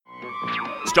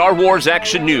Star Wars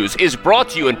Action News is brought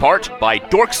to you in part by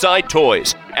Dorkside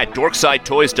Toys. At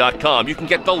DorksideToys.com, you can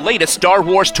get the latest Star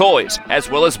Wars toys, as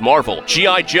well as Marvel,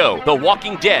 G.I. Joe, The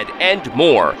Walking Dead, and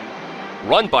more.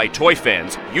 Run by toy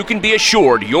fans, you can be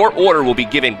assured your order will be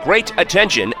given great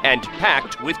attention and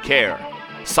packed with care.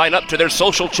 Sign up to their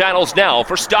social channels now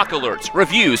for stock alerts,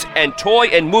 reviews, and toy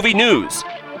and movie news.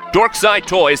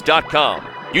 DorksideToys.com.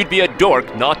 You'd be a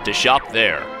dork not to shop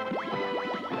there.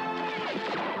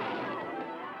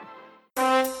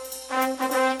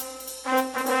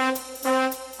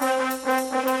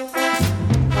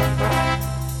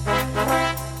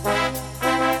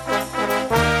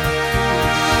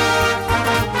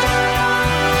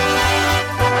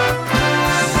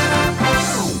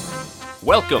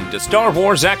 Welcome to Star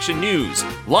Wars Action News,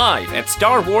 live at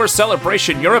Star Wars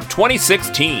Celebration Europe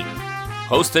 2016.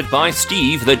 Hosted by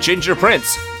Steve the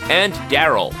Gingerprince and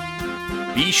Daryl.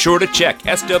 Be sure to check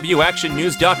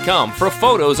swactionnews.com for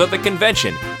photos of the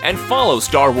convention and follow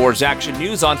Star Wars Action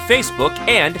News on Facebook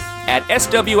and at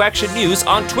SW Action News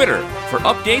on Twitter for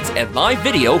updates and live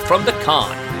video from the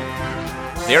con.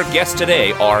 Their guests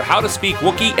today are How to Speak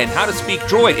Wookiee and How to Speak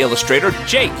Droid illustrator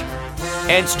Jake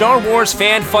and Star Wars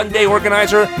Fan Funday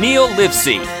organizer Neil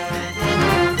Livesey.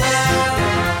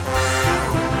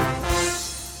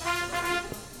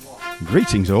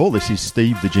 Greetings all, this is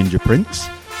Steve the Gingerprince,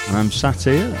 and I'm sat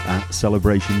here at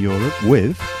Celebration Europe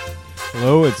with...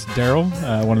 Hello, it's Daryl,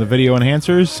 one of the video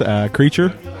enhancers,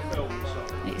 Creature.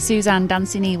 It's Suzanne,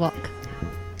 Dancing Ewok.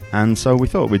 And so we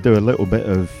thought we'd do a little bit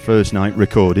of first night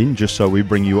recording, just so we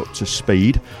bring you up to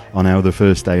speed on how the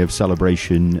first day of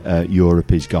Celebration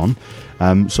Europe is gone.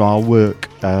 So I'll work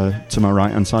to my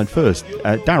right-hand side first.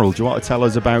 Daryl, do you want to tell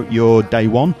us about your day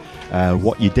one,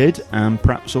 what you did, and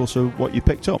perhaps also what you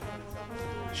picked up?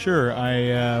 Sure.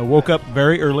 I woke up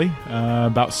very early,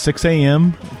 about 6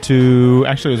 a.m. to,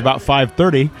 actually it was about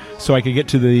 5:30, so I could get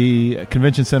to the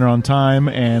convention center on time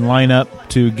and line up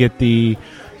to get the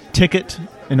ticket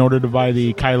in order to buy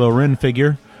the Kylo Ren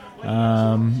figure.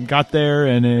 Got there,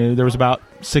 and there was about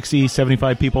 60,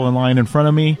 75 people in line in front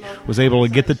of me. Was able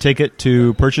to get the ticket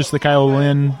to purchase the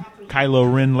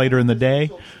Kylo Ren later in the day.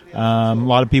 A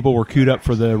lot of people were queued up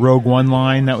for the Rogue One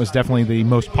line. That was definitely the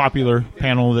most popular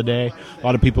panel of the day. A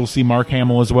lot of people see Mark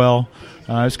Hamill as well.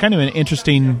 It's kind of an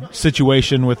interesting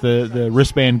situation with the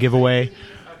wristband giveaway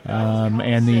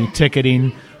and the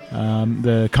ticketing.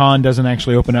 The con doesn't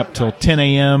actually open up till 10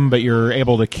 a.m., but you're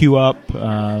able to queue up.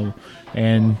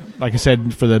 And like I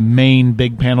said, for the main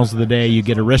big panels of the day, you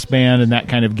get a wristband, and that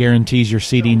kind of guarantees your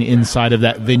seating inside of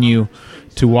that venue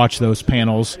to watch those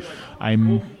panels.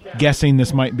 I'm guessing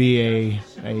this might be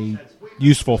a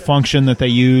useful function that they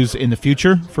use in the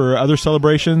future for other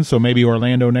celebrations. So maybe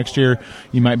Orlando next year,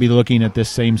 you might be looking at this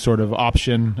same sort of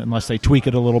option, unless they tweak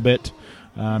it a little bit.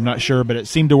 I'm not sure, but it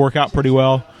seemed to work out pretty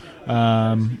well.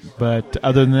 But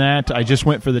other than that, I just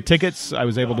went for the tickets. I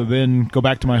was able to then go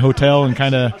back to my hotel and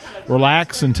kind of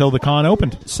relax until the con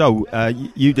opened. So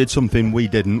you did something we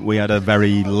didn't. We had a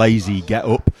very lazy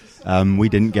get-up. We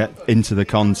didn't get into the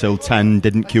con till 10,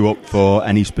 didn't queue up for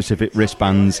any specific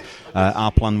wristbands.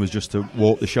 Our plan was just to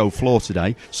walk the show floor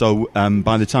today. So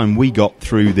by the time we got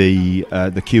through the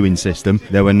queuing system,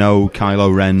 there were no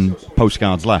Kylo Ren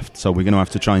postcards left. So we're going to have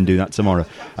to try and do that tomorrow.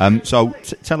 So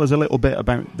tell us a little bit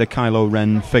about the Kylo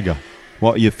Ren figure.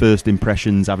 What are your first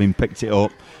impressions having picked it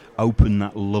up, opened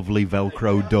that lovely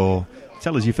Velcro door?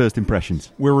 Tell us your first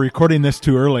impressions. We're recording this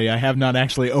too early. I have not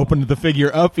actually opened the figure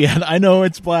up yet. I know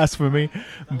it's blasphemy,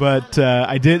 but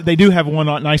I did. They do have one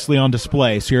nicely on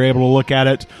display, so you're able to look at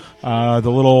it. The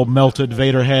little melted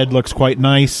Vader head looks quite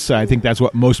nice. I think that's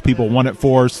what most people want it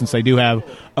for, since they do have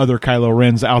other Kylo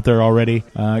Rens out there already.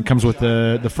 It comes with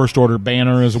the First Order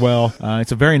banner as well.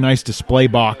 It's a very nice display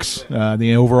box.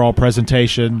 The overall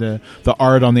presentation, the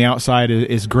art on the outside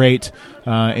is great.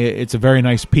 It's a very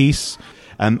nice piece.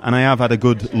 And I have had a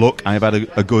good look. I have had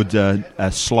a good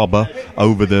slobber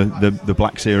over the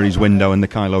Black Series window and the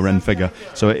Kylo Ren figure.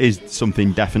 So it is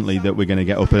something definitely that we're going to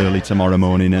get up early tomorrow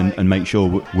morning and make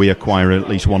sure we acquire at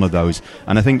least one of those.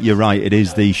 And I think you're right. It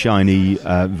is the shiny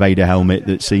Vader helmet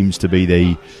that seems to be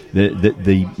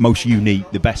the most unique,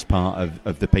 the best part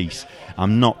of the piece.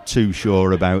 I'm not too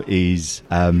sure about his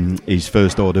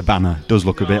First Order banner. It does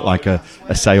look a bit like a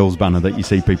sales banner that you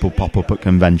see people pop up at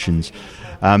conventions.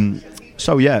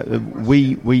 So yeah,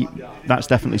 we that's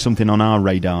definitely something on our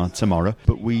radar tomorrow.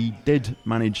 But we did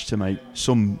manage to make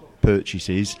some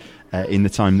purchases in the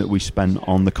time that we spent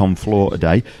on the con floor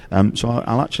today. So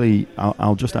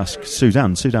I'll just ask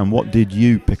Suzanne. Suzanne, what did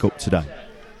you pick up today?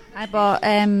 I bought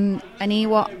an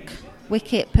Ewok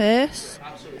Wicket purse.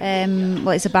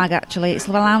 It's a bag actually. It's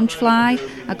a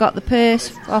Loungefly. I got the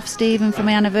purse off Stephen for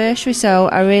my anniversary, so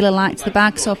I really liked the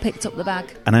bag, so I picked up the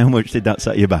bag. And how much did that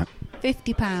set you back?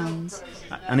 £50.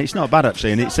 And it's not bad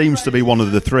actually, and it seems to be one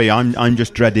of the three. I'm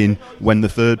just dreading when the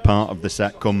third part of the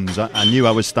set comes. I knew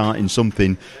I was starting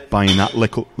something buying that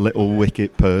little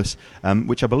wicket purse,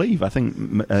 which I think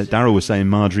Daryl was saying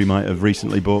Marjorie might have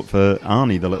recently bought for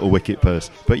Arnie, the little wicket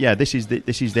purse. But yeah, this is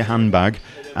the handbag,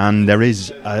 and there is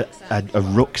a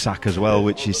rucksack as well,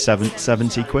 which is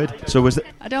 70 quid. So was it?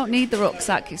 I don't need the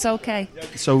rucksack. It's okay.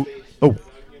 So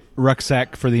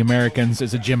Rucksack for the Americans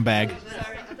is a gym bag.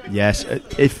 Yes,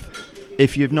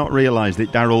 if you've not realised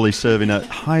it, Daryl is serving a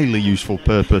highly useful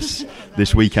purpose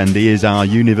this weekend. He is our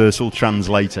universal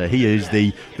translator. He is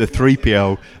the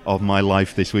 3PO of my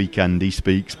life this weekend. He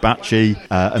speaks Bachi,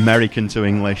 American to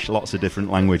English, lots of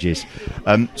different languages.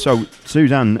 So,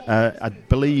 Suzanne, I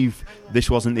believe this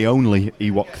wasn't the only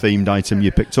Ewok-themed item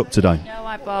you picked up today. No,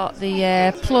 I bought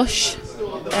the plush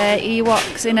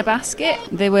Ewoks in a basket.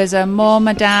 There was a mum,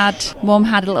 a dad. Mum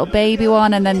had a little baby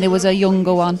one, and then there was a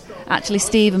younger one. Actually,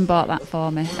 Stephen bought that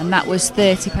for me, and that was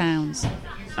 £30.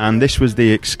 And this was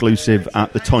the exclusive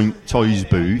at the Toys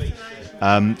booth.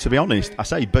 To be honest, I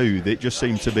say booth, it just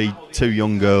seemed to be two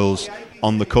young girls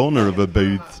on the corner of a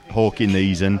booth hawking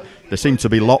these, and there seemed to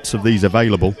be lots of these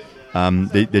available.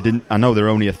 They didn't. I know there are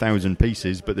only 1,000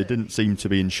 pieces, but they didn't seem to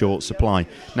be in short supply.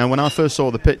 Now, when I first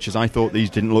saw the pictures, I thought these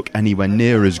didn't look anywhere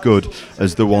near as good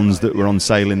as the ones that were on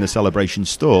sale in the Celebration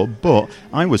store. But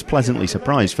I was pleasantly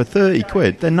surprised. For 30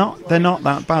 quid, they're not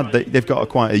that bad. They've got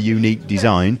quite a unique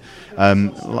design.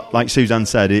 Like Suzanne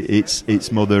said,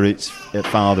 it's mother, it's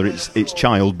father, it's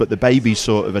child, but the baby's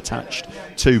sort of attached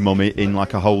to mummy in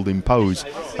like a holding pose,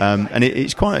 and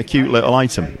it's quite a cute little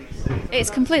item. It's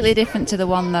completely different to the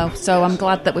one, though, so I'm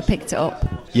glad that we picked it up.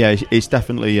 Yeah, it's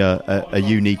definitely a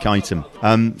unique item.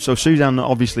 So Suzanne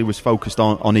obviously was focused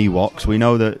on Ewoks. We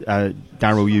know that,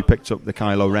 Daryl, you picked up the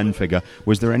Kylo Ren figure.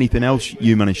 Was there anything else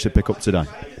you managed to pick up today?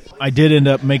 I did end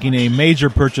up making a major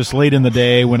purchase late in the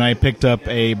day when I picked up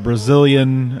a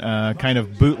Brazilian kind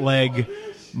of bootleg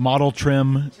model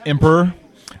trim Emperor.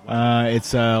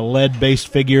 It's a lead-based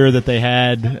figure that they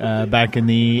had back in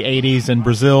the 80s in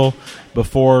Brazil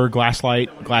before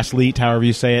Glassleet, however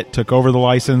you say it, took over the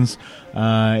license.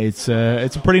 It's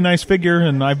a pretty nice figure,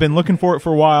 and I've been looking for it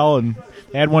for a while, and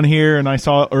they had one here, and I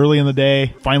saw it early in the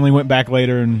day. Finally went back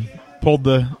later and pulled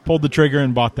the trigger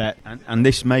and bought that. And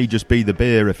this may just be the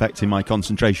beer affecting my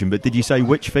concentration, but did you say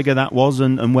which figure that was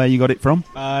and where you got it from?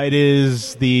 It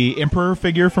is the Emperor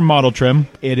figure from Model Trim.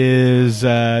 It is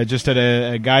just at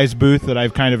a guy's booth that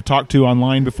I've kind of talked to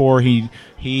online before.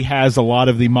 He has a lot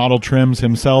of the model trims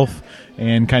himself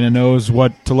and kind of knows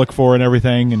what to look for and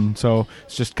everything, and so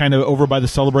it's just kind of over by the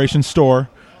Celebration store.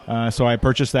 So I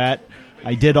purchased that.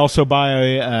 I did also buy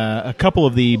a couple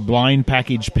of the blind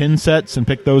package pin sets and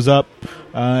pick those up.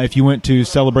 If you went to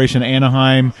Celebration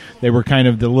Anaheim, they were kind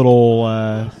of the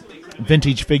little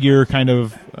vintage figure kind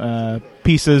of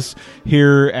pieces.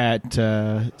 Here at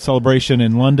Celebration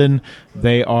in London,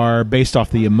 they are based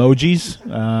off the emojis,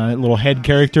 little head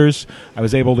characters. I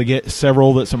was able to get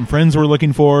several that some friends were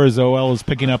looking for, as well as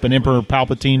picking up an Emperor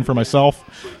Palpatine for myself.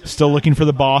 Still looking for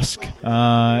the Bosk,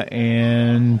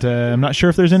 and I'm not sure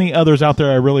if there's any others out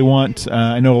there I really want.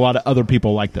 I know a lot of other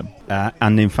people like them.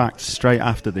 And in fact, straight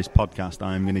after this podcast,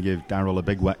 I am going to give Daryl a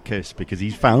big wet kiss because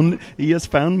he has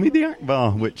found me the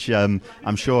Akbar, which I'm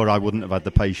sure I wouldn't have had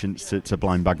the patience to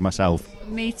blind bag myself.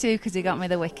 Me too, because he got me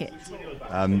the wicket.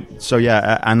 So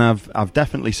yeah, and I've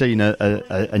definitely seen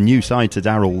a new side to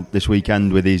Daryl this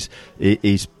weekend with his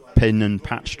pin and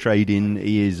patch trading.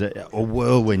 He is a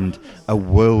whirlwind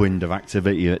of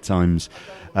activity at times.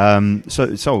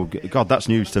 So God, that's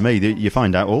news to me. You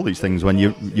find out all these things when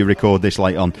you record this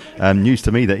late on. News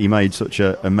to me that he made such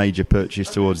a major purchase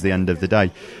towards the end of the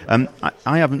day.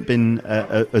 I haven't been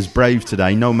as brave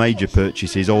today. No major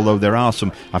purchases, although there are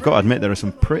some. I've got to admit there are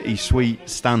some pretty sweet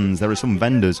stands. There are some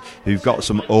vendors who've got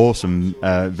some awesome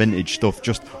vintage stuff,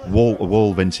 just wall to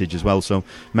wall vintage as well. So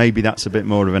maybe that's a bit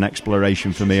more of an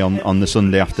exploration for me on the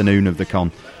Sunday afternoon of the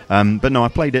con. But no, I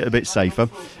played it a bit safer.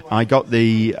 I got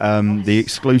the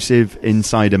exclusive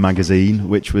Insider magazine,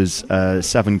 which was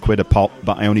 £7 a pop,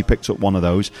 but I only picked up one of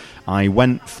those. I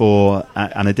went for,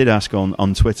 and I did ask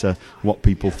on Twitter what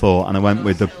people thought, and I went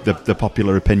with the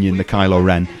popular opinion, the Kylo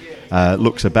Ren.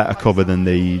 Looks a better cover than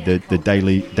the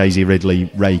Daisy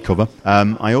Ridley Rey cover.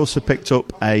 I also picked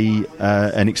up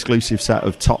an exclusive set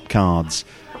of top cards,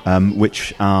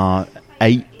 which are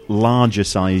 8 larger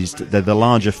sized. They're the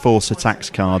larger Force Attacks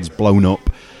cards blown up.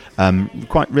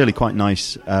 Quite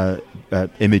nice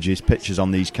images, pictures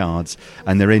on these cards,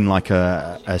 and they're in like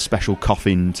a special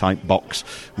coffin type box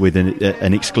with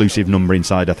an exclusive number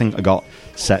inside. I think I got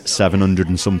set 700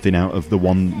 and something out of the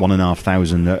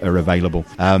 1,500 that are available,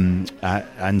 and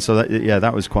so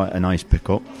that was quite a nice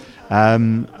pickup.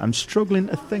 I'm struggling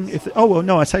to think if... Oh, well,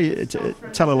 no, I tell you,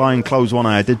 tell a lie and close one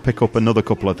eye. I did pick up another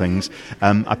couple of things.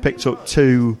 I picked up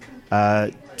two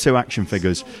action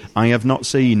figures. I have not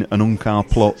seen an Unkar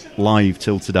Plot live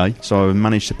till today, so I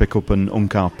managed to pick up an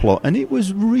Unkar Plot, and it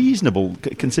was reasonable,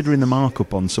 considering the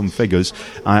markup on some figures.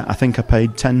 I think I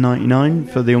paid $10.99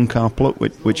 for the Unkar Plot,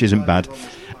 which isn't bad.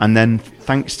 And then,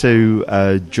 thanks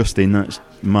to Justin, that's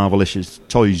Marvelicious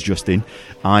Toys Justin,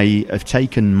 I have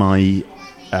taken my...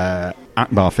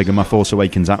 Akbar figure, my Force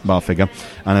Awakens Akbar figure,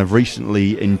 and I've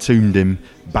recently entombed him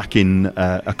back in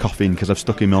a coffin because I've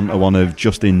stuck him onto one of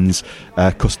Justin's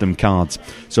custom cards.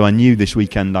 So I knew this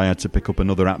weekend I had to pick up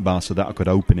another Akbar so that I could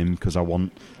open him, because I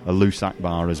want a loose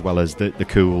Akbar as well as the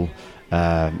cool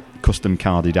custom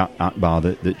carded Akbar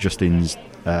that Justin's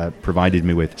provided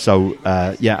me with. So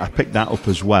I picked that up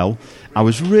as well. I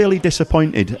was really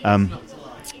disappointed.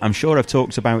 I'm sure I've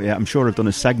talked about it. I'm sure I've done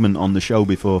a segment on the show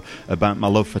before about my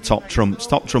love for Top Trumps.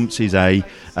 Top Trumps is a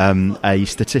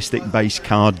statistic-based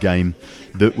card game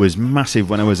that was massive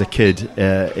when I was a kid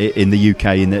in the UK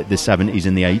in the 70s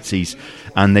and the 80s,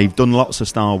 and they've done lots of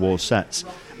Star Wars sets.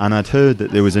 And I'd heard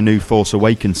that there was a new Force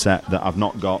Awakens set that I've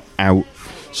not got out.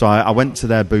 So I went to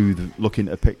their booth looking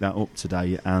to pick that up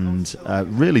today, and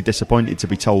really disappointed to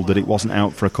be told that it wasn't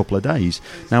out for a couple of days.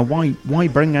 Now, why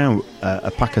bring out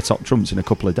a pack of Top Trumps in a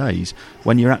couple of days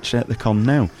when you're actually at the con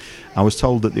now? I was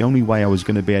told that the only way I was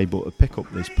going to be able to pick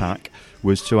up this pack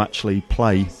was to actually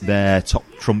play their Top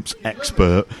Trumps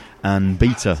expert and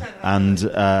beta. And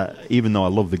even though I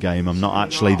love the game, I'm not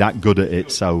actually that good at it,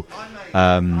 so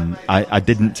I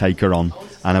didn't take her on.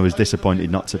 And I was disappointed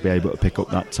not to be able to pick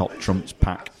up that Top Trumps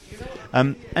pack.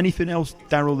 Anything else,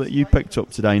 Daryl, that you picked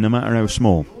up today, no matter how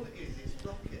small?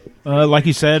 Like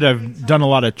you said, I've done a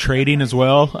lot of trading as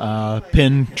well,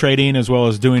 pin trading, as well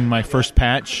as doing my first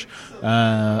patch.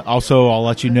 Also, I'll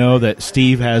let you know that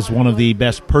Steve has one of the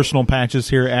best personal patches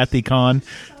here at the con.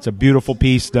 It's a beautiful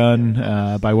piece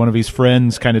done by one of his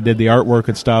friends, kind of did the artwork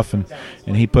and stuff, and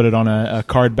he put it on a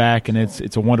card back, and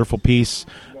it's a wonderful piece.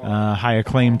 High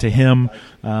acclaim to him,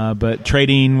 but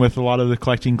trading with a lot of the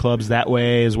collecting clubs that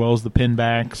way, as well as the pin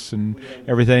backs and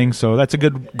everything. So that's a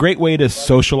great way to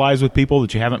socialize with people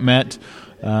that you haven't met.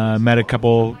 Met a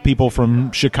couple people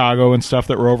from Chicago and stuff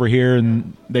that were over here,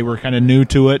 and they were kind of new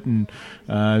to it, and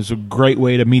it was a great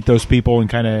way to meet those people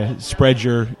and kind of spread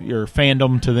your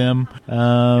fandom to them.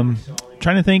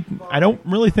 Trying to think, I don't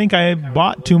really think I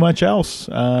bought too much else.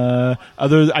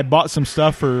 I bought some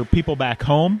stuff for people back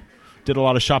home. Did a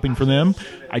lot of shopping for them.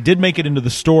 I did make it into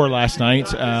the store last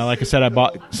night. Like I said, I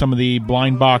bought some of the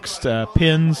blind boxed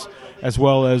pins, as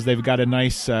well as they've got a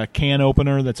nice can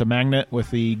opener that's a magnet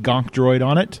with the Gonk droid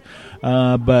on it.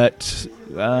 But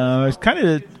I was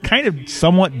kind of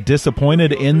somewhat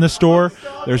disappointed in the store.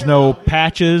 There's no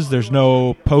patches. There's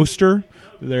no poster.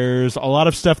 There's a lot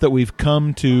of stuff that we've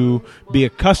come to be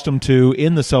accustomed to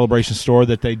in the Celebration store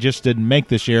that they just didn't make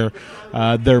this year.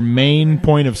 Their main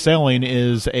point of selling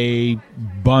is a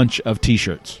bunch of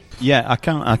T-shirts. Yeah, I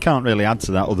can't really add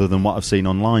to that other than what I've seen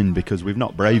online, because we've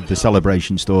not braved the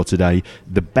Celebration store today.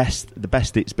 The best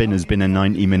it's been has been a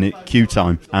 90-minute queue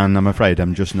time, and I'm afraid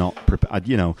I'm just not prepared.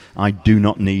 I do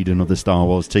not need another Star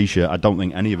Wars T-shirt. I don't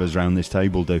think any of us around this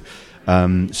table do.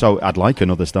 So I'd like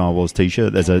another Star Wars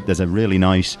T-shirt. There's a really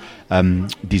nice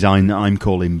design that I'm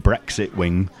calling Brexit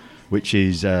Wing, which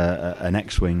is an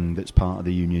X-wing that's part of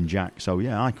the Union Jack. So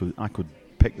yeah, I could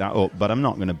pick that up, but I'm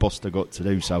not going to bust a gut to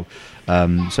do so.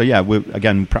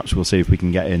 Perhaps we'll see if we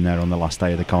can get in there on the last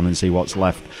day of the con and see what's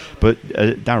left. But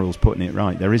Daryl's putting it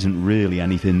right. There isn't really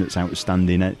anything that's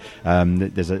outstanding. There's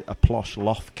a Plosh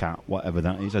Lothcat, whatever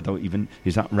that is.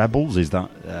 Is that Rebels? Is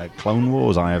that Clone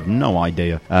Wars? I have no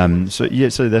idea. So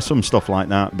there's some stuff like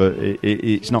that, but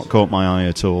it's not caught my eye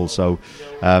at all. So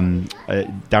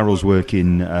Daryl's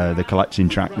working the collecting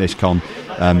track this con.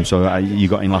 So you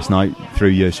got in last night through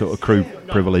your sort of crew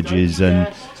privileges, and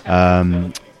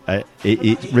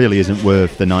it really isn't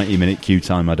worth the 90-minute queue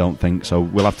time, I don't think. So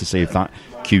we'll have to see if that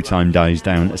queue time dies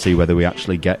down to see whether we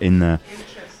actually get in there.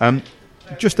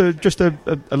 Just a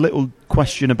little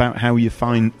question about how you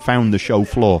found the show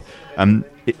floor.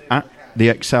 the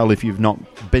Excel, if you've not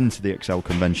been to the Excel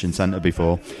Convention Centre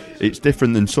before, it's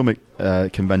different than some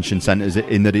convention centres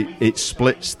in that it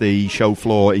splits the show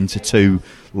floor into two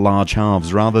large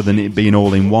halves. Rather than it being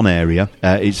all in one area,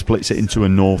 it splits it into a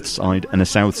north side and a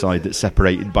south side that's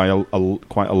separated by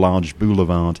quite a large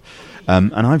boulevard.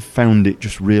 And I've found it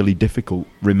just really difficult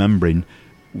remembering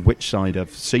which side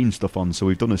I've seen stuff on. So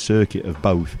we've done a circuit of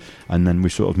both, and then we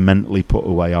sort of mentally put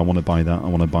away, I want to buy that, I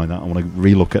want to buy that, I want to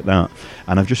relook at that.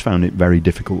 And I've just found it very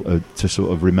difficult to sort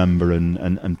of remember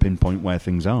and pinpoint where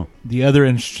things are. The other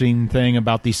interesting thing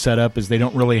about the setup is they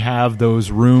don't really have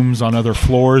those rooms on other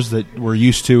floors that we're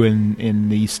used to in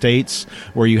the States,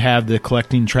 where you have the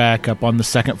collecting track up on the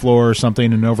second floor or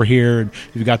something, and over here and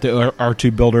you've got the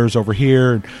R2 builders over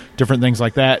here, and different things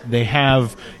like that. They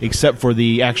have, except for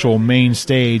the actual main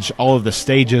stage, all of the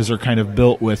stages are kind of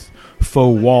built with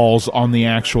faux walls on the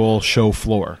actual show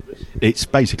floor. It's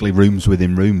basically rooms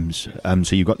within rooms.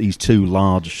 So you've got these two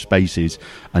large spaces,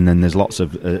 and then there's lots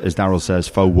of, as Daryl says,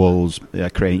 faux walls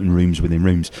creating rooms within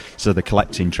rooms. So the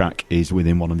collecting track is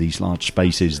within one of these large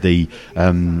spaces. The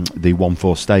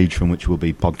 1/4 stage, from which we'll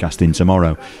be podcasting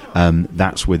tomorrow,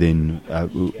 that's within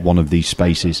one of these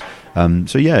spaces.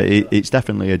 So yeah, it's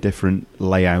definitely a different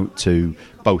layout to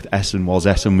both Essen was.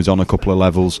 Essen was on a couple of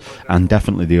levels, and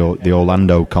definitely the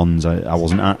Orlando cons. I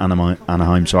wasn't at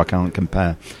Anaheim, so I can't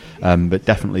compare. But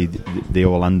definitely the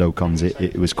Orlando cons,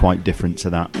 it was quite different to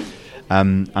that.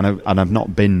 And I've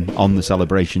not been on the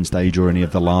celebration stage or any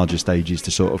of the larger stages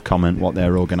to sort of comment what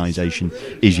their organisation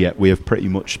is yet. We have pretty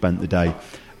much spent the day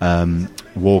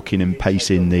walking and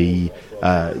pacing the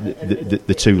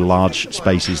two large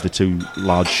spaces, the two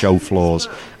large show floors,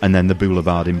 and then the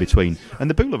boulevard in between. And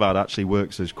the boulevard actually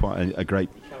works as quite a great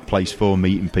place for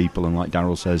meeting people and, like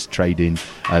Daryl says, trading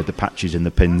the patches and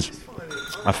the pins.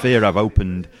 I fear I've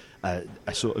opened a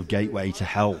sort of gateway to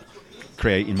hell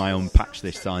creating my own patch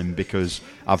this time, because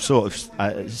I've sort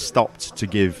of stopped to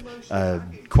give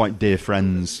quite dear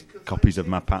friends copies of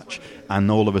my patch, and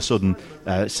all of a sudden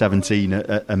 17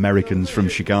 Americans from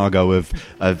Chicago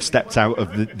have stepped out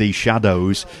of the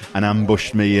shadows and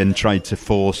ambushed me and tried to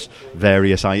force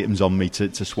various items on me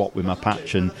to swap with my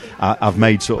patch. And I've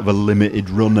made sort of a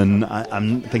limited run, and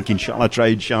I'm thinking, shall I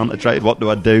trade, shan't I trade, what do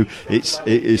I do?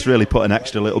 It's really put an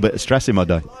extra little bit of stress in my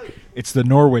day. It's the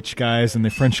Norwich guys and the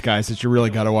French guys that you really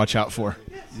got to watch out for.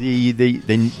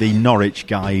 The Norwich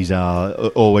guys are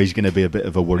always going to be a bit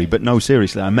of a worry, but no,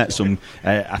 seriously, I met some.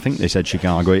 I think they said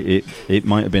Chicago. It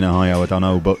might have been Ohio, I don't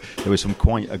know, but there were some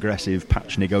quite aggressive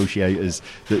patch negotiators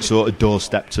that sort of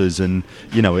doorstepped us, and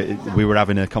we were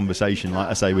having a conversation, like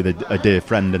I say, with a dear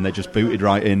friend, and they just booted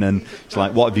right in, and it's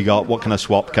like, what have you got? What can I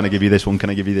swap? Can I give you this one? Can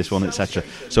I give you this one? Etc.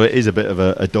 So it is a bit of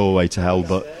a doorway to hell,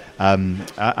 but. I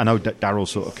know Daryl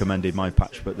sort of commended my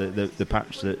patch, but the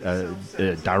patch that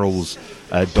Daryl's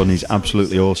done is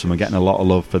absolutely awesome. We're getting a lot of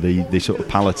love for the sort of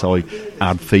Palatoy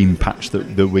ad theme patch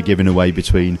that we're giving away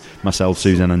between myself,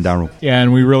 Suzanne, and Daryl. Yeah,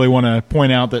 and we really want to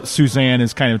point out that Suzanne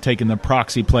is kind of taking the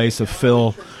proxy place of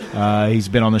Phil. He's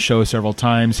been on the show several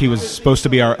times. He was supposed to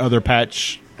be our other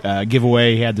patch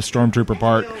giveaway. He had the Stormtrooper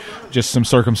part. Just some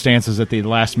circumstances at the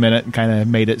last minute and kind of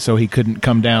made it so he couldn't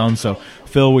come down. So,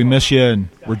 Phil, we miss you, and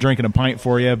we're drinking a pint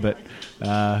for you, but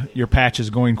your patch is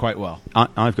going quite well.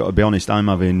 I've got to be honest, I'm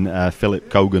having Philip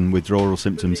Cogan withdrawal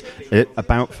symptoms. At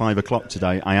about 5 o'clock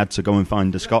today, I had to go and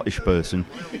find a Scottish person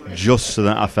just so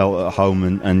that I felt at home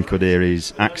and could hear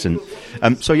his accent.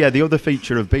 So, yeah, the other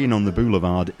feature of being on the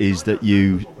boulevard is that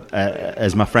you...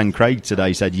 as my friend Craig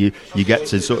today said, you get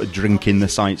to sort of drink in the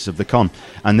sights of the con,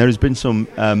 and there has been some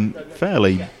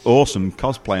fairly awesome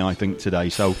cosplay, I think, today.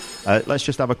 So let's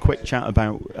just have a quick chat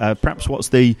about perhaps what's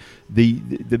the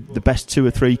best 2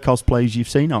 or 3 cosplays you've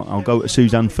seen. I'll go to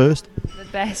Suzanne first. The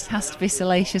best has to be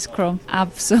Salacious Crumb.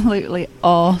 Absolutely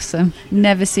awesome.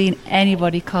 Never seen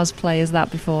anybody cosplay as that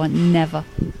before. Never.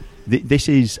 This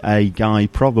is a guy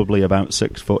probably about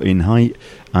 6 foot in height,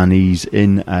 and he's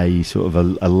in a sort of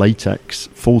a latex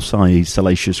full-size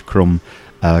Salacious Crumb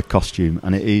costume,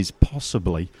 and it is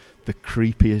possibly the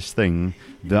creepiest thing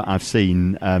that I've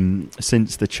seen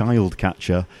since the Child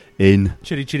Catcher in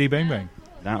Chitty Chitty Bang Bang.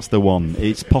 That's the one.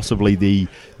 It's possibly the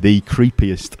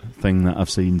creepiest thing that I've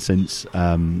seen since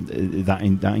that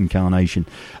incarnation.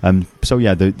 So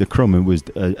yeah, the Crumb was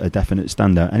a definite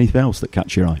standout. Anything else that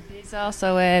catch your eye? It's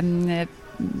also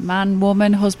man,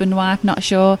 woman, husband, wife, not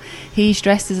sure. He's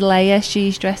dressed as Leia,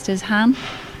 she's dressed as Han.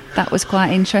 That was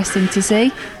quite interesting to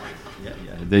see.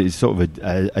 There's sort of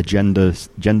a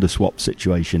gender swap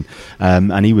situation,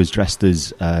 and he was dressed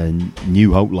as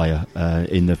New Hope Leia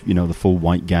in the full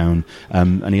white gown,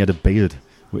 and he had a beard,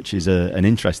 which is an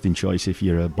interesting choice if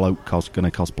you're a bloke going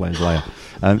to cosplay as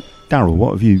Leia. Daryl,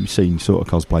 what have you seen sort of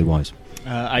cosplay-wise?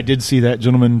 I did see that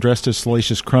gentleman dressed as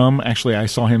Salacious Crumb. Actually, I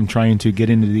saw him trying to get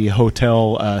into the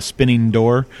hotel spinning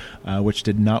door, which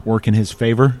did not work in his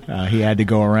favor. He had to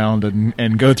go around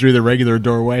and go through the regular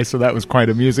doorway, so that was quite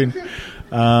amusing.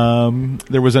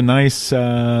 There was a nice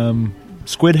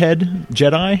squid head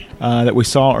Jedi that we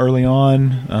saw early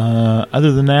on.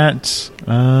 Other than that,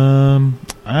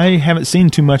 I haven't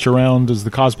seen too much around as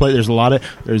the cosplay.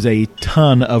 There's a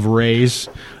ton of Rays,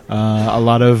 a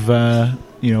lot of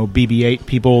BB-8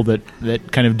 people that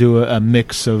kind of do a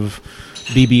mix of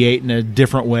BB-8 in a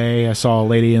different way. I saw a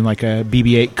lady in like a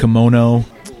BB-8 kimono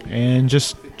and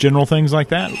just general things like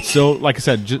that. So, like I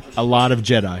said, just a lot of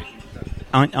Jedi.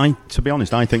 I to be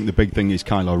honest, I think the big thing is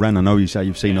Kylo Ren. I know you say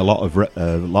you've seen a lot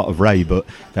of Rey, but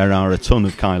there are a ton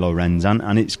of Kylo Rens,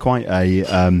 and it's quite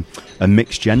a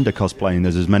mixed gender cosplaying.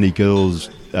 There's as many girls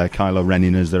Kylo Ren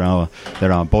in as there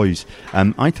are boys.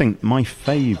 I think my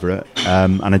favourite,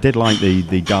 and I did like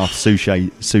the Darth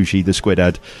Sushi, the squid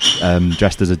head,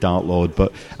 dressed as a Dark Lord,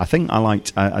 but I think I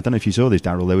liked, I don't know if you saw this,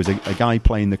 Daryl, there was a guy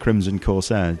playing the Crimson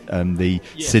Corsair, Yes.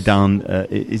 Sedan,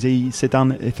 is he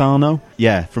Sedan Ithano?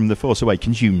 Yeah, from The Force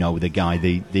Awakens, you know the guy,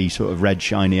 the sort of red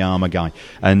shiny armour guy,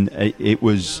 and it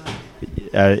was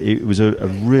a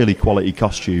really quality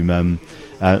costume.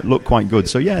 Look quite good.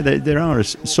 So yeah, there are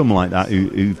some like that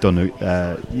who've done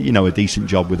a decent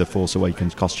job with the Force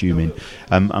Awakens costuming.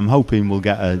 I'm hoping we'll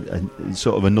get a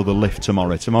sort of another lift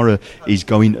tomorrow. Tomorrow is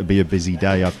going to be a busy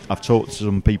day. I've talked to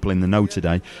some people in the know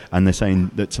today, and they're saying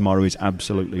that tomorrow is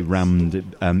absolutely rammed.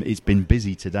 It's been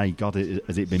busy today. God,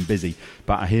 has it been busy?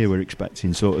 But I hear we're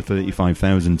expecting sort of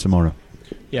 35,000 tomorrow.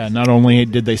 Yeah, not only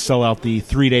did they sell out the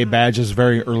 3-day badges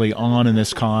very early on in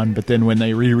this con, but then when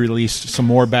they re-released some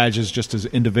more badges just as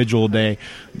individual day,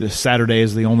 this Saturday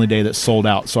is the only day that's sold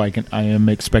out, so I am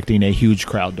expecting a huge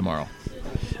crowd tomorrow.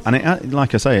 And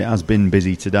like I say, it has been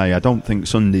busy today. I don't think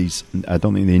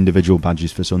the individual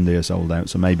badges for Sunday are sold out,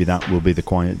 so maybe that will be the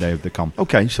quiet day of the con.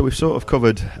 Okay, so we've sort of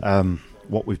covered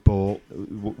what we've bought,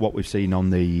 what we've seen on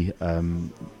the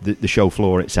show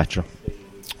floor, etc.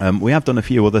 We have done a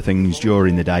few other things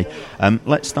during the day.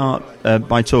 Let's start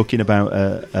by talking about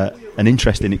an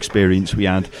interesting experience we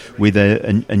had with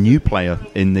a new player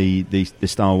in the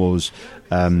Star Wars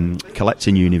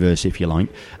collecting universe, if you like.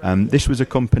 This was a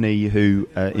company who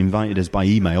invited us by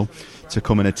email to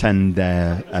come and attend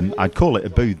their, I'd call it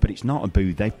a booth, but it's not a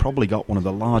booth. They've probably got one of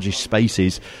the largest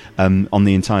spaces on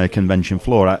the entire convention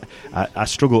floor. I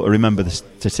struggle to remember the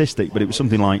statistic, but it was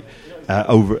something like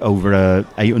over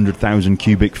 800,000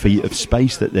 cubic feet of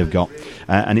space that they've got.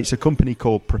 And it's a company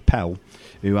called Propel,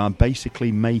 who are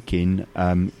basically making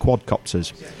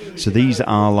quadcopters. So these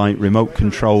are like remote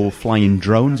control flying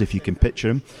drones, if you can picture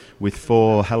them, with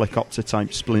 4 helicopter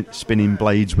type spinning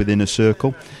blades within a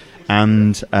circle.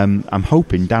 And I'm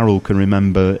hoping Daryl can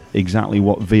remember exactly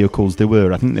what vehicles there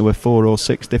were. I think there were 4 or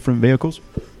 6 different vehicles.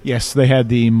 Yes, they had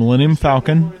the Millennium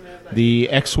Falcon, the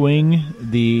X-Wing,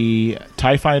 the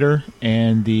TIE Fighter,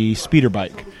 and the Speeder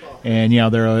Bike. And yeah,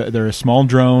 they're a small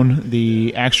drone.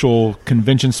 The actual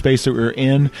convention space that we were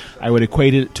in, I would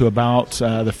equate it to about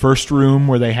the first room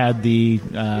where they had the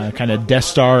kind of Death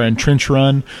Star and trench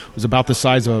run. It was about the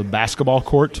size of a basketball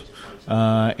court.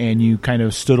 And you kind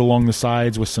of stood along the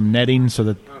sides with some netting so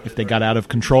that if they got out of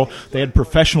control, they had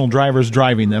professional drivers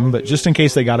driving them, but just in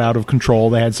case they got out of control,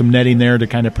 they had some netting there to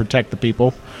kind of protect the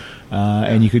people.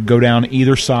 And you could go down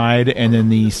either side. And then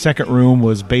the second room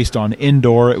was based on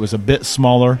indoor. It was a bit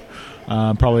smaller,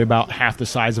 probably about half the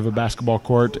size of a basketball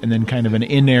court, and then kind of an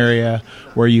in area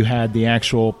where you had the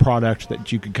actual product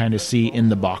that you could kind of see in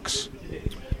the box.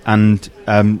 And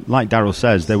like Daryl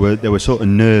says, there were sort of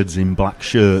nerds in black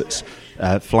shirts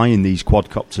flying these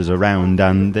quadcopters around,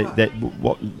 and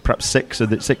perhaps six of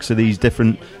these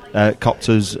different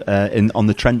copters on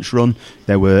the trench run.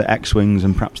 There were X-Wings,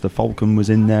 and perhaps the Falcon was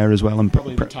in there as well, and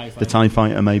the TIE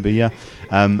Fighter maybe, yeah.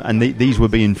 And these were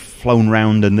being flown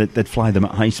round, and they'd fly them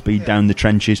at high speed down the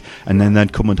trenches, and then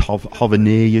they'd come and hover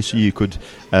near you so you could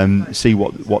see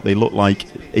what they looked like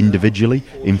individually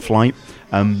in flight.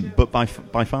 But by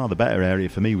far the better area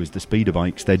for me was the speeder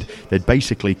bikes. They'd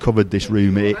basically covered this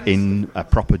room in a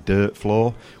proper dirt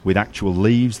floor with actual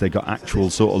leaves. They got actual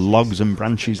sort of logs and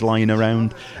branches lying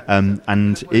around,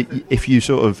 and if you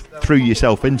sort of threw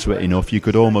yourself into it enough, you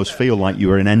could almost feel like you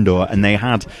were in Endor. And they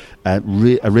had a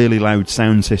really loud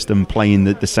sound system playing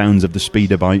the sounds of the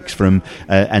speeder bikes from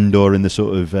Endor, and the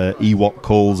sort of Ewok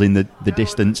calls in the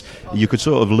distance. You could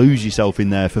sort of lose yourself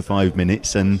in there for 5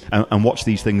 minutes and watch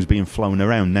these things being flown going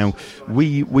around. Now,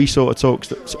 we sort of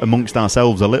talked amongst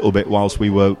ourselves a little bit whilst we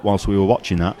were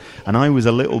watching that, and I was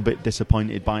a little bit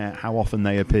disappointed by how often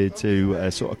they appeared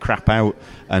to sort of crap out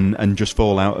and just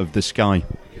fall out of the sky.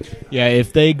 Yeah,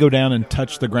 if they go down and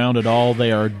touch the ground at all,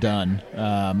 they are done.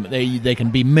 They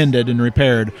can be mended and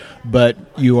repaired, but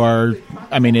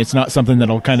it's not something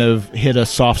that'll kind of hit a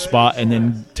soft spot and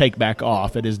then take back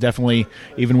off. It is definitely,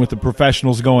 even with the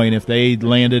professionals going, if they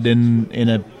landed in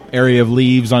an area of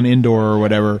leaves on indoor or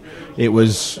whatever, it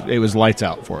was lights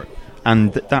out for it.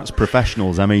 And that's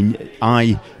professionals. I mean,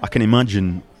 I can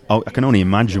imagine. I can only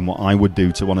imagine what I would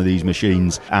do to one of these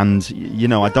machines, and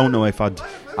I don't know if I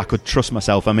could trust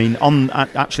myself. I mean, on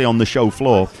the show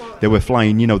floor, they were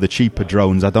flying, the cheaper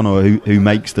drones. I don't know who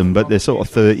makes them, but they're sort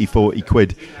of 30-40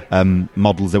 quid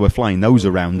models. They were flying those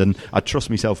around, and I'd trust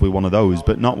myself with one of those,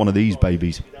 but not one of these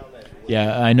babies.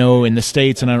 Yeah, I know in the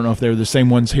States, and I don't know if they're the same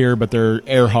ones here, but they're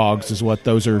air hogs is what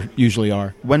those usually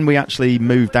are. When we actually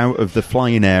moved out of the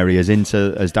flying areas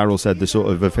into, as Daryl said, the sort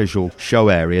of official show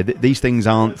area, these things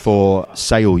aren't for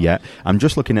sale yet. I'm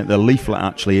just looking at the leaflet,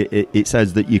 actually. It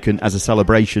says that you can, as a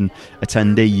celebration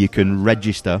attendee, you can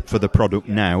register for the product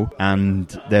now, and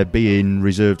they're being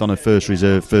reserved on a first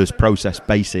reserve, first process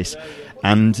basis.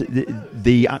 And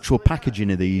the actual packaging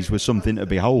of these was something to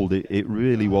behold. It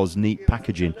really was neat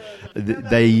packaging.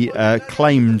 They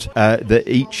claimed that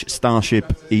each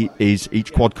starship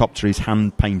each quadcopter is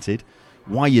hand painted.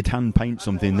 Why you'd hand paint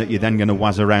something that you're then going to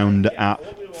whiz around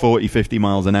at 40, 50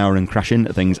 miles an hour and crash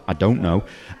into things, I don't know.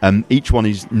 Each one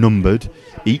is numbered.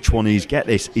 Each one is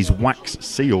wax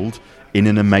sealed in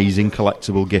an amazing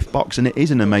collectible gift box, and it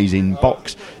is an amazing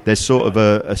box. There's sort of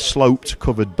a sloped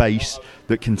covered base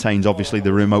that contains obviously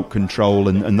the remote control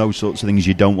and those sorts of things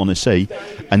you don't want to see,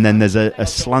 and then there's a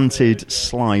slanted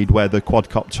slide where the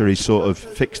quadcopter is sort of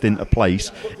fixed into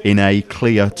place in a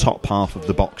clear top half of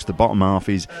the box. The bottom half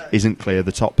isn't clear,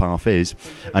 the top half is,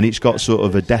 and it's got sort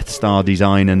of a Death Star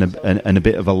design and a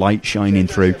bit of a light shining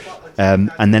through.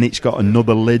 And then it's got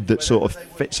another lid that sort of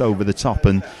fits over the top,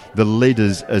 and the lid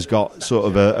has got sort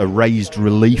of a raised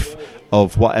relief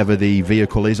of whatever the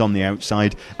vehicle is on the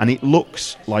outside, and it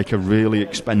looks like a really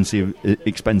expensive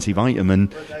item,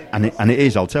 and it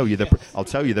is. I'll tell you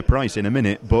the price in a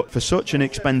minute. But for such an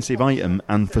expensive item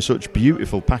and for such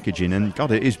beautiful packaging, and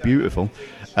God, it is beautiful.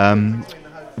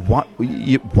 Why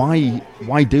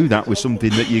do that with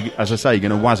something that you, as I say, you're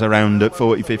going to whiz around at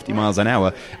 40, 50 miles an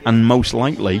hour and most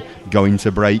likely going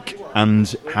to break and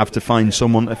have to find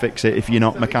someone to fix it if you're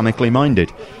not mechanically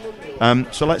minded?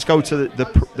 So let's go to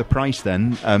the price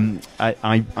then.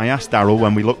 I asked Daryl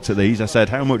when we looked at these, I said,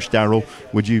 how much, Daryl,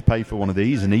 would you pay for one of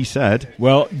these? And he said...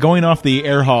 Well, going off the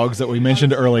air hogs that we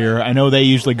mentioned earlier, I know they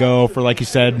usually go for, like you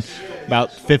said, about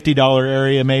 $50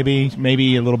 area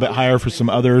maybe a little bit higher for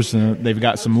some others, and they've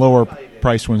got some lower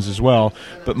price ones as well.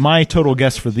 But my total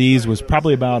guess for these was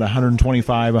probably about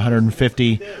 125,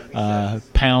 150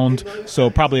 pound, so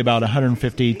probably about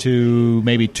 150 to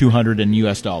maybe 200 in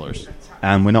US dollars.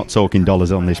 And we're not talking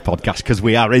dollars on this podcast because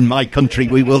we are in my country.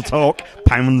 We will talk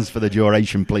pounds for the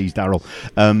duration, please, Daryl.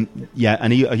 Yeah,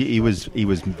 and he was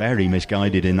very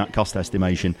misguided in that cost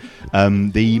estimation.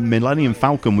 The Millennium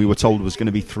Falcon, we were told, was going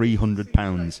to be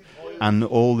 £300, and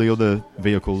all the other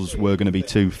vehicles were going to be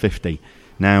 $250.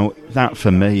 Now, that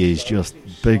for me is just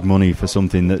big money for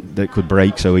something that could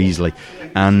break so easily.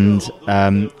 And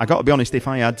I got to be honest, if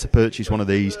I had to purchase one of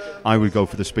these, I would go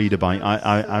for the speeder bike.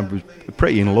 I was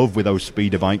pretty in love with those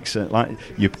speeder bikes. Like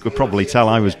you could probably tell,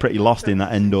 I was pretty lost in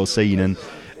that indoor scene, and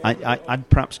I'd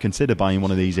perhaps consider buying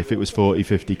one of these if it was 40,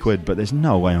 50 quid, but there's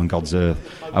no way on God's earth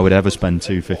I would ever spend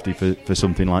 $250 for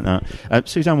something like that.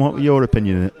 Suzanne, what was your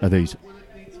opinion of these?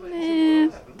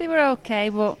 They were okay,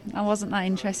 but I wasn't that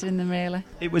interested in them really.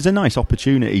 It was a nice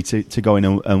opportunity to go in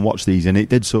and watch these, and it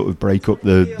did sort of break up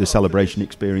the celebration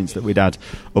experience that we'd had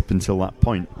up until that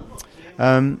point.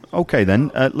 Okay then,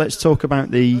 let's talk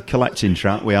about the collecting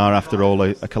track. We are, after all,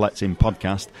 a collecting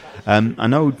podcast. I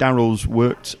know Daryl's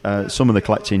worked some of the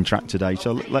collecting track today,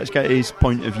 so let's get his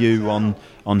point of view on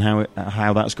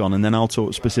how that's gone, and then I'll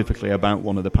talk specifically about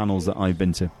one of the panels that I've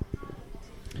been to.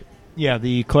 Yeah,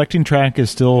 the collecting track is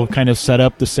still kind of set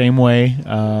up the same way.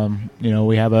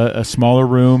 We have a smaller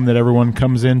room that everyone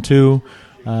comes into.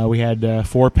 We had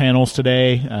 4 panels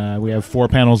today. We have 4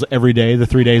 panels every day, the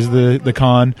 3 days of the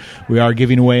con. We are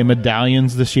giving away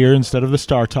medallions this year instead of the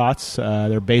Star Tots.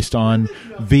 They're based on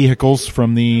vehicles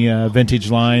from the vintage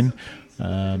line.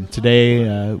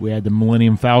 Today we had the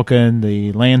Millennium Falcon,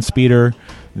 the Land Speeder,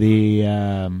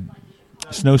 the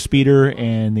Snow Speeder,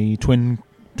 and the Twin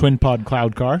Pod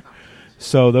Cloud Car.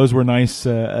 So those were nice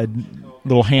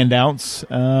little handouts.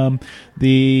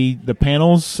 The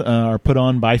panels are put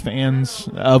on by fans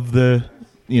of the,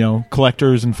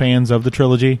 collectors and fans of the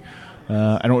trilogy.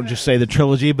 I don't just say the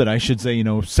trilogy, but I should say,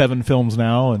 7 films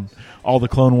now and all the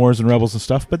Clone Wars and Rebels and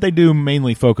stuff. But they do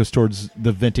mainly focus towards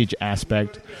the vintage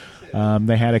aspect.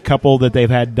 They had a couple that they've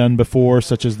had done before,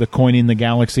 such as the Coining the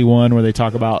Galaxy one, where they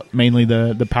talk about mainly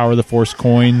the Power of the Force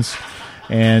coins,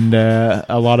 and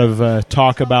a lot of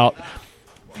talk about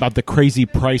the crazy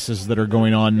prices that are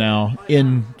going on now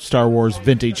in Star Wars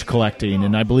vintage collecting,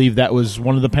 and I believe that was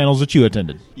one of the panels that you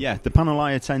attended. Yeah, the panel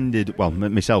I attended, well,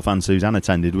 myself and Suzanne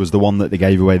attended, was the one that they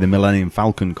gave away the Millennium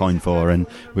Falcon coin for, and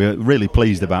we're really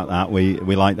pleased about that. We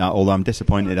like that, although I'm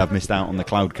disappointed I've missed out on the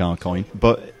Cloud Car coin.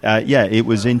 But it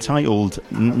was entitled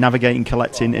Navigating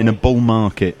Collecting in a Bull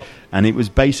Market, and it was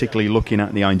basically looking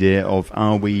at the idea of,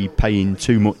 are we paying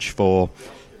too much for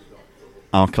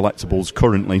our collectibles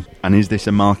currently, and is this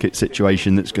a market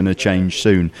situation that's going to change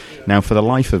soon? Now, for the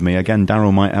life of me, again,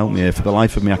 Daryl might help me here, for the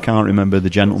life of me, I can't remember the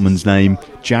gentleman's name.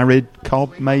 Jared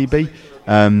Cobb, maybe?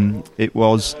 It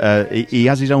was, he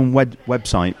has his own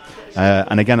website,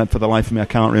 and again, for the life of me, I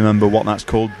can't remember what that's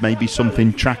called. Maybe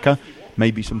something tracker,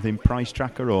 maybe something price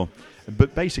tracker,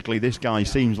 but basically this guy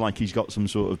seems like he's got some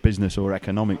sort of business or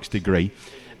economics degree,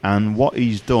 and what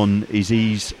he's done is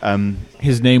he's...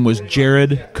 his name was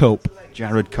Jared Cope.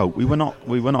 Jared Cope. We were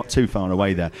not too far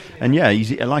away there. And yeah,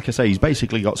 he's, like I say, he's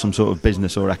basically got some sort of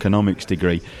business or economics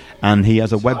degree, and he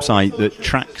has a website that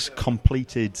tracks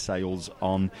completed sales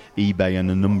on eBay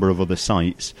and a number of other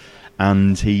sites.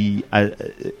 And he,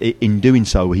 in doing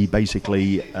so, he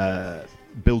basically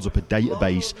builds up a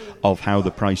database of how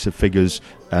the price of figures,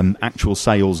 actual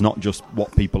sales, not just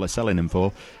what people are selling them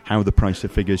for, how the price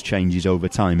of figures changes over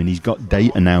time. And he's got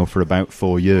data now for about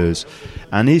 4 years.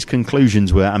 And his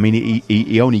conclusions were, I mean,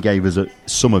 he only gave us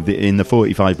some of it. In the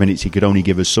 45 minutes, he could only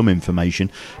give us some information.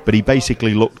 But he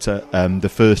basically looked at the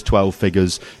first 12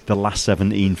 figures, the last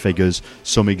 17 figures,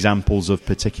 some examples of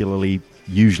particularly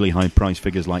usually high-priced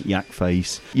figures like Yak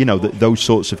Face. Those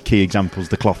sorts of key examples,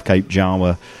 the cloth cape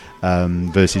Jawa,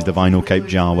 versus the vinyl cape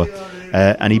Jawa,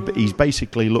 and he's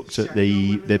basically looked at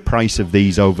the price of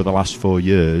these over the last 4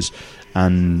 years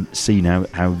and seen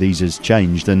how these has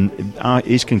changed. And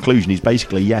his conclusion is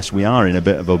basically, yes, we are in a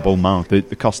bit of a bull market.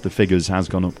 The cost of figures has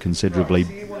gone up considerably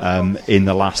in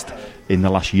the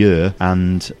last year,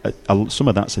 and some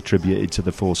of that's attributed to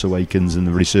The Force Awakens and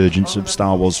the resurgence of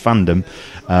Star Wars fandom.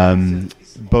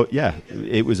 But yeah,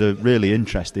 it was a really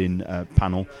interesting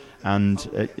panel.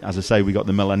 And as I say, we got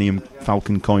the Millennium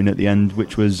Falcon coin at the end,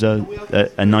 which was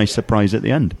a nice surprise at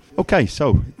the end. Okay,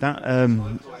 so that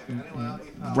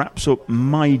wraps up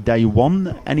my day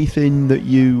one. Anything that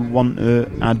you want to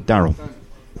add, Daryl?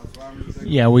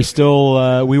 Yeah,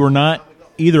 we were not,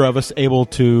 either of us, able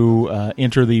to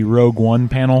enter the Rogue One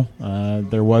panel.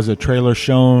 There was a trailer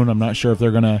shown. I'm not sure if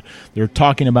they're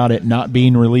talking about it not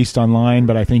being released online,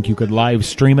 but I think you could live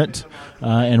stream it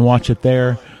and watch it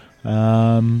there.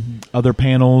 Other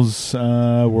panels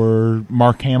were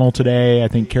Mark Hamill today. I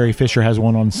think Carrie Fisher has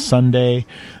one on Sunday.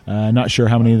 Not sure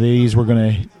how many of these we're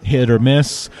going to hit or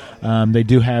miss. They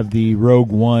do have the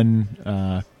Rogue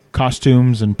One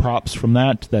costumes and props from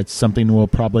that. That's something we'll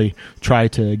probably try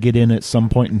to get in at some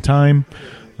point in time.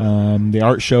 The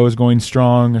art show is going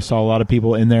strong. I saw a lot of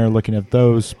people in there looking at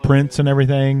those prints and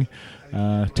everything.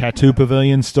 Tattoo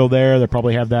Pavilion's still there. They'll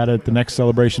probably have that at the next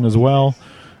celebration as well.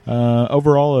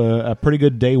 Overall, a pretty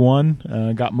good day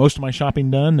one. Got most of my shopping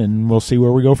done, and we'll see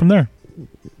where we go from there.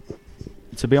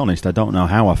 To be honest, I don't know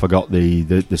how I forgot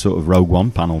the sort of Rogue One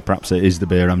panel. Perhaps it is the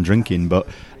beer I'm drinking. But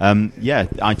I met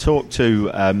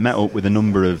up with a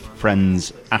number of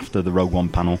friends after the Rogue One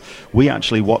panel. We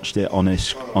actually watched it on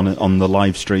the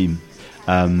live stream,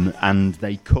 and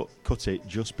they cut it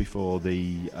just before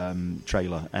the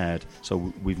trailer aired.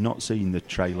 So we've not seen the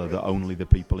trailer that only the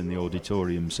people in the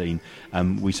auditorium seen.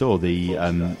 We saw the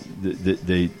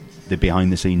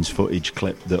behind-the-scenes footage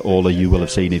clip that all of you will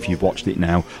have seen if you've watched it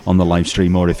now on the live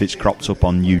stream or if it's cropped up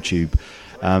on YouTube.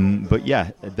 But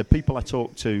yeah, the people I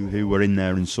talked to who were in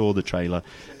there and saw the trailer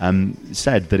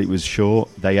said that it was short.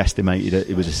 They estimated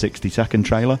it was a 60-second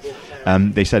trailer.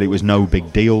 They said it was no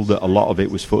big deal, that a lot of it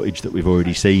was footage that we've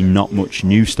already seen, not much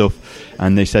new stuff.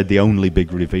 And they said the only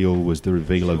big reveal was the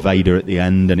reveal of Vader at the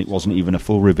end, and it wasn't even a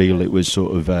full reveal. It was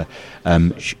sort of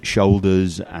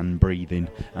shoulders and breathing,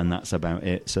 and that's about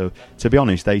it. So to be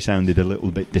honest, they sounded a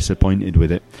little bit disappointed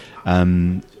with it.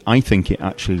 I think it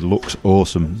actually looks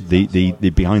awesome. The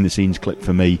behind the scenes clip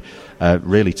for me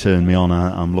really turned me on.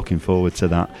 I'm looking forward to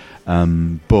that.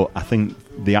 But I think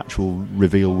the actual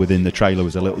reveal within the trailer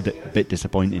was a little bit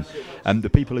disappointing. The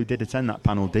people who did attend that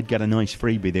panel did get a nice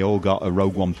freebie. They all got a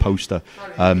Rogue One poster.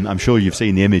 I'm sure you've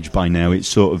seen the image by now. It's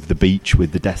sort of the beach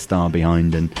with the Death Star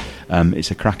behind, and it's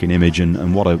a cracking image,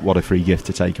 and what a free gift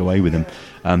to take away with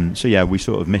them. So yeah, we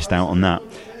sort of missed out on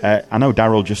that. I know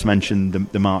Daryl just mentioned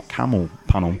the Mark Hamill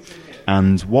panel,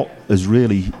 and what has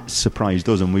really surprised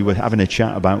us, and we were having a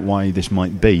chat about why this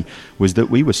might be, was that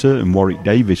we were certain Warwick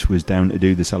Davis was down to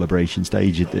do the celebration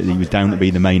stage, that he was down to be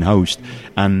the main host,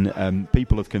 and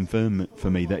people have confirmed for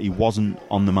me that he wasn't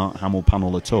on the Mark Hamill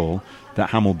panel at all, that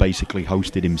Hamill basically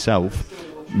hosted himself,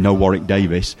 no Warwick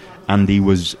Davis, and he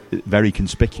was very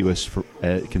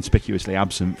conspicuously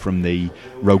absent from the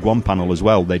Rogue One panel as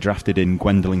well. They drafted in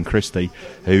Gwendolyn Christie,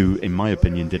 who, in my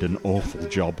opinion, did an awful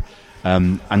job.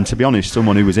 And to be honest,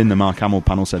 someone who was in the Mark Hamill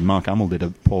panel said Mark Hamill did a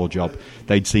poor job.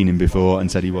 They'd seen him before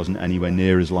and said he wasn't anywhere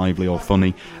near as lively or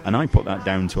funny, and I put that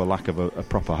down to a lack of a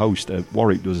proper host.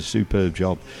 Warwick does a superb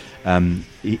job.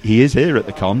 He is here at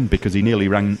the con because he nearly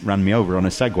ran me over on a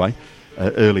Segway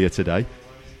earlier today,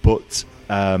 but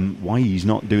why he's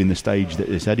not doing the stage that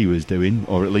they said he was doing,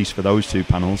 or at least for those two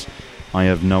panels, I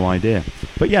have no idea.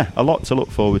 But yeah, a lot to look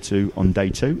forward to on day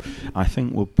 2. I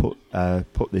think we'll put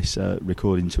this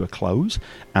recording to a close,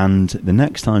 and the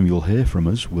next time you'll hear from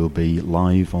us will be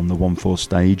live on the 1/4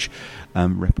 stage,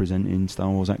 representing Star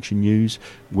Wars Action News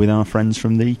with our friends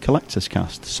from the Collectors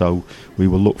Cast. So we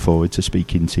will look forward to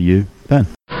speaking to you then.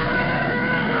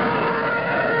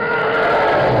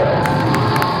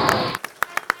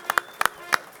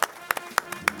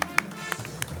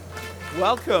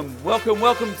 Welcome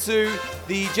to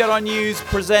the Jedi News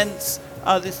presents.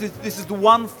 This is the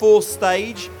 1/4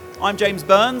 stage. I'm James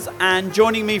Burns, and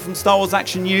joining me from Star Wars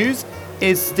Action News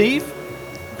is Steve.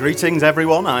 Greetings,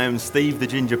 everyone. I am Steve the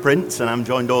Gingerprince, and I'm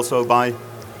joined also by.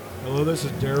 Hello, this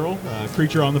is Daryl,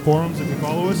 creature on the forums if you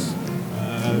follow us,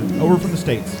 over from the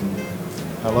States.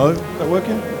 Hello, is that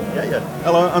working? Yeah.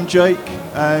 Hello, I'm Jake.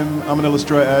 I'm an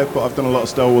illustrator, but I've done a lot of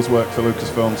Star Wars work for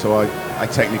Lucasfilm, so I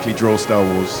technically draw Star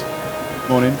Wars.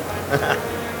 Morning.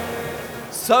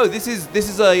 So this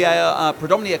is a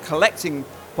predominantly a collecting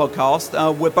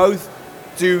podcast. We both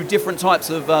do different types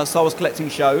of Star Wars collecting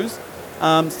shows.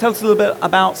 Tell us a little bit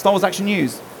about Star Wars Action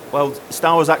News. Well,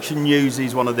 Star Wars Action News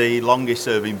is one of the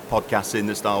longest-serving podcasts in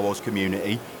the Star Wars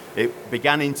community. It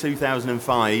began in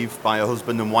 2005 by a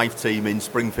husband and wife team in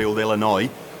Springfield, Illinois,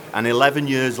 and 11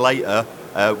 years later,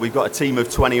 we've got a team of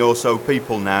 20 or so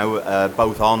people now,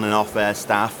 both on and off air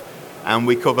staff. And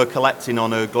we cover collecting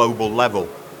on a global level.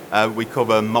 We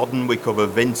cover modern, we cover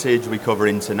vintage, we cover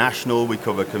international, we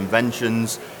cover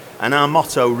conventions. And our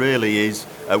motto really is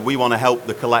we want to help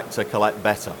the collector collect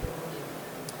better.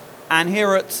 And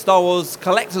here at Star Wars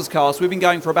Collectors Cast, we've been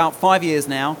going for about 5 years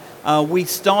now. We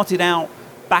started out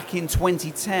back in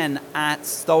 2010 at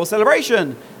Star Wars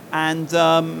Celebration. And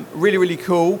really, really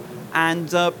cool.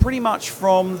 And pretty much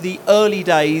from the early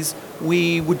days,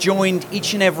 we were joined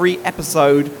each and every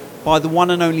episode by the one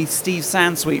and only Steve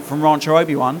Sansweet from Rancho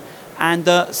Obi-Wan. And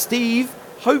Steve,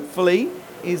 hopefully,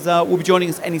 will be joining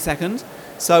us any second.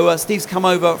 So Steve's come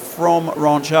over from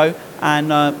Rancho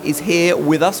and is here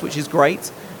with us, which is great.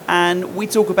 And we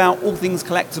talk about all things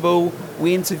collectible.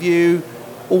 We interview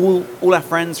all our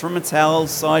friends from Mattel,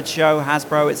 Sideshow,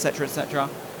 Hasbro, etc.,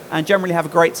 and generally have a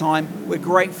great time. We're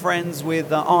great friends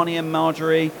with Arnie and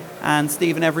Marjorie and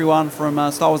Steve and everyone from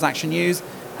Star Wars Action News.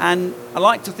 And I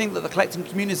like to think that the collecting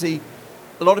community,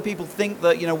 a lot of people think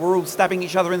that, we're all stabbing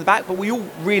each other in the back, but we all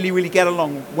really, really get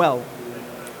along well.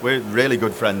 We're really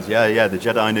good friends, yeah. The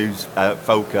Jedi News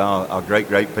folk are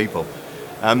great people.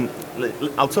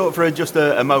 I'll talk for just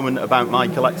a moment about my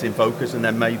collecting focus, and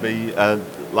then maybe,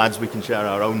 lads, we can share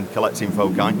our own collecting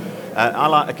foci. I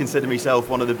like to consider myself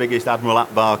one of the biggest Admiral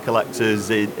Akbar collectors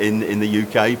in the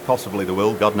UK, possibly the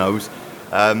world, God knows.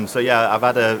 So yeah, I've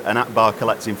had an Akbar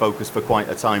collecting focus for quite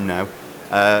a time now.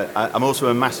 I'm also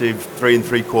a massive 3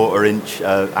 3/4 inch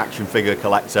action figure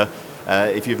collector.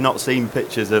 If you've not seen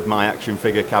pictures of my action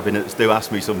figure cabinets, do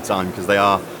ask me sometime, because they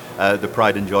are the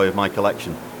pride and joy of my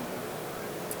collection.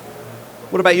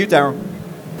 What about you, Daryl?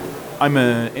 I'm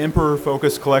an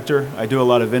Emperor-focused collector. I do a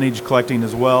lot of vintage collecting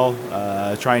as well.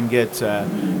 Try and get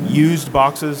used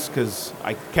boxes, because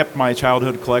I kept my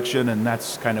childhood collection, and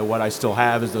that's kind of what I still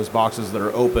have, is those boxes that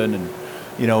are open and,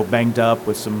 banged up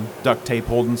with some duct tape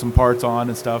holding some parts on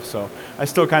and stuff. So I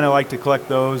still kind of like to collect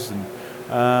those. And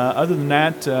other than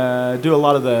that, do a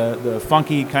lot of the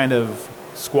funky kind of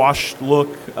squash look,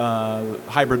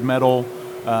 hybrid metal,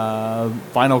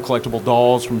 vinyl collectible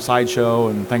dolls from Sideshow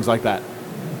and things like that.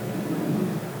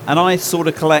 and I sort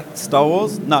of collect Star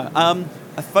Wars. No,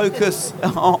 I focus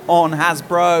on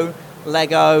Hasbro,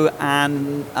 Lego,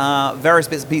 and various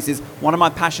bits and pieces. One of my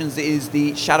passions is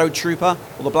the Shadow Trooper,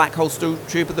 or the Black Hole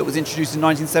Trooper that was introduced in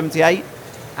 1978.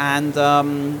 And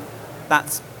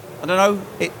that's, I don't know,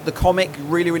 the comic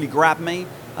really, really grabbed me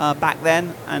back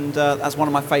then, and that's one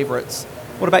of my favorites.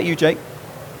 What about you, Jake?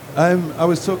 I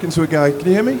was talking to a guy. Can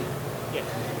you hear me? Yeah.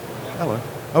 Hello.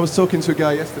 I was talking to a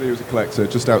guy yesterday who was a collector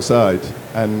just outside,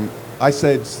 and I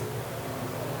said,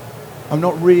 I'm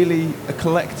not really a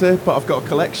collector, but I've got a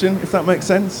collection, if that makes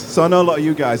sense. So I know a lot of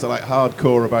you guys are like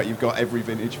hardcore about you've got every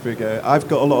vintage figure. I've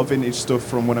got a lot of vintage stuff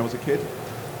from when I was a kid.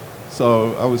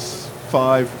 So I was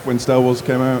 5 when Star Wars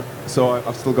came out, so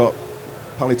I've still got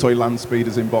Palitoy land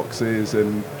speeders in boxes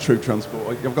and Troop Transport.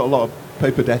 I've got a lot of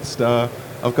paper Death Star.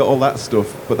 I've got all that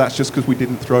stuff, but that's just because we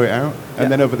didn't throw it out. And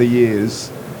then over the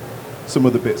years, some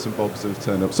of the bits and bobs have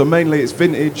turned up. So mainly it's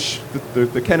vintage,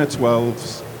 the Kenner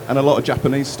 12s, and a lot of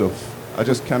Japanese stuff.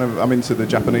 I'm into the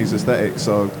Japanese aesthetic,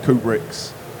 so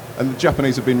Kubricks. And the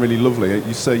Japanese have been really lovely.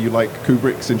 You say you like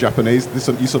Kubricks in Japanese,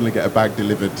 you suddenly get a bag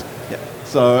delivered. Yeah.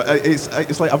 So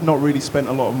it's like I've not really spent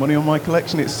a lot of money on my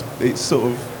collection. It's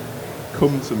sort of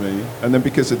come to me. And then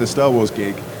because of the Star Wars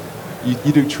gig,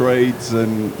 you do trades,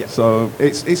 and so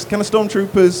it's kind of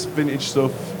Stormtroopers, vintage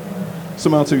stuff,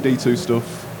 some R2-D2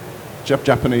 stuff,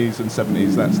 Japanese and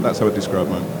 70s. That's how I describe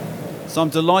mine. So I'm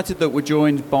delighted that we're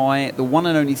joined by the one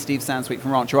and only Steve Sansweet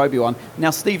from Rancho Obi-Wan.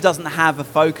 Now, Steve doesn't have a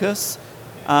focus.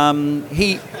 Hold on.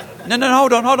 He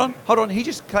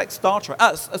just collects Star Trek.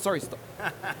 Sorry.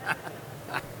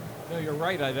 No, you're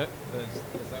right.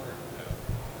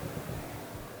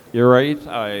 You're right.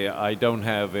 I don't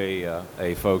have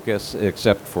a focus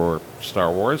except for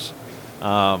Star Wars.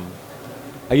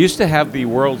 I used to have the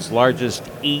world's largest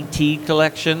E.T.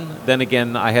 collection. Then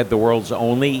again, I had the world's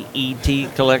only E.T.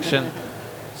 collection.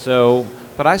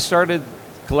 But I started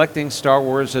collecting Star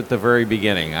Wars at the very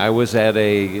beginning. I was at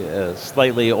a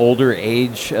slightly older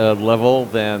age level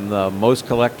than most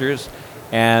collectors,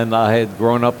 and I had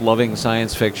grown up loving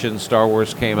science fiction. Star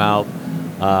Wars came out.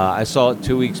 I saw it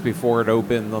 2 weeks before it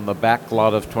opened on the back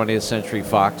lot of 20th Century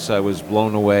Fox. I was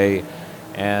blown away,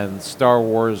 and Star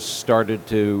Wars started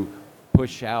to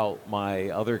push out my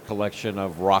other collection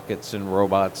of rockets and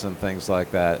robots and things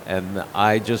like that. And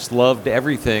I just loved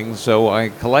everything, so I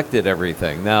collected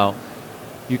everything. Now,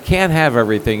 you can't have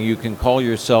everything. You can call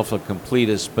yourself a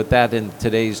completist, but that in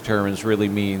today's terms really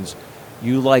means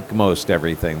you like most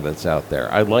everything that's out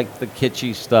there. I like the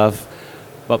kitschy stuff,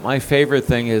 but my favorite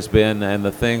thing has been, and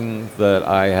the thing that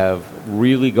I have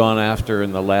really gone after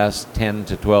in the last 10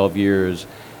 to 12 years,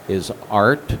 is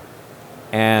art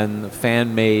and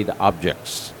fan-made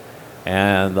objects.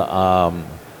 And a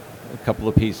couple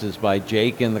of pieces by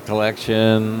Jake in the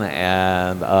collection,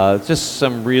 and just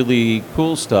some really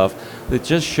cool stuff that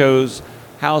just shows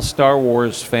how Star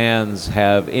Wars fans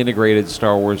have integrated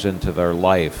Star Wars into their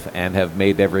life and have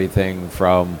made everything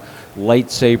from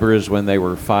lightsabers when they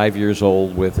were 5 years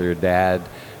old with their dad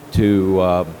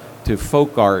to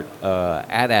folk art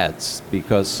AT-ATs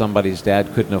because somebody's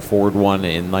dad couldn't afford one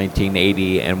in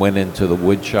 1980 and went into the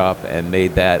wood shop and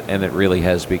made that, and it really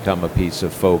has become a piece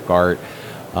of folk art.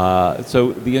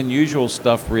 So the unusual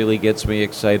stuff really gets me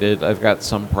excited. I've got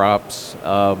some props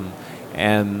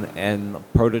and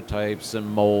prototypes and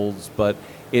molds, but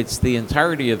it's the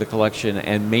entirety of the collection,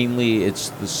 and mainly it's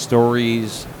the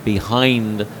stories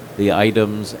behind the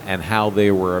items and how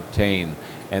they were obtained.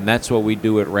 And that's what we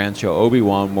do at Rancho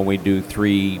Obi-Wan when we do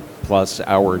 3+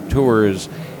 hour tours.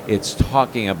 It's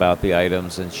talking about the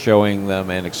items and showing them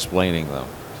and explaining them.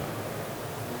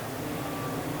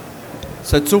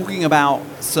 So talking about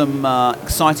some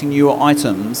exciting newer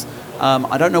items,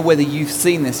 I don't know whether you've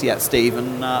seen this yet, Steve,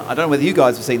 and I don't know whether you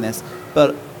guys have seen this,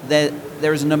 but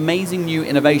there is an amazing new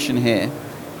innovation here,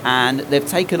 and they've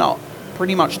taken up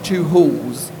pretty much 2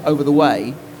 halls over the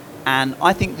way. And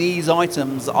I think these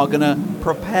items are going to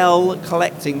propel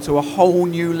collecting to a whole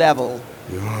new level.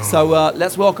 Yeah. So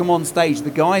let's welcome on stage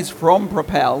the guys from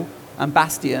Propel and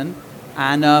Bastion.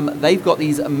 And they've got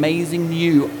these amazing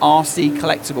new RC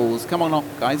collectibles. Come on up,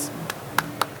 guys.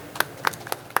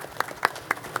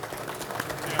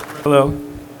 Hello.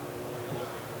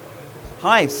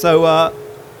 Hi. So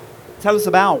tell us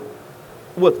about,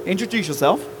 introduce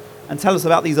yourself and tell us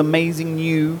about these amazing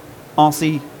new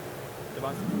RC.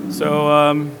 So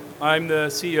I'm the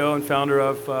CEO and founder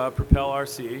of Propel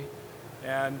RC,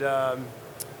 and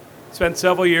spent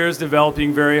several years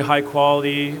developing very high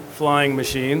quality flying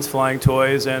machines, flying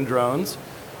toys and drones.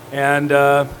 And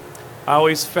I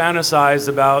always fantasized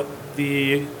about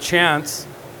the chance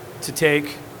to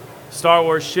take Star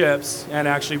Wars ships and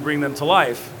actually bring them to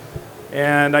life.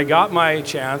 And I got my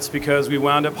chance because we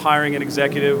wound up hiring an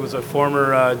executive who was a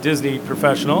former Disney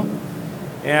professional.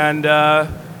 And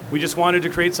we just wanted to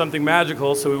create something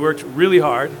magical, so we worked really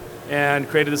hard and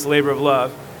created this labor of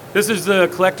love. This is the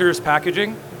collector's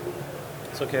packaging.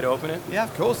 It's okay to open it? Yeah,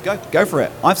 of course. Go for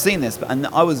it. I've seen this, and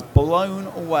I was blown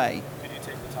away. Can you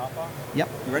take the top off? Yep.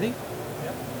 You ready?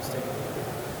 Yep. Just take it.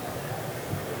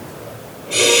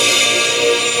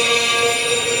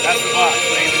 That's the box.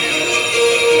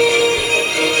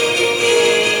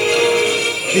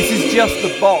 This is just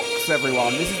the box,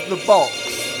 everyone. This is the box.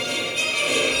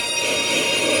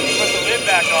 Put the lid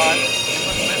back on.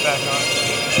 Put the lid back on.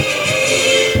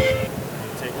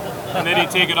 And then you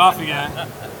take it off again.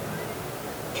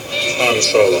 Han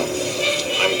Solo.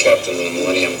 I'm Captain of the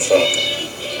Millennium Falcon.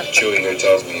 Chewie here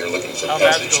tells me you're looking for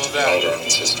passage to the Alderaan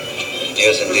system.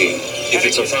 Yes, indeed. If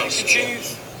it's a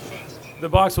fast. The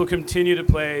box will continue to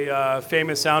play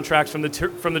famous soundtracks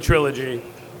from the trilogy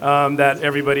that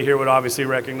everybody here would obviously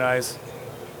recognize.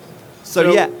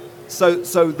 So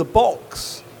the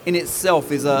box in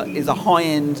itself is a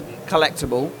high-end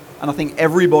collectible, and I think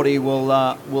everybody will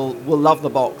love the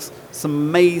box. Some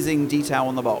amazing detail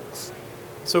on the box.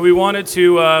 So we wanted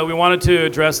to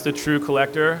address the true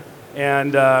collector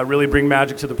and really bring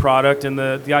magic to the product. And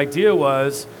the idea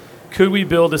was, could we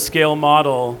build a scale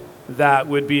model that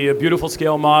would be a beautiful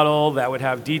scale model, that would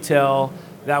have detail,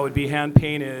 that would be hand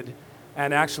painted,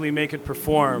 and actually make it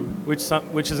perform, which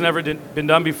has never been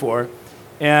done before.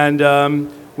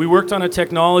 And we worked on a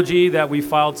technology that we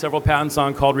filed several patents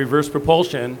on called reverse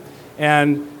propulsion.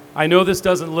 And I know this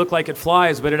doesn't look like it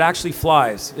flies, but it actually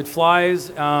flies. It flies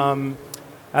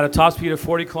at a top speed of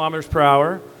 40 kilometers per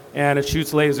hour, and it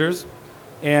shoots lasers.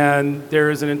 And there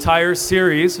is an entire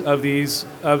series of these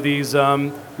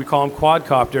we call them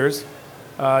quadcopters.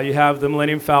 You have the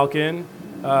Millennium Falcon,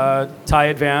 TIE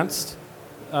Advanced,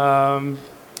 the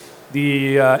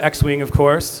X-Wing, of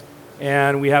course,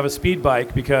 and we have a speed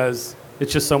bike because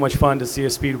it's just so much fun to see a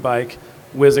speed bike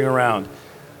whizzing around.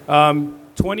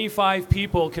 25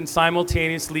 people can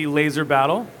simultaneously laser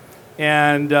battle,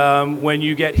 and when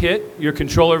you get hit, your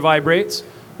controller vibrates.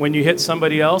 When you hit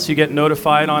somebody else, you get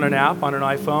notified on an app on an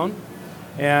iPhone,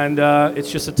 and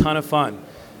it's just a ton of fun.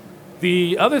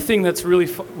 The other thing that's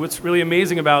what's really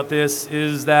amazing about this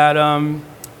is that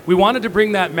we wanted to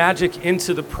bring that magic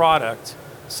into the product.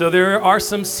 So there are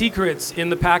some secrets in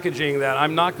the packaging that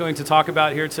I'm not going to talk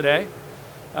about here today,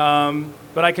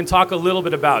 but I can talk a little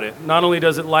bit about it. Not only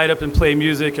does it light up and play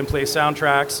music and play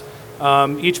soundtracks,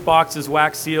 each box is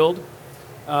wax sealed.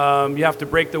 You have to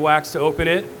break the wax to open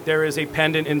it. There is a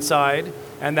pendant inside,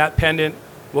 and that pendant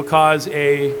will cause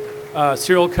a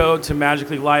serial code to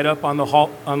magically light up on the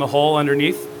hole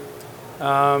underneath.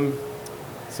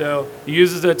 So it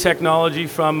uses a technology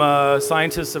from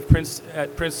scientists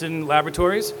at Princeton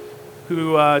Laboratories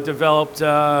who developed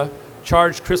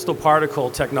charged crystal particle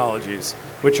technologies,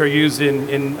 which are used in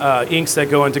inks that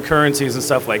go into currencies and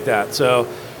stuff like that. So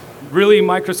really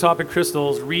microscopic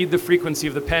crystals read the frequency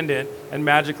of the pendant and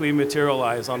magically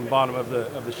materialize on the bottom of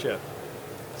the ship.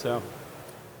 So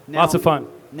lots of fun.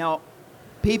 Now,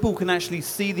 people can actually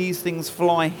see these things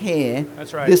fly here.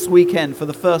 That's right. This weekend for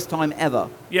the first time ever.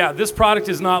 Yeah, this product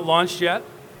is not launched yet.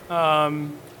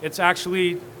 It's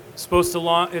actually supposed to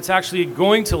launch. It's actually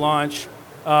going to launch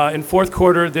in fourth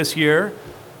quarter this year.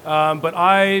 But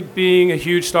I, being a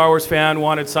huge Star Wars fan,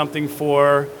 wanted something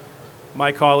for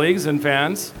my colleagues and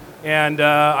fans. And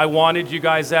I wanted you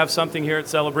guys to have something here at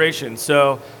Celebration.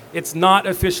 So it's not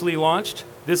officially launched.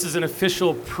 This is an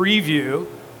official preview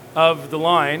of the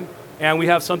line. And we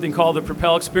have something called the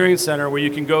Propel Experience Center, where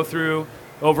you can go through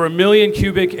over 1 million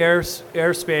cubic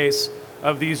airspace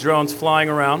of these drones flying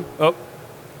around. Oh,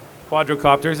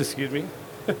 quadrocopters, excuse me.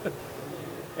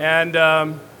 And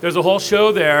there's a whole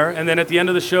show there. And then at the end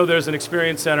of the show, there's an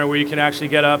experience center where you can actually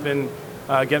get up and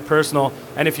get personal.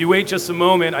 And if you wait just a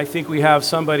moment, I think we have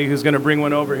somebody who's going to bring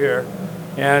one over here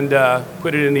and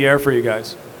put it in the air for you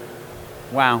guys.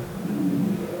 Wow.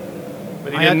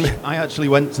 But I actually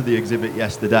went to the exhibit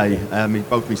yesterday.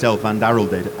 Both myself and Daryl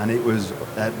did, and it was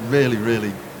a really,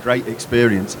 really great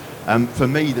experience. For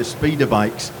me, the speeder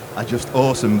bikes are just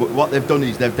awesome. But what they've done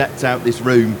is they've decked out this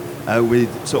room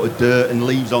with sort of dirt and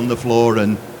leaves on the floor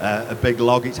and a big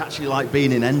log. It's actually like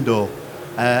being in Endor.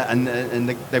 And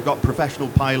they've got professional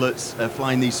pilots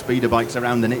flying these speeder bikes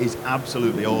around, and it is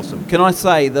absolutely awesome. Can I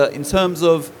say that in terms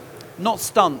of not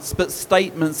stunts, but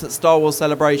statements at Star Wars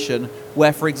Celebration,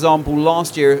 where, for example,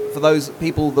 last year, for those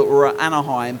people that were at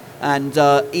Anaheim, and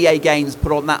EA Games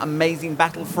put on that amazing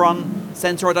Battlefront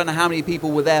Center, I don't know how many people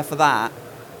were there for that,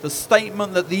 the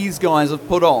statement that these guys have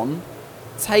put on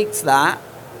takes that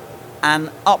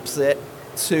and ups it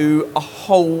to a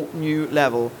whole new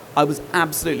level. I was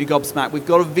absolutely gobsmacked. We've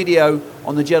got a video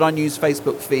on the Jedi News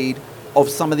Facebook feed of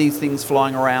some of these things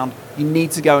flying around. You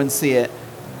need to go and see it.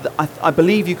 I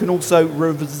believe you can also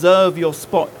reserve your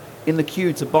spot in the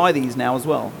queue to buy these now as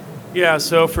well. Yeah,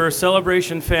 so for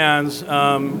Celebration fans,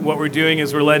 what we're doing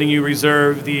is we're letting you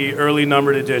reserve the early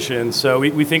numbered edition. So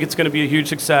we think it's going to be a huge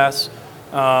success.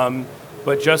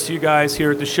 But just you guys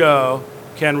here at the show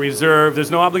can reserve.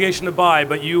 There's no obligation to buy,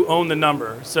 but you own the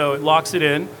number. So it locks it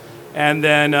in. And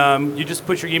then you just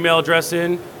put your email address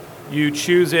in. You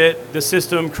choose it. The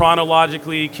system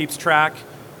chronologically keeps track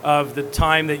of the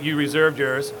time that you reserved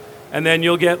yours. And then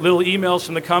you'll get little emails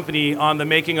from the company on the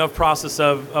making of process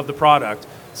of the product.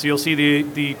 So you'll see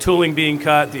the tooling being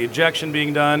cut, the ejection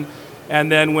being done.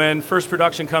 And then when first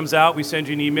production comes out, we send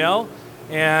you an email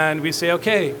and we say,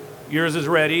 okay, yours is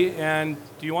ready, and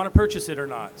do you want to purchase it or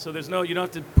not? So you don't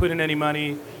have to put in any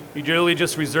money. You're really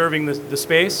just reserving the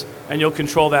space, and you'll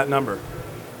control that number.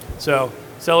 So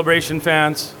Celebration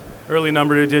fans, early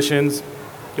numbered editions,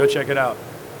 go check it out.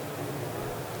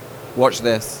 Watch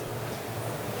this.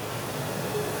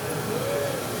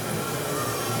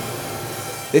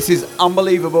 This is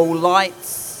unbelievable.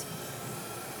 Lights.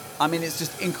 I mean, it's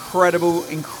just incredible,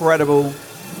 incredible.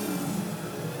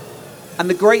 And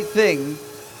the great thing,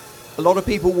 a lot of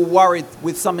people will worry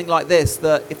with something like this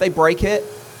that if they break it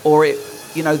or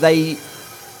they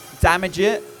damage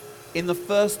it, in the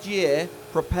first year,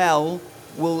 Propel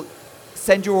will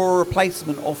send you a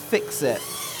replacement or fix it.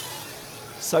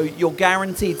 So you're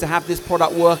guaranteed to have this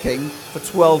product working for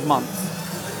 12 months.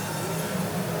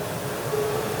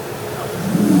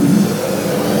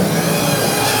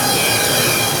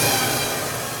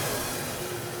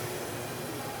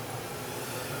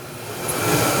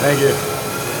 Thank you.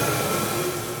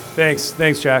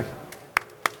 Thanks, Jack.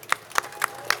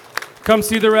 Come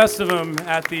see the rest of them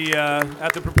at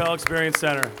the Propel Experience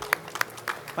Center.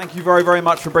 Thank you very, very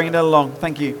much for bringing that along.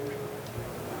 Thank you.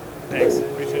 Thanks.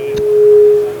 Appreciate it.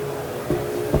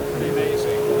 Pretty amazing.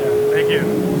 Yeah, thank you.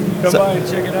 Come by and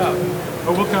check it out.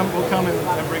 Or we'll come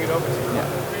and bring it over to you.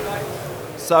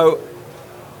 Yeah. So,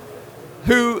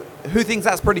 who thinks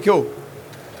that's pretty cool?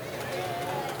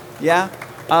 Yeah.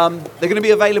 They're going to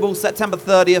be available September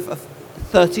 30th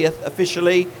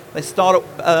officially. They start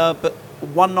at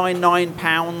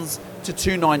 £199 to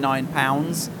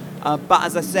 £299. But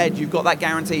as I said, you've got that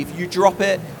guarantee. If you drop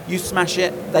it, you smash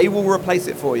it, they will replace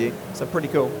it for you. So pretty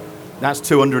cool. That's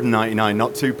 £299,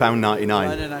 not £2.99.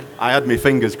 No. I had my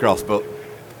fingers crossed, but...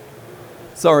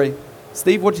 Sorry.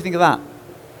 Steve, what do you think of that?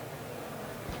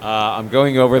 I'm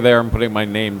going over there and putting my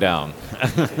name down.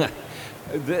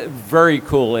 Very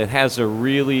cool. It has a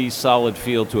really solid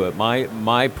feel to it.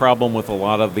 My problem with a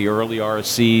lot of the early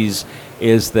RCs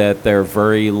is that they're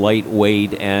very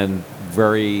lightweight and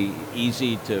very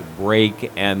easy to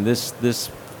break, and this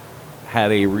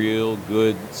had a real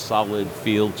good solid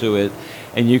feel to it,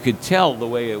 and you could tell the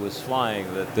way it was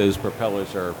flying that those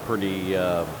propellers are pretty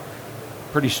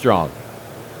strong.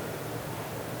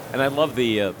 And I love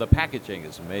the packaging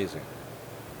is amazing.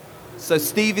 So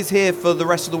Steve is here for the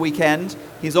rest of the weekend.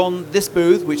 He's on this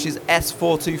booth, which is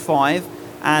S425,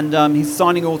 and he's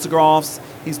signing autographs.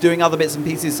 He's doing other bits and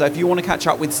pieces. So if you want to catch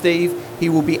up with Steve, he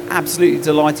will be absolutely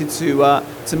delighted to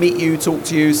meet you, talk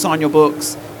to you, sign your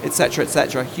books, etc.,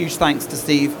 etc. Huge thanks to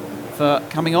Steve for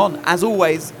coming on, as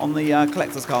always, on the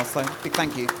Collector's Cast. So big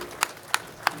thank you.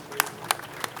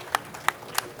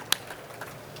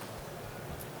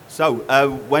 So,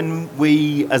 when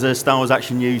we, as a Star Wars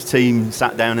Action News team,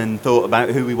 sat down and thought about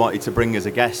who we wanted to bring as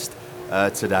a guest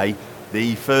today,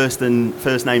 the first name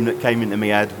that came into my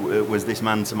head was this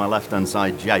man to my left-hand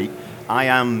side, Jake.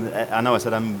 I know I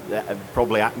said I'm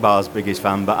probably Akbar's biggest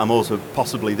fan, but I'm also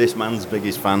possibly this man's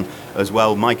biggest fan as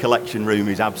well. My collection room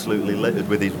is absolutely littered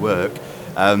with his work.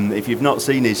 If you've not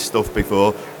seen his stuff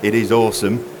before, it is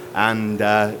awesome. And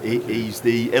he's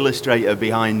the illustrator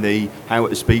behind the How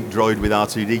to Speak droid with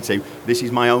R2-D2. This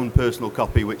is my own personal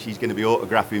copy, which he's going to be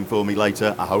autographing for me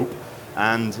later, I hope.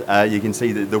 And you can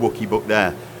see the Wookiee book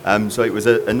there. So it was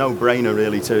a no-brainer,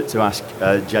 really, to ask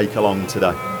Jake along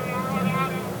today.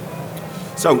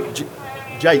 So,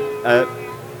 Jake,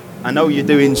 I know you're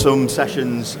doing some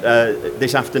sessions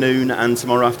this afternoon and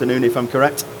tomorrow afternoon, if I'm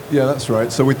correct? Yeah, that's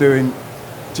right. So we're doing...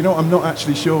 Do you know, I'm not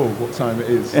actually sure what time it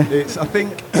is. It's, I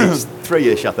think... It's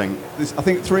 3-ish, I think. I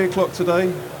think 3 o'clock today,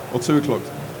 or 2 o'clock.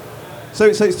 So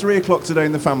it's 3 o'clock today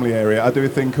in the family area. I do a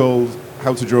thing called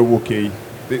How to Draw Wookiee.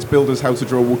 It's billed as How to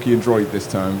Draw Wookiee and Droid this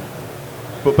time.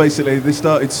 But basically, they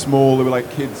started small. They were like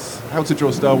kids, how to draw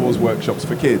Star Wars workshops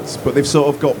for kids. But they've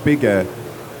sort of got bigger.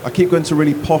 I keep going to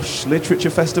really posh literature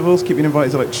festivals, keep being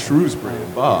invited to like Shrewsbury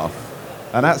and Bath.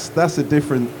 And that's a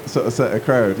different sort of set of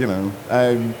crowd, you know.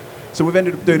 So we've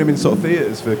ended up doing them in sort of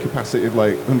theatres for a capacity of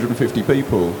like 150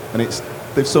 people. And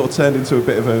they've sort of turned into a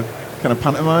bit of a kind of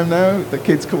pantomime now. The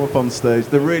kids come up on stage.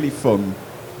 They're really fun.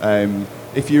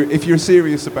 If you're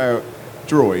serious about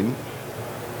drawing,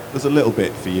 there's a little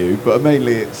bit for you, but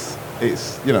mainly it's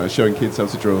you know, showing kids how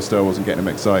to draw Star Wars and getting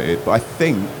them excited. But I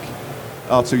think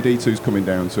R2-D2's coming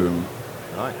down to him.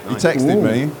 Right, He nice. texted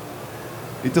me.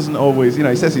 He doesn't always, you know,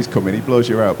 he says he's coming, he blows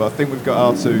you out, but I think we've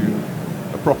got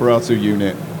a proper R2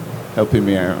 unit helping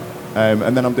me out.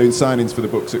 And then I'm doing signings for the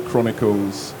books at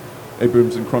Chronicles,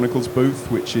 Abrams and Chronicles booth,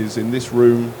 which is in this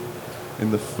room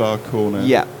in the far corner.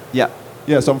 Yeah.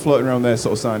 Yeah, so I'm floating around there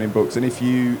sort of signing books, and if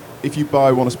you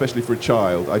buy one, especially for a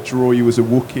child, I draw you as a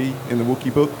Wookiee in the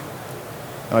Wookiee book,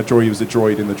 and I draw you as a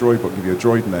droid in the droid book, give you a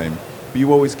droid name. But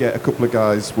you always get a couple of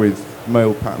guys with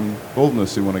male pattern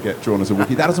baldness who want to get drawn as a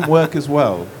Wookiee. That doesn't work as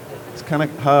well. It's kind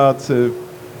of hard to...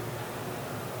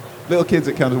 Little kids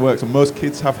it kind of works, and most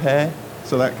kids have hair,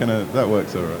 so that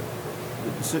works all right.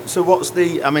 So what's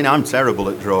the... I mean, I'm terrible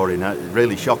at drawing,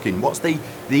 really shocking. What's the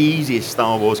easiest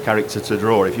Star Wars character to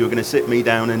draw, if you were going to sit me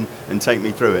down and take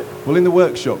me through it? Well, in the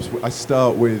workshops, I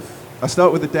start with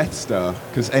the Death Star,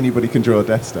 because anybody can draw a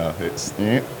Death Star. It's...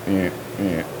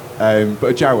 but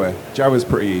a Jawa's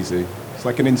pretty easy. It's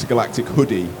like an intergalactic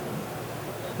hoodie.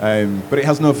 But it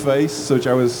has no face, so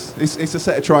Jawa's... It's a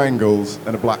set of triangles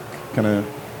and a black kind of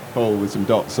hole with some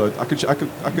dots. So I could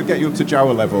get you up to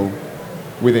Jawa level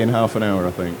within half an hour, I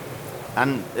think.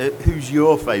 And who's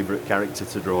your favourite character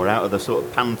to draw out of the sort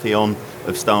of pantheon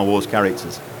of Star Wars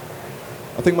characters?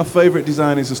 I think my favourite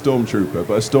design is a Stormtrooper,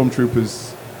 but a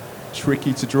Stormtrooper's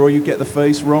tricky to draw. You get the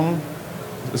face wrong,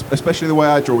 especially the way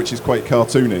I draw, which is quite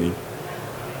cartoony.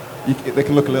 They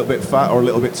can look a little bit fat or a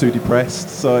little bit too depressed,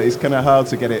 so it's kind of hard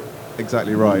to get it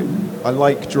exactly right. I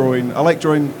like drawing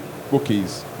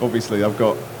Wookiees, obviously. I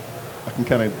can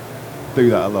kind of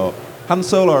do that a lot. Han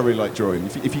Solo I really like drawing.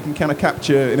 If you can kind of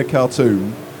capture in a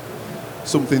cartoon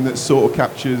something that sort of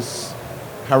captures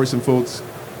Harrison Ford's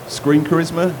screen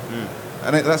charisma,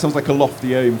 and that sounds like a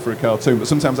lofty aim for a cartoon, but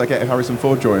sometimes I get a Harrison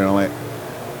Ford drawing and I'm like,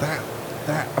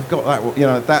 that I've got that, you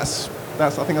know, that's I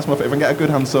think that's my favorite. If I can get a good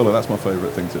Han Solo, that's my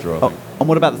favourite thing to draw, I think. And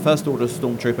what about the First Order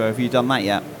Stormtrooper? Have you done that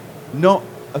yet? Not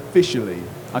officially.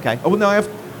 Okay. Oh, well, no, I have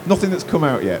nothing that's come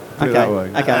out yet, put it that way.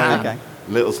 Okay.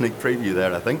 Little sneak preview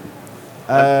there, I think.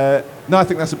 No, I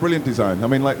think that's a brilliant design. I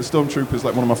mean, like, the Stormtrooper's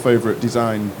like one of my favourite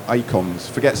design icons.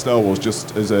 Forget Star Wars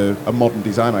just as a modern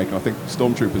design icon. I think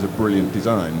Stormtrooper's a brilliant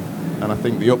design, and I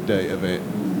think the update of it,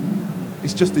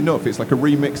 it's just enough. It's like a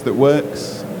remix that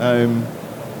works.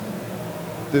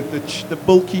 The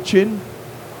bulky chin,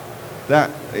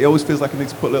 that it always feels like I need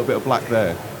to put a little bit of black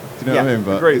there. Do you know what I mean?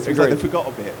 But agreed. Like they forgot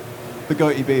a bit. The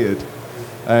goatee beard.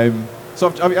 So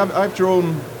I've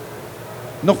drawn.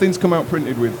 Nothing's come out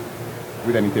printed with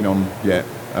anything on yet,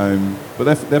 but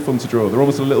they're fun to draw. They're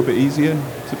almost a little bit easier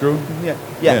to draw.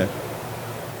 Yeah.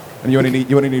 And you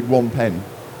only need one pen,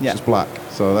 which Yeah. is black,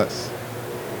 so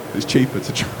it's cheaper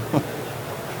to draw.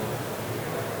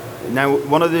 Now,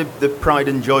 one of the pride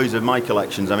and joys of my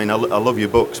collections, I mean, I love your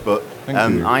books, but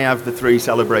Thank you. I have the 3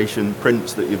 Celebration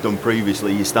prints that you've done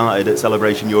previously. You started at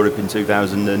Celebration Europe in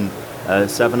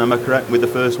 2007, am I correct, with the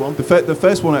first one? The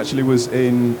first one actually was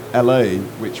in LA,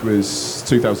 which was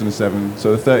 2007,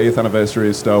 so the 30th anniversary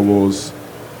of Star Wars.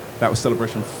 That was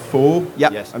Celebration 4,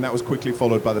 Yep. Yes. and that was quickly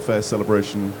followed by the first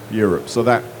Celebration Europe. So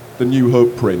the New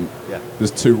Hope print,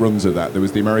 there's 2 runs of that. There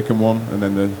was the American one, and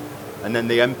then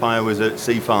the Empire was at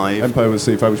C5. Empire was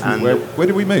C5, which was where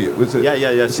did we meet? Was it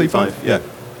C5? Yeah.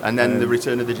 And then the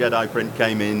Return of the Jedi print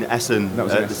came in Essen That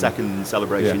was at in the Essen. second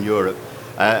Celebration Europe.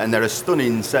 And they're a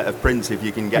stunning set of prints if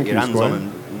you can get Thank your you, hands Squire. on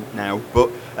them now.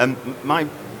 But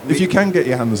If you can get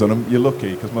your hands on them, you're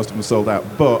lucky because most of them are sold out.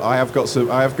 But I have got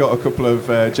a couple of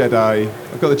Jedi.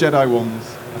 I've got the Jedi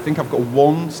ones. I think I've got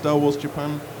one Star Wars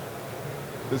Japan.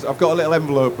 I've got a little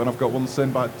envelope and I've got one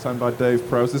signed by Dave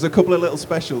Prowse. There's a couple of little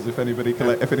specials if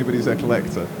anybody's a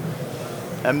collector.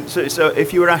 So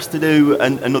if you were asked to do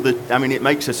another, I mean, it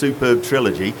makes a superb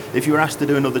trilogy. If you were asked to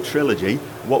do another trilogy,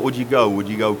 what would you go? Would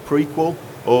you go prequel,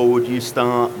 or would you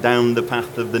start down the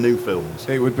path of the new films?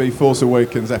 It would be Force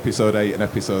Awakens Episode 8 and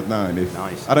Episode 9.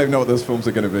 Nice. I don't know what those films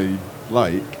are going to be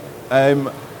like.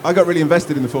 I got really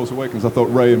invested in The Force Awakens. I thought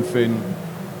Rey and Finn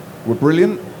were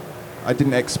brilliant. I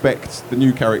didn't expect the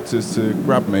new characters to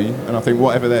grab me, and I think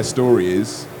whatever their story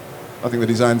is, I think the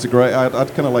designs are great.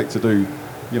 I'd kind of like to do,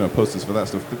 posters for that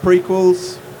stuff. The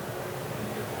prequels,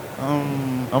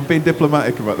 I'm being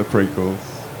diplomatic about the prequels.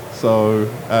 So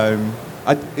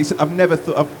I've never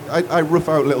thought. I rough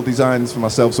out little designs for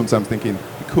myself sometimes, thinking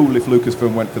it'd be cool if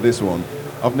Lucasfilm went for this one.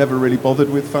 I've never really bothered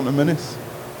with Phantom Menace.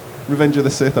 Revenge of the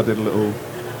Sith, I did a little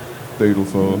doodle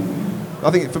for.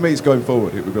 I think for me, it's going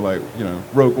forward. It would be like,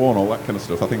 Rogue One, all that kind of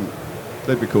stuff. I think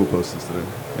they'd be cool posters to do.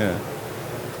 Yeah.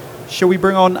 Shall we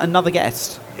bring on another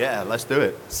guest? Yeah, let's do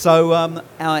it. So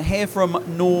here from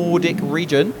Nordic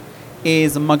region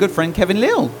is my good friend Kevin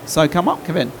Leal. So come up,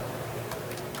 Kevin.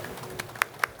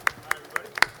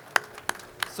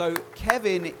 So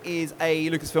Kevin is a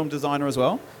Lucasfilm designer as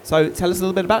well. So tell us a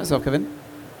little bit about yourself, Kevin.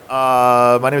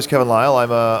 My name is Kevin Lyle.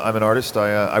 I'm an artist.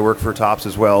 I work for Topps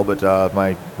as well, but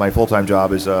my full-time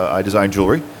job is I design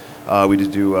jewelry. We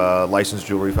just do licensed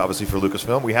jewelry, obviously, for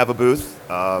Lucasfilm. We have a booth,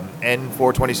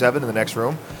 N427 in the next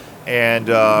room, and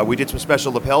we did some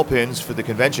special lapel pins for the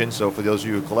convention. So for those of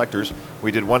you collectors,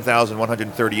 we did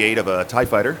 1,138 of a TIE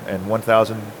Fighter and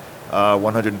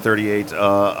 1,138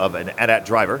 of an AT-AT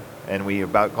driver, and we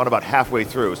gone about halfway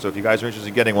through. So if you guys are interested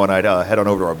in getting one, I'd head on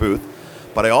over to our booth.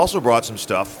 But I also brought some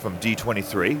stuff from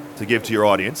D23 to give to your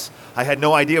audience. I had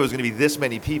no idea it was going to be this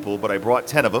many people, but I brought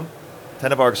 10 of them,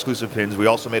 10 of our exclusive pins. We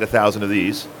also made 1,000 of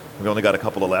these. We only got a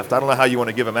couple of left. I don't know how you want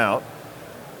to give them out.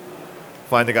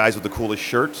 Find the guys with the coolest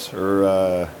shirts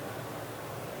or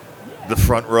the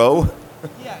front row.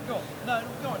 Yeah, go on. No,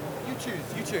 go on. You choose.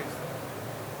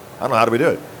 I don't know. How do we do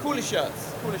it? Coolest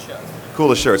shirts.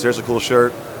 Coolest shirts. There's a cool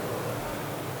shirt.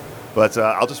 But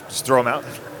I'll just throw them out.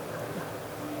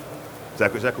 Is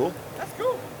that cool? That's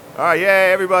cool. All right,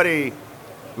 yay, everybody.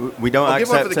 We don't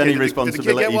accept any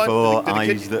responsibility for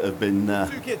eyes eyes that have been...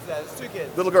 Two kids there. There's 2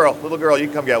 kids. Little girl, you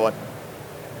can come get one.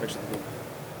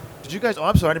 Did you guys... Oh,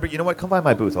 I'm sorry, but you know what? Come by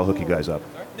my booth. I'll hook you guys up.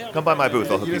 Come by my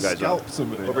booth. I'll hook you guys up.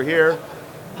 Somebody. Over here.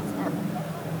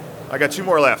 I got 2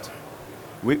 more left.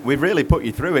 We've really put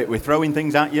you through it. We're throwing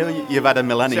things at you. You've had a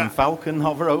Millennium Falcon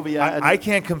hover over your head. I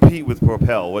can't compete with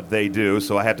Propel, what they do,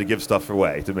 so I have to give stuff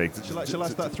away to make... Shall I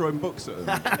start throwing books at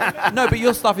them? No, but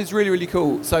your stuff is really, really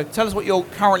cool. So tell us what you're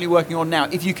currently working on now,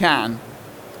 if you can.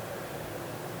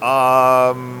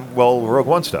 Well, Rogue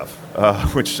One stuff,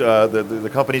 which the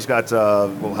company's got...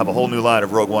 we'll have a whole new line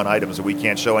of Rogue One items that we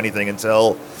can't show anything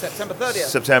until... September 30th.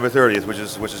 September 30th,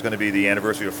 which is going to be the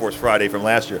anniversary of Force Friday from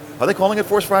last year. Are they calling it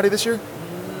Force Friday this year?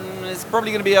 It's probably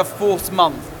going to be a Force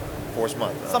month. Force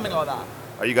month. Something like that.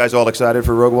 Are you guys all excited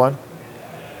for Rogue One?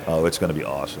 Oh, it's going to be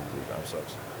awesome. I'm so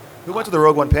excited. Who went to the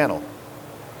Rogue One panel?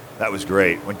 That was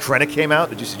great. When Krennic came out,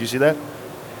 did you see that?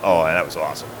 Oh, that was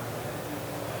awesome.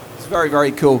 It's very,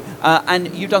 very cool.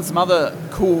 And you've done some other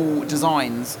cool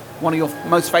designs. One of your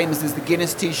most famous is the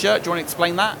Guinness T-shirt. Do you want to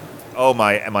explain that? Oh,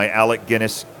 my Alec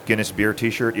Guinness beer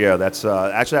T-shirt. Yeah, that's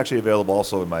actually available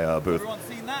also in my booth. Everyone's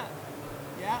seen that?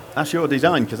 Yeah. That's your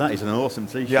design, because that is an awesome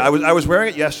T-shirt. Yeah, I was wearing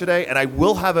it yesterday, and I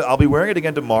will have it. I'll be wearing it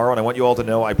again tomorrow, and I want you all to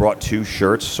know I brought 2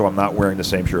 shirts, so I'm not wearing the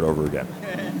same shirt over again.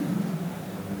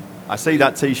 I see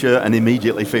that T-shirt and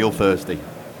immediately feel thirsty.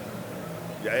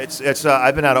 Yeah, it's.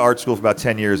 I've been out of art school for about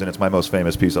 10 years, and it's my most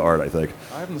famous piece of art, I think.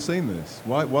 I haven't seen this.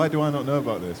 Why do I not know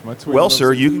about this? My twin well, loves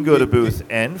sir, you can go to booth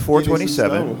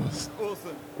N427,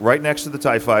 Awesome. right next to the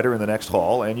TIE Fighter in the next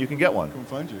hall, and you can get one. Come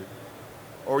find you.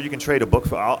 Or you can trade a book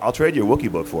for. I'll trade you a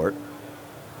Wookiee book for it.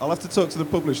 I'll have to talk to the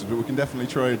publishers, but we can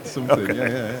definitely trade something. Okay.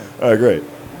 Yeah. All right, great.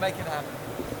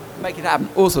 Make it happen.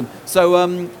 Awesome.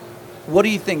 So, what do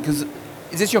you think? Because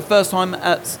is this your first time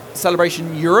at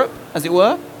Celebration Europe, as it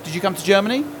were? Did you come to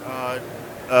Germany?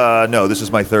 No, this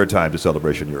is my 3rd time to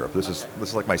Celebration Europe. This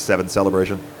is like my 7th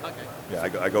celebration. Okay.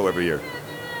 Yeah, I go every year.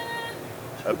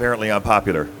 Apparently, I'm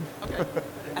popular. Okay.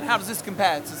 And how does this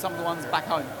compare to some of the ones back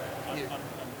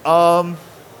home?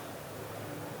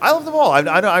 I love them all.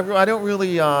 I don't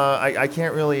really. I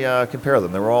can't really compare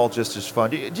them. They're all just as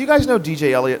fun. Do you guys know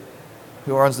DJ Elliott,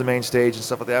 who runs the main stage and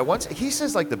stuff like that? Once he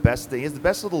says like the best thing. He has the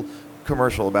best little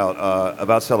commercial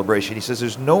about Celebration. He says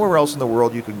there's nowhere else in the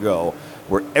world you can go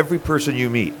where every person you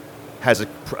meet has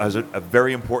a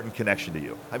very important connection to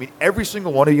you. I mean, every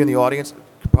single one of you in the audience,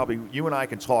 probably you and I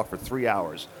can talk for 3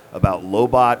 hours about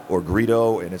Lobot or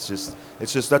Greedo, and it's just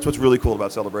that's what's really cool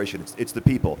about Celebration. It's the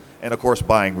people, and of course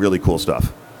buying really cool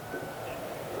stuff.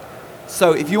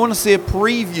 So if you want to see a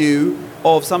preview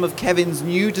of some of Kevin's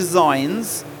new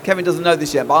designs, Kevin doesn't know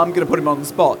this yet, but I'm going to put him on the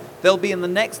spot. They'll be in the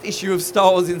next issue of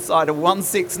Star Wars Insider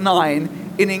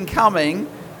 169 in incoming,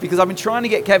 because I've been trying to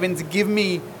get Kevin to give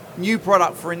me new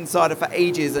product for Insider for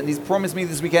ages, and he's promised me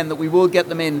this weekend that we will get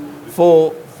them in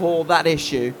for that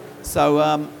issue.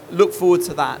 So look forward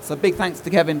to that. So big thanks to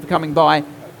Kevin for coming by.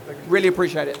 Really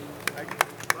appreciate it.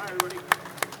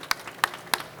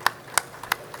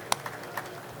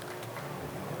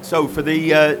 So for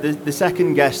the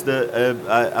second guest that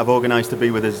I've organised to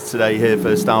be with us today here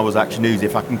for Star Wars Action News,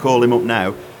 if I can call him up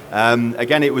now,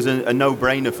 again, it was a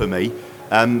no-brainer for me.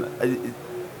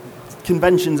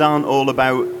 Conventions aren't all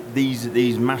about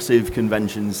these massive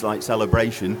conventions like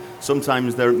Celebration.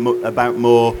 Sometimes they're about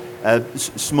more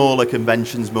smaller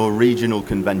conventions, more regional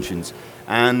conventions.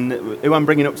 And who I'm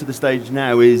bringing up to the stage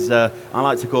now is, I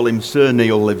like to call him Sir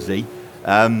Neil Livesey.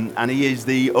 And he is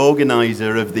the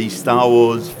organiser of the Star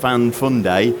Wars Fan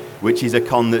Funday, which is a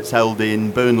con that's held in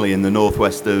Burnley in the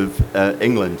northwest of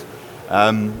England.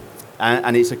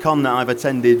 And it's a con that I've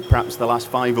attended perhaps the last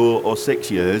 5 or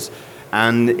 6 years.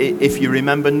 And if you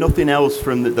remember nothing else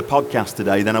from the podcast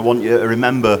today, then I want you to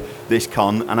remember this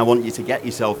con, and I want you to get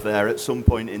yourself there at some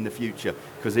point in the future,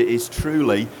 because it is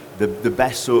truly the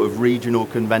best sort of regional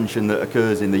convention that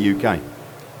occurs in the UK.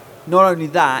 Not only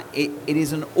that, it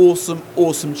is an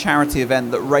awesome charity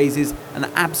event that raises an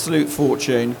absolute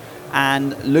fortune,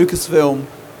 and Lucasfilm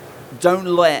don't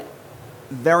let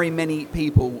very many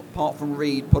people, apart from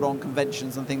Reed, put on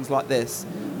conventions and things like this.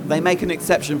 They make an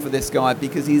exception for this guy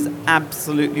because he's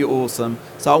absolutely awesome.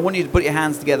 So I want you to put your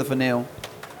hands together for Neil.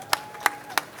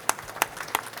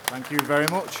 Thank you very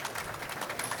much.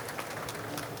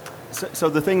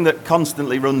 So the thing that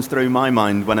constantly runs through my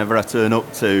mind whenever I turn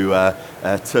up to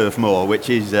Turf Moor, which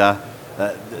is the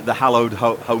hallowed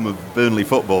home of Burnley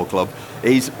Football Club,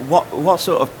 is what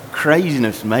sort of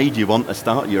craziness made you want to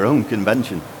start your own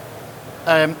convention?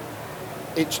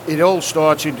 It all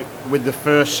started with the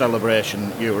first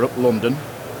Celebration Europe, London.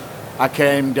 I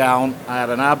came down, I had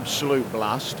an absolute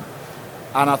blast,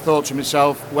 and I thought to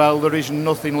myself, well, there is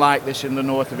nothing like this in the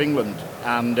north of England,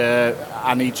 and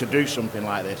I need to do something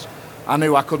like this. I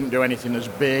knew I couldn't do anything as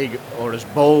big or as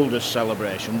bold as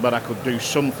Celebration, but I could do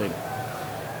something.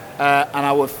 And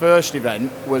our first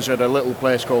event was at a little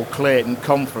place called Clayton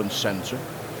Conference Centre.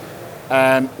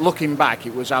 Looking back,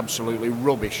 it was absolutely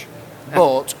rubbish.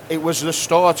 But it was the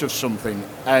start of something,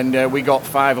 and we got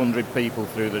 500 people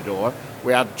through the door.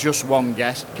 We had just one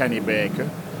guest, Kenny Baker.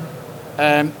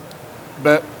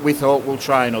 But we thought we'll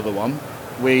try another one.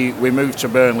 We moved to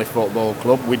Burnley Football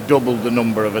Club. We doubled the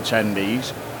number of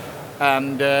attendees,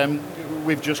 and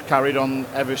we've just carried on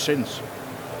ever since.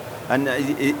 And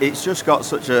it's just got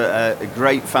such a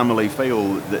great family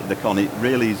feel, the con. It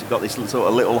really has got this sort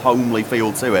of little homely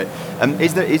feel to it.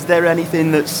 Is there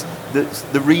anything that's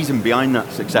the reason behind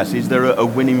that success? Is there a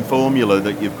winning formula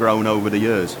that you've grown over the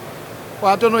years?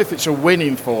 Well, I don't know if it's a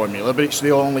winning formula, but it's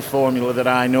the only formula that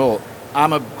I know.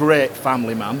 I'm a great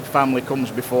family man. Family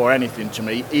comes before anything to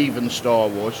me, even Star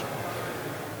Wars.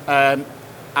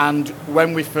 And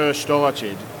when we first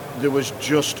started, there was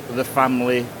just the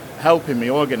family helping me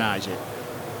organise it.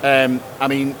 I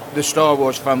mean, the Star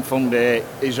Wars Fan Funday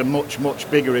is a much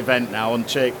bigger event now,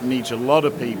 and needs a lot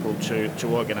of people to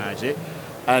organise it.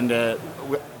 And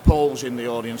Paul's in the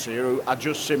audience here, who I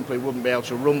just simply wouldn't be able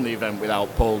to run the event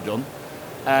without Paul Dunn.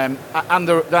 And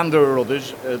there are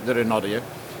others that are not here.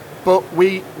 But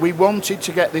we wanted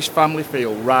to get this family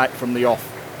feel right from the off.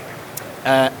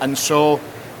 And so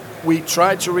we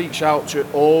tried to reach out to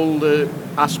all the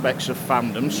aspects of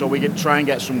fandom, so we could try and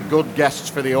get some good guests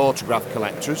for the autograph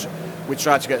collectors. We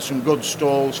tried to get some good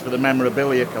stalls for the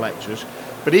memorabilia collectors.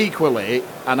 But equally,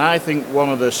 and I think one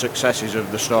of the successes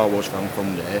of the Star Wars Fan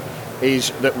Funday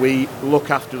is that we look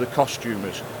after the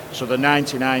costumers. So the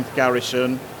 99th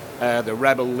Garrison, the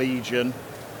Rebel Legion,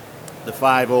 the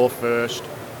 501st,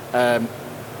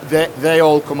 they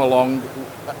all come along.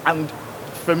 And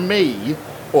for me,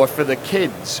 or for the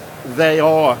kids, they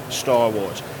are Star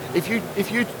Wars. If you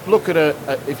look at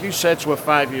if you say to a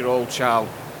 5-year-old child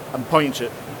and point at,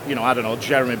 I don't know,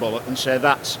 Jeremy Bullock and say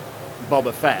that's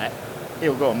Boba Fett,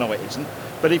 he'll go, no, it isn't.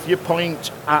 But if you point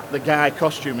at the guy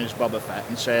costume as Boba Fett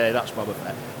and say that's Boba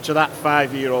Fett, to that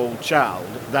 5-year-old child,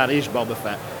 that is Boba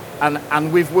Fett.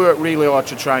 And we've worked really hard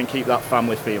to try and keep that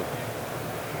family feel.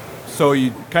 So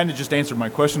you kind of just answered my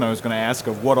question I was going to ask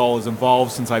of what all is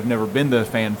involved, since I've never been to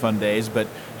Fan Fun Days. But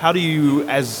how do you,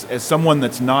 as someone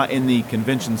that's not in the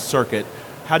convention circuit,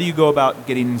 how do you go about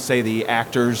getting, say, the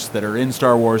actors that are in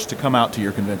Star Wars to come out to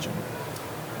your convention?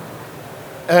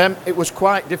 It was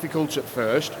quite difficult at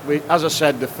first. As I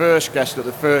said, the first guest at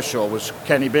the first show was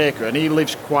Kenny Baker, and he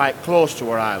lives quite close to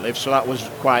where I live, so that was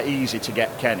quite easy to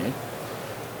get Kenny.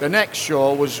 The next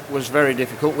show was very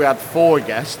difficult. We had 4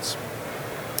 guests.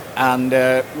 And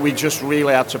we just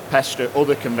really had to pester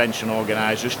other convention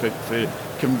organisers for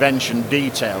convention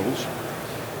details,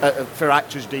 for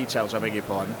actors' details, I beg your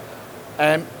pardon.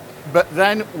 But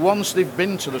then, once they've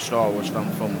been to the Star Wars Fan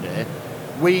Funday,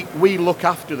 we look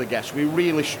after the guests. We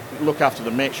really look after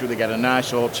them, make sure they get a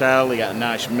nice hotel, they get a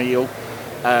nice meal.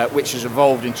 which has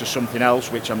evolved into something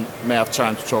else, which I may have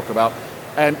time to talk about.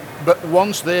 But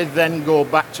once they then go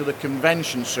back to the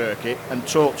convention circuit and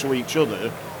talk to each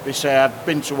other, they say, I've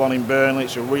been to one in Burnley,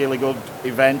 it's a really good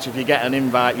event, if you get an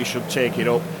invite you should take it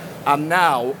up. And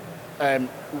now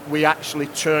we actually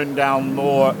turn down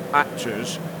more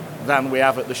actors than we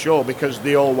have at the show because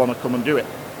they all want to come and do it.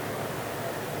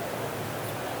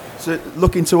 So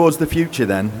looking towards the future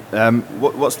then,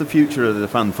 what's the future of the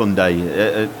Fan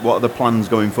Funday? What are the plans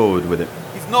going forward with it?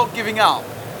 He's not giving up,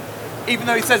 even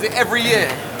though he says it every year.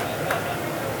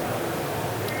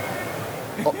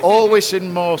 Always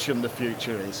in motion, the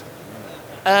future is.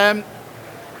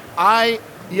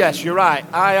 Yes, you're right.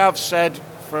 I have said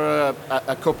for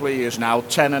a couple of years now,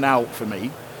 10 and out for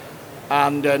me.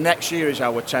 And next year is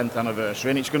our 10th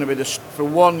anniversary, and it's going to be for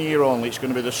 1 year only. It's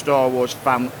going to be the Star Wars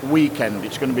Fan Weekend.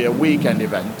 It's going to be a weekend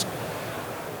event.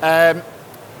 The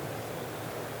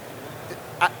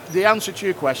answer to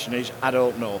your question is I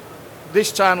don't know.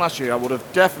 This time last year, I would have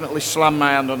definitely slammed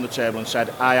my hand on the table and said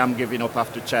I am giving up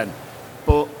after 10.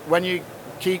 But when you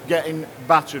keep getting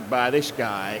battered by this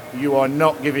guy, you are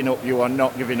not giving up. You are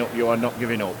not giving up. You are not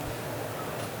giving up.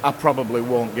 I probably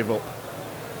won't give up.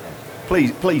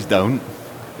 Please don't.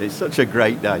 It's such a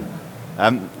great day.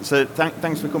 So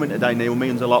thanks for coming today, Neil.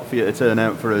 Means a lot for you to turn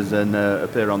out for us and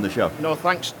appear on the show. No,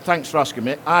 thanks for asking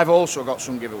me. I've also got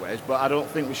some giveaways, but I don't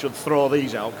think we should throw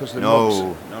these out because they're mugs.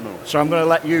 No. So I'm going to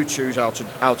let you choose how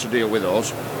to deal with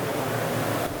those.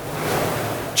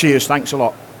 Cheers. Thanks a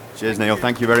lot. Cheers, Neil.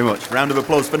 Thank you very much. Round of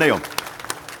applause for Neil.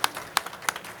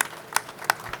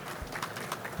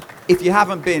 If you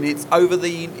haven't been, it's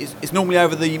normally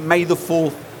over the May the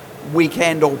 4th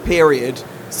weekend or period,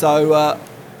 so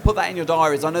put that in your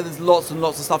diaries. I know there's lots and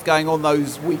lots of stuff going on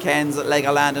those weekends at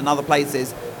Legoland and other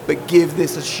places, but give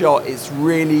this a shot. It's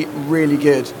really, really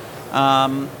good.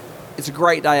 It's a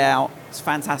great day out. It's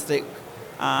fantastic,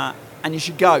 and you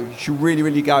should go. You should really,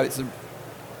 really go.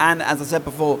 And as I said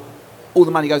before, all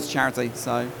the money goes to charity,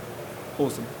 so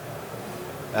awesome.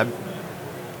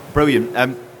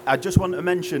 Brilliant. I just want to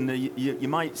mention you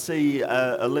might see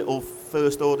a little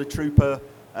First Order Trooper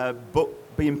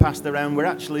book being passed around. We're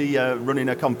actually running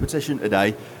a competition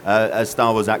today as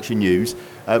Star Wars Action News.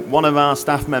 One of our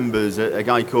staff members, a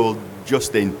guy called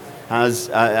Justin, has,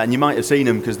 and you might have seen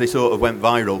him because they sort of went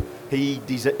viral, he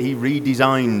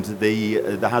redesigned the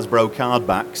Hasbro card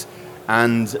backs,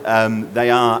 and they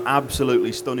are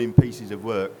absolutely stunning pieces of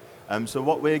work. So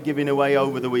what we're giving away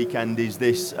over the weekend is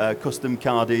this custom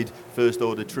carded First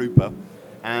Order Trooper,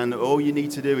 and all you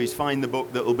need to do is find the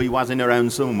book that will be whizzing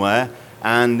around somewhere,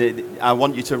 and I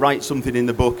want you to write something in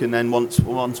the book, and then once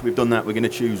we've done that, we're going to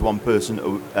choose one person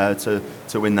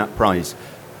to win that prize.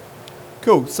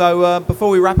 Cool. So before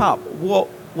we wrap up, what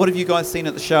have you guys seen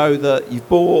at the show that you've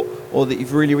bought or that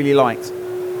you've really, really liked?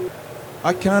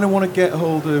 I kind of want to get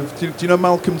hold of... Do you know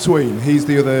Malcolm Tween? He's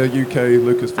the other UK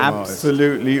Lucasfilm artist.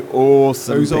 Absolutely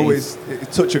awesome. Who's always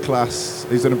touch of class.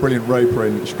 He's done a brilliant Ray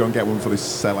print. You should go and get one for this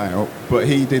sellout. But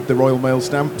he did the Royal Mail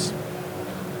stamps.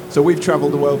 So we've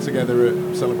travelled the world together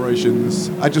at celebrations.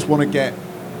 I just want to get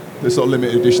the sort of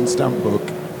limited edition stamp book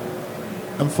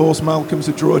and force Malcolm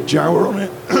to draw a Jawa on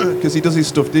it because he does his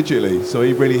stuff digitally. So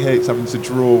he really hates having to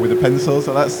draw with a pencil.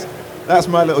 So that's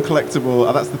my little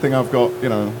collectible. That's the thing I've got, you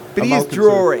know. But he is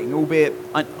drawing, albeit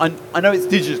I know it's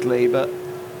digitally,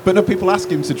 but no, people ask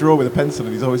him to draw with a pencil,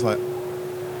 and he's always like.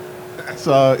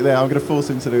 So yeah, I'm going to force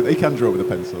him to do. He can draw with a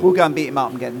pencil. We'll go and beat him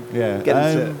up and get him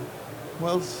to it.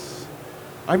 Well,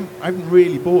 I haven't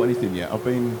really bought anything yet. I've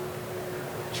been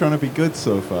trying to be good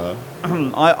so far.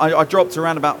 I dropped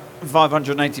around about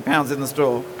 £580 in the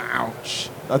store. Ouch!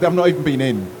 I've not even been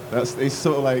in. It's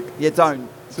sort of like don't.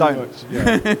 Much.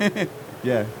 Yeah.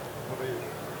 Yeah.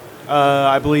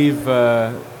 I believe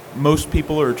most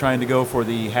people are trying to go for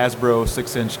the Hasbro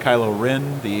 6-inch Kylo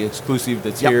Ren, the exclusive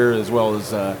that's here, as well as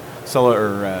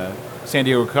San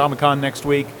Diego Comic-Con next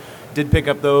week. Did pick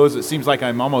up those. It seems like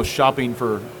I'm almost shopping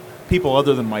for people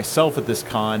other than myself at this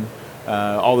con.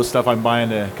 All the stuff I'm buying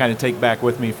to kind of take back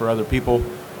with me for other people.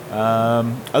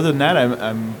 Other than that,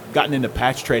 I'm gotten into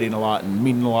patch trading a lot and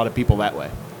meeting a lot of people that way.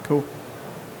 Cool.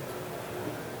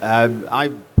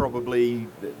 I probably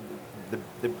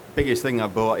the biggest thing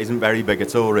I've bought isn't very big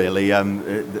at all, really.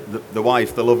 The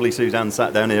wife, the lovely Suzanne,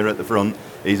 sat down here at the front.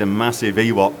 He's a massive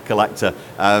Ewok collector,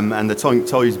 and the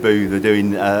Toys booth are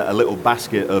doing a little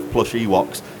basket of plush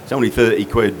Ewoks. It's only 30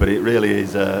 quid, but it really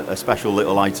is a special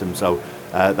little item. So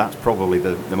that's probably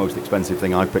the most expensive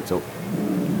thing I've picked up.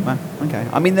 Well, okay.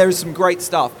 I mean, there is some great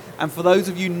stuff, and for those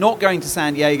of you not going to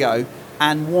San Diego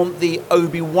and want the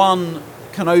Obi-Wan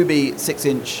Kenobi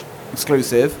 6-inch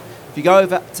exclusive, If you go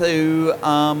over to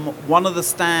one of the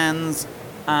stands,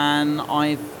 and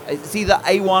it's either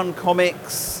A1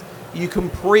 Comics, you can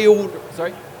pre-order.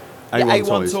 Sorry,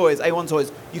 A1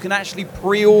 Toys. You can actually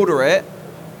pre-order it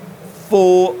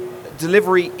for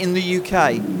delivery in the UK.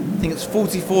 I think it's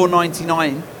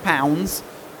 £44.99,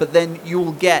 but then you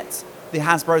will get the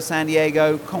Hasbro San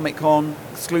Diego Comic Con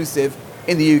exclusive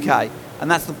in the UK,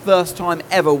 and that's the first time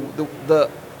ever that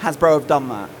Hasbro have done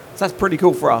that. So that's pretty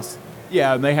cool for us.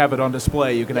 Yeah, and they have it on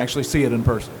display. You can actually see it in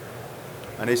person.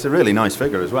 And it's a really nice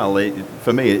figure as well.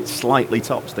 For me, it slightly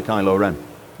tops the Kylo Ren.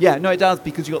 Yeah, no, it does,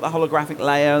 because you've got the holographic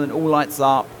layer and it all lights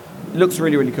up. It looks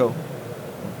really, really cool.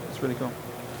 It's really cool.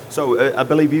 So I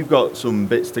believe you've got some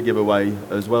bits to give away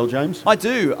as well, James? I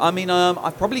do. I mean,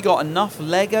 I've probably got enough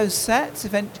Lego sets.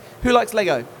 Who likes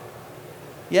Lego?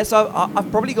 Yes,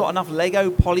 I've probably got enough Lego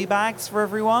poly bags for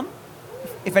everyone.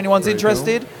 If anyone's Very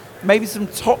interested. cool. Maybe some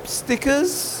top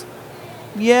stickers.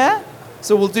 Yeah.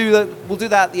 So we'll do that. We'll do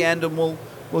that at the end, and we'll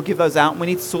give those out. And we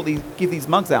need to give these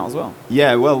mugs out as well.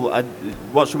 Yeah. Well,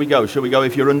 what should we go? Should we go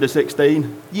if you're under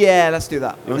 16? Yeah, let's do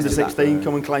that. You're under 16.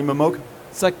 Come and claim a mug.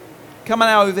 So come on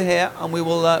out over here, and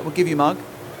we'll give you a mug.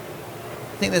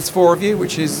 I think there's 4 of you,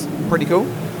 which is pretty cool.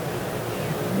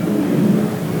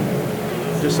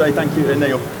 Just say thank you to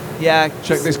Neil. Yeah.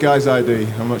 Check this guy's ID.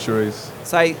 I'm not sure he's...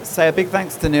 Say a big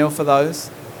thanks to Neil for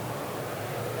those.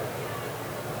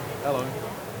 Hello.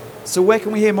 So where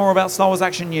can we hear more about Star Wars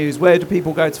Action News? Where do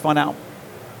people go to find out?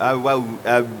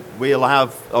 We'll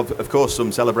have, of course,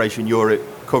 some Celebration Europe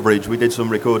coverage. We did some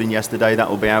recording yesterday. That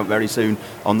will be out very soon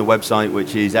on the website,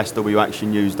 which is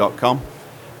swactionnews.com.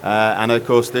 And, of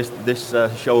course, this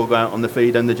show will go out on the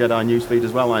feed and the Jedi News feed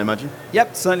as well, I imagine.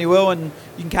 Yep, certainly will. And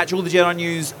you can catch all the Jedi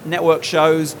News Network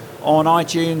shows on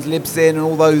iTunes, Libsyn, and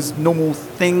all those normal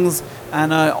things.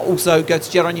 And also go to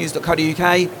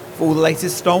jedinews.co.uk for all the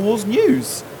latest Star Wars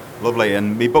news. Lovely.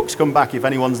 And my book's come back. If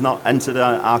anyone's not entered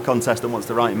our contest and wants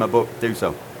to write in my book, do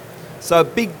so. So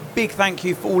big thank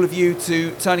you for all of you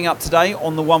to turning up today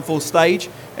on the 1/4 stage.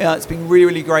 It's been really,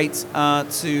 really great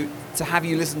to have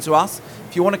you listen to us.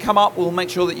 If you want to come up, we'll make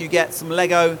sure that you get some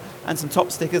Lego and some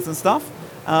top stickers and stuff.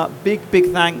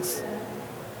 Big thanks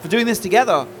for doing this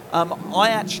together. I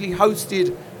actually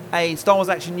hosted a Star Wars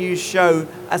Action News show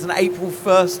as an April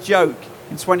 1st joke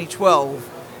in 2012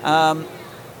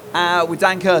 with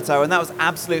Dan Curto, and that was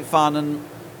absolute fun, and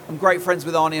I'm great friends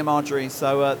with Arnie and Marjorie,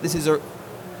 so this is a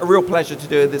real pleasure to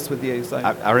do this with you. So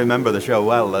I remember the show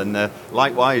well, and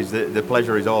likewise, the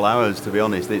pleasure is all ours, to be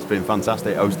honest. It's been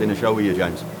fantastic hosting a show with you,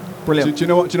 James. Brilliant. Do you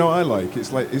know what I like?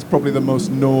 It's probably the most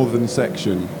northern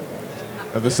section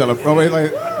of the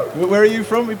celebration. Where are you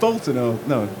from? Bolton or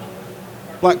no?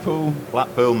 Blackpool,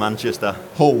 Manchester,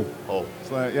 Hull.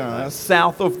 It's like, that's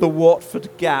south of the Watford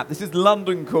Gap. This is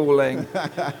London calling.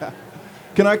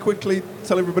 Can I quickly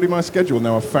tell everybody my schedule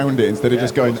now? I've found it instead of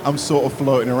just going. I'm sort of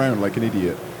floating around like an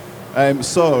idiot.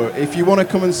 So if you want to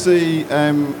come and see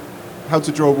How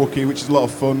to Draw a Wookiee, which is a lot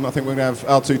of fun, I think we're going to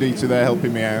have R2D2 there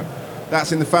helping me out.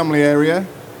 That's in the family area.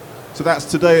 So that's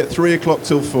today at 3 o'clock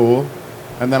till 4.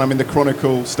 And then I'm in the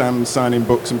Chronicle stand signing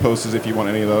books and posters if you want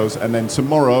any of those. And then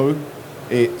tomorrow,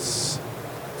 it's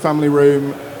family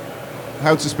room,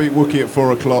 How to Speak Wookiee at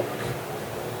 4 o'clock.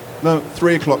 No,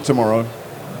 3 o'clock tomorrow.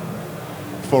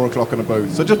 4 o'clock on a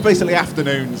boat. So just basically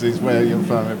afternoons is where you'll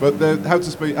find it. But the How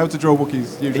to Draw Wookiee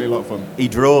is usually a lot of fun. He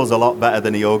draws a lot better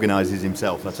than he organises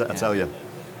himself, I tell you.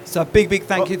 So big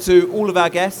thank you to all of our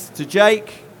guests, to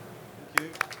Jake,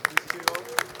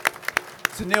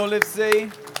 to Neil Livesey,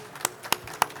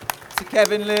 to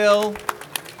Kevin Leal,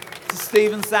 to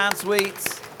Stephen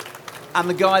Sansweet, and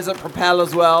the guys at Propel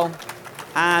as well.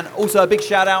 And also a big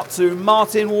shout out to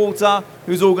Martin Walter,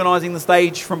 who's organising the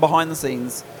stage from behind the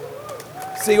scenes.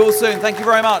 See you all soon. Thank you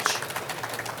very much.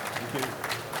 Thank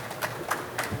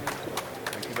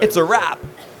you. It's a wrap.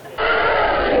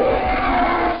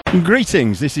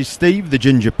 Greetings, this is Steve, the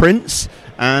Gingerprince,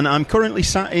 and I'm currently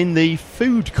sat in the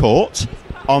food court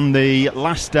on the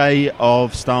last day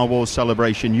of Star Wars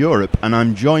Celebration Europe, and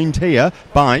I'm joined here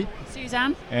by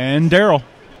Suzanne and Daryl.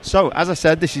 So, as I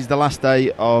said, this is the last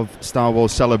day of Star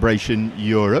Wars Celebration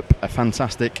Europe, a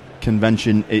fantastic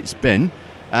convention it's been.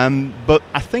 But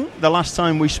I think the last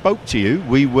time we spoke to you,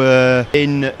 we were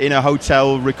in a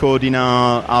hotel recording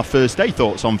our first day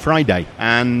thoughts on Friday.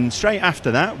 And straight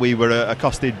after that, we were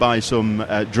accosted by some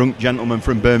drunk gentlemen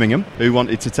from Birmingham who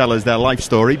wanted to tell us their life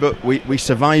story, but we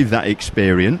survived that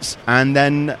experience. And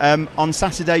then on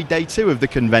Saturday, day 2 of the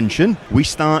convention, we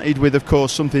started with, of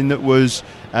course, something that was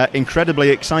incredibly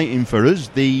exciting for us,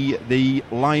 the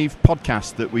live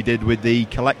podcast that we did with the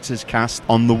Collectors Cast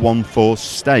on the 1/4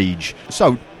 stage.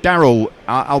 So, Daryl,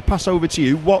 I'll pass over to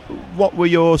you. What were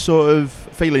your sort of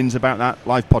feelings about that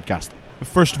live podcast?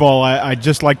 First of all, I'd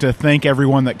just like to thank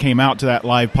everyone that came out to that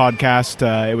live podcast.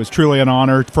 It was truly an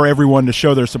honor for everyone to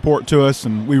show their support to us,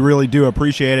 and we really do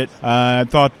appreciate it. I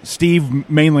thought Steve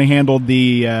mainly handled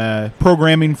the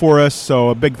programming for us, so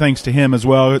a big thanks to him as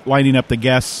well, lining up the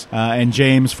guests, and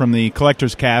James from the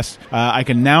Collectors Cast. I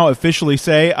can now officially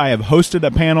say I have hosted a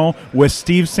panel with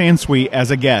Steve Sansweet as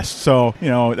a guest, so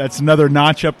that's another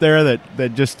notch up there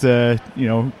that just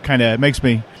kind of makes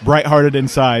me bright-hearted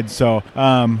inside. So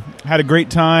had a great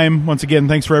time. Once again,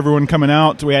 thanks for everyone coming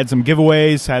out. We had some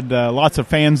giveaways, had lots of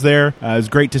fans there. It was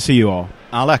great to see you all.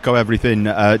 I'll echo everything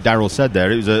Daryl said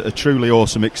there. It was a truly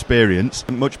awesome experience.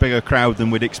 A much bigger crowd than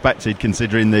we'd expected,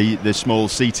 considering the small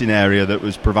seating area that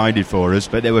was provided for us.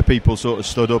 But there were people sort of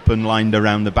stood up and lined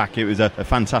around the back. It was a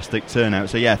fantastic turnout.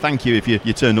 So yeah, thank you if you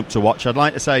turned up to watch. I'd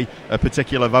like to say a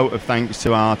particular vote of thanks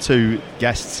to our two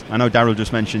guests. I know Daryl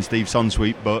just mentioned Steve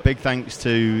Sansweet, but big thanks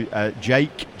to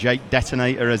Jake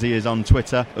Detonator, as he is on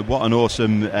Twitter. What an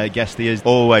awesome guest he is.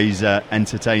 Always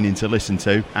entertaining to listen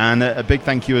to. And a big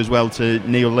thank you as well to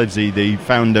Neil Livesey, the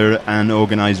founder and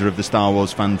organiser of the Star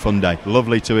Wars Fan Funday.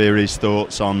 Lovely to hear his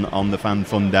thoughts on the Fan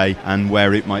Funday and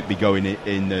where it might be going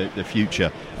in the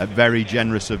future. Very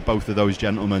generous of both of those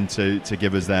gentlemen to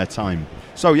give us their time.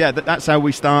 So yeah, that's how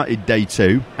we started day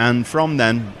 2, and from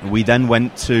then we then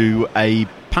went to a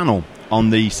panel on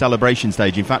the celebration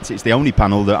stage. In fact, it's the only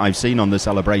panel that I've seen on the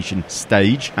celebration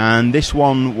stage, and this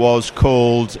one was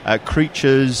called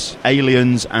Creatures,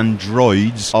 Aliens and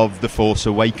Droids of the Force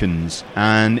Awakens,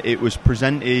 and it was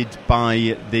presented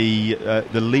by the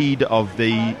lead of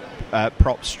the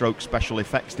prop stroke special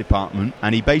effects department,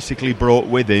 and he basically brought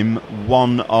with him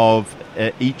one of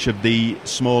each of the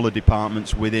smaller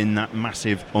departments within that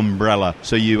massive umbrella.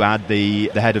 So you had the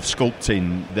head of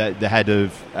sculpting, the head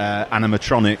of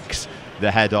animatronics, the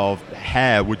head of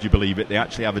hair, would you believe it? They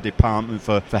actually have a department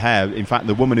for hair. In fact,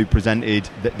 the woman who presented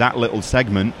that little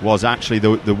segment was actually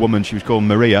the woman, she was called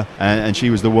Maria, and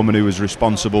she was the woman who was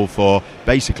responsible for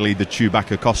basically the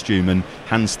Chewbacca costume and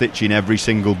hand-stitching every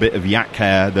single bit of yak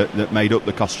hair that made up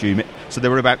the costume. So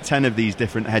there were about 10 of these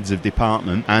different heads of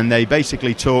department, and they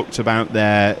basically talked about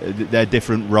their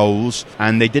different roles,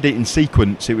 and they did it in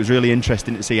sequence. It was really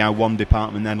interesting to see how one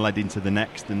department then led into the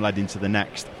next and led into the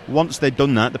next. Once they'd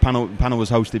done that, the panel was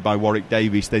hosted by Warwick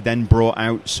Davies. They then brought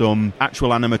out some actual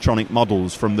animatronic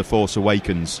models from The Force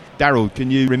Awakens. Daryl,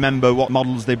 can you remember what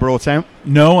models they brought out?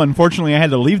 No, unfortunately I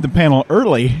had to leave the panel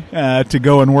early to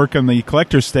go and work on the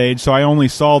collector stage, so I only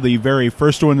saw the very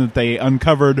first one that they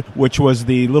uncovered, which was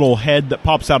the little head that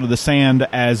pops out of the sand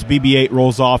as BB-8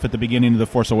 rolls off at the beginning of The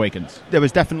Force Awakens. There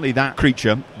was definitely that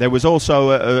creature. There was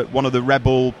also one of the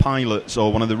Rebel pilots,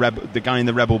 or one of the guy in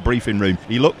the Rebel briefing room.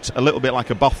 He looked a little bit like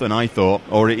a Bothan, I thought,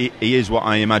 or he is what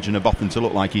I imagine a Bothan to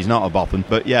look like. He's not a Bothan,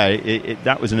 but yeah,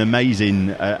 that was an amazing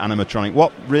animatronic.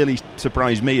 What really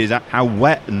surprised me is how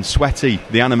wet and sweaty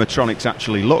the animatronics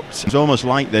actually looked. It's almost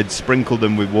like they'd sprinkled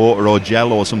them with water or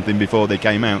gel or something before they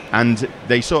came out, and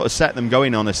they sort of set them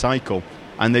going on a cycle.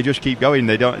 And they just keep going.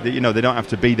 They don't have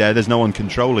to be there. There's no one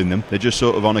controlling them. They're just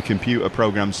sort of on a computer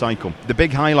program cycle. The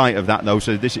big highlight of that, though,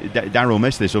 so Daryl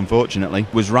missed this, unfortunately,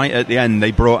 was right at the end.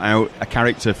 They brought out a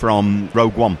character from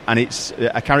Rogue One, and it's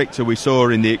a character we saw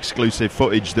in the exclusive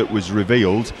footage that was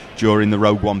revealed during the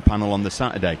Rogue One panel on the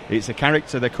Saturday. It's a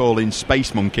character they're calling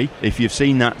Space Monkey. If you've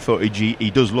seen that footage,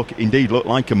 he does look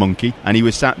like a monkey, and he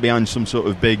was sat behind some sort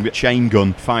of big chain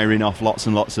gun, firing off lots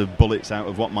and lots of bullets out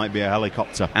of what might be a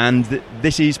helicopter. And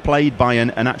this is played by an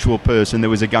actual person. There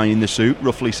was a guy in the suit,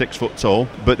 roughly 6 foot tall,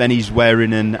 but then he's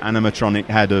wearing an animatronic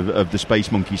head of the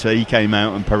Space Monkey, so he came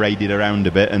out and paraded around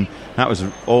a bit, and that was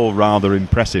all rather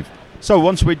impressive. So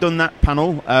once we'd done that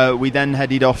panel, we then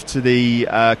headed off to the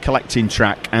collecting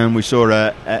track, and we saw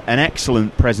an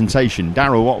excellent presentation.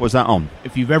 Daryl, what was that on?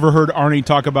 If you've ever heard Arnie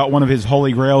talk about one of his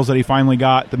holy grails that he finally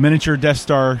got, the miniature Death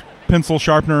Star pencil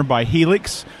sharpener by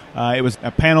Helix. It was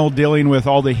a panel dealing with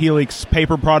all the Helix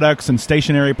paper products and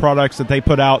stationery products that they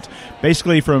put out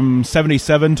basically from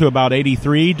 77 to about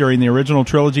 83 during the original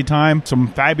trilogy time. Some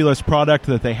fabulous product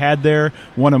that they had there.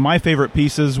 One of my favorite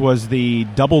pieces was the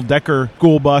double-decker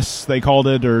school bus, they called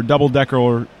it, or double-decker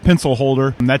or pencil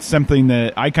holder. And that's something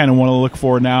that I kind of want to look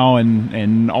for now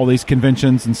and all these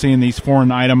conventions and seeing these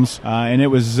foreign items. And it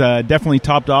was definitely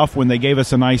topped off when they gave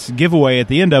us a nice giveaway at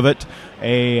the end of it.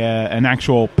 An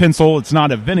actual pencil. It's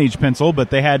not a vintage pencil,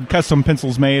 but they had custom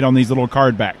pencils made on these little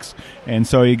card backs. And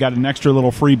so you got an extra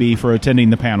little freebie for attending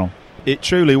the panel. It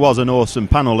truly was an awesome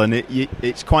panel, and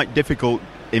it's quite difficult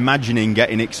imagining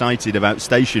getting excited about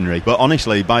stationery, but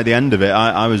honestly, by the end of it,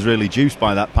 I was really juiced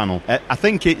by that panel. I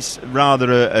think it's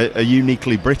rather a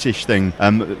uniquely British thing.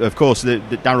 Of course,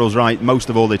 Daryl's right. Most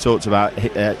of all, they talked about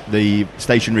the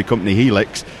stationery company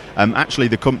Helix. Actually,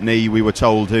 the company, we were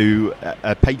told, who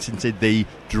patented the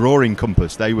drawing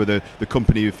compass. They were the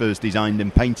company who first designed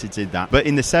and patented that. But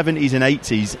in the 70s and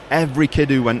 80s, every kid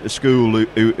who went to school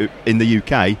who in the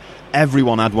UK,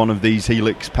 everyone had one of these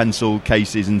Helix pencil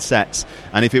cases and sets,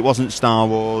 and if it wasn't Star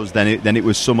Wars, then it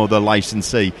was some other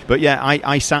licensee. But yeah,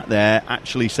 I sat there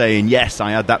actually saying, yes,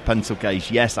 I had that pencil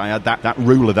case, yes, I had that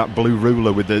ruler, that blue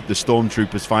ruler with the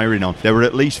stormtroopers firing on. There were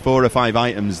at least 4 or 5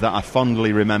 items that I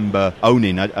fondly remember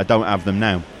owning. I don't have them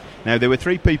now. Now, there were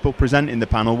 3 people presenting the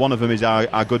panel. One of them is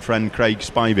our good friend Craig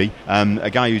Spivey, a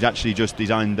guy who's actually just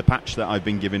designed the patch that I've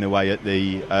been giving away at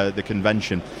the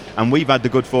convention. And we've had the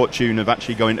good fortune of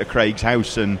actually going to Craig's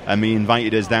house, and he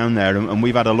invited us down there, and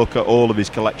we've had a look at all of his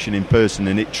collection in person,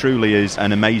 and it truly is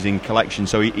an amazing collection.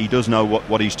 So he does know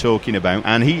what he's talking about.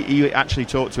 And he actually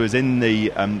talked to us in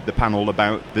the panel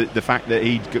about the fact that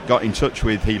he'd got in touch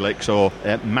with Helix, or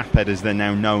Maped as they're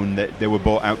now known, that they were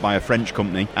bought out by a French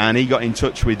company, and he got in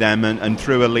touch with them and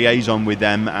through a liaison with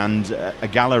them and a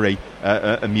gallery,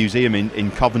 a museum in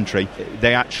Coventry,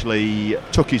 they actually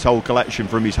took his whole collection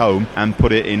from his home and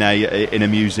put it in a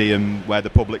museum where the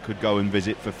public could go and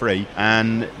visit for free.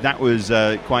 And that was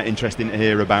quite interesting to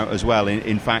hear about as well.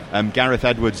 In fact, Gareth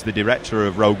Edwards, the director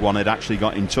of Rogue One, had actually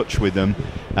got in touch with them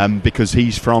because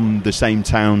he's from the same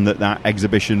town that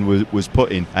exhibition was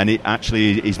put in, and it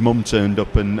actually, his mum turned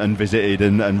up and visited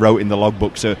and wrote in the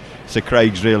logbook. So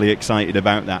Craig's really excited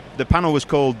about that. The panel was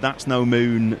called That's No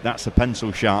Moon, That's a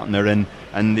Pencil Sharpener,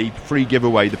 and the free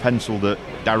giveaway, the pencil that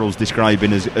Daryl's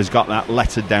describing, has got that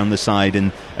lettered down the side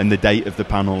and the date of the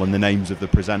panel and the names of the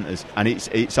presenters. And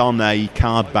it's on a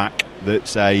card back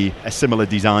that's a similar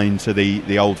design to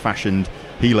the old-fashioned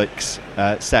Helix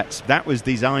sets. That was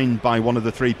designed by one of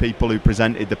the 3 people who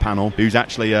presented the panel, who's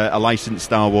actually a licensed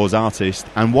Star Wars artist.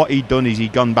 And what he'd done is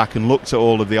he'd gone back and looked at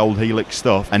all of the old Helix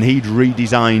stuff, and he'd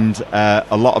redesigned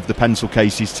a lot of the pencil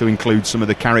cases to include some of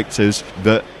the characters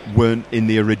that weren't in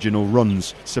the original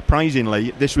runs.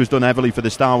 Surprisingly, this was done heavily for the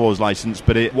Star Wars license,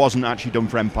 but it wasn't actually done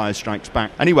for Empire Strikes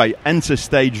Back. Anyway, enter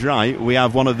stage right. We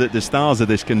have one of the stars of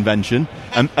this convention,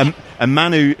 a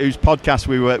man whose podcast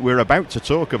we're about to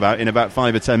talk about in about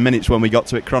 5 or 10 minutes when we got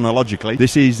to it chronologically.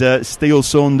 This is Steele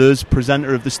Saunders,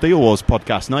 presenter of the Steele Wars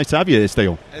podcast. Nice to have you here,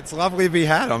 Steele. It's lovely to be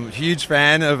had. I'm a huge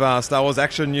fan of Star Wars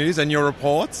Action News and your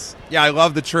reports. Yeah, I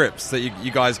love the trips that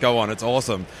you guys go on. It's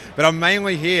awesome. But I'm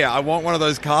mainly here. I want one of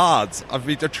those cards. I've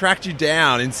tracked you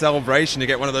down in celebration to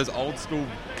get one of those old school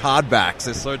card backs.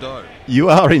 They're so dope. You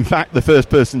are, in fact, the first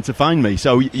person to find me.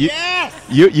 So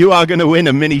you are going to win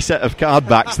a mini set of card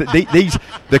backs.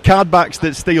 The card backs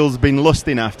that Steele's been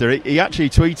lusting after. He actually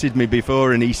tweeted me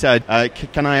before and he said,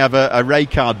 can I have a Ray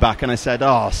card back? And I said,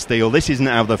 Steele, this isn't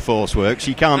how the Force works.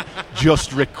 You can't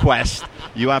just request.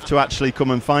 You have to actually come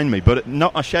and find me. But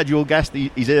not a scheduled guest.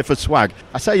 He's here for swag.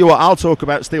 I tell you what, I'll talk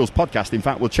about Steele's podcast. In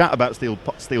fact, we'll chat about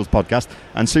Steele's podcast,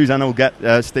 and Suzanne will get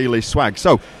Steele his swag.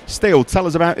 So, Steele, tell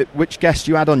us about which guest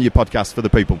you had on your podcast for the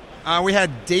people. We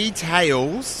had D.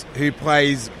 Tales, who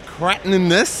plays Kratten in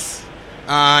this.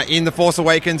 In The Force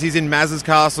Awakens, he's in Maz's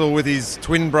castle with his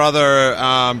twin brother,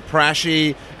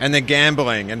 Prashi, and they're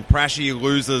gambling, and Prashi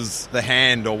loses the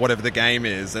hand or whatever the game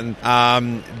is. And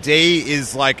D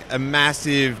is like a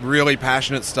massive, really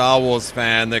passionate Star Wars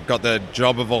fan that got the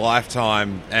job of a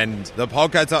lifetime. And the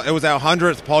podcast, it was our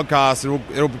 100th podcast.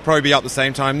 It'll probably be up the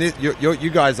same time you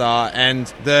guys are. And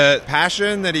the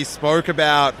passion that he spoke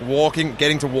about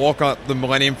getting to walk up the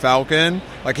Millennium Falcon,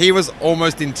 like he was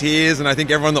almost in tears, and I think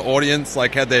everyone in the audience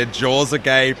had their jaws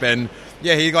agape, and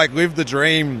yeah, he lived the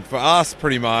dream for us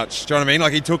pretty much. Do you know what I mean?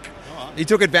 Like he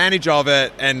took advantage of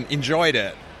it and enjoyed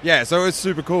it. Yeah, so it was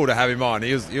super cool to have him on.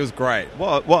 He was great.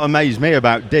 What amazed me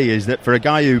about D is that for a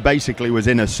guy who basically was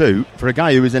in a suit,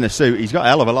 he's got a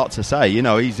hell of a lot to say. You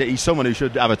know, he's someone who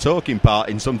should have a talking part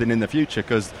in something in the future,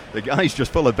 because the guy's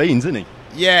just full of beans, isn't he?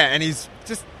 Yeah, and he's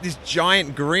just this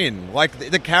giant grin.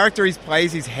 Like, the character he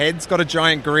plays, his head's got a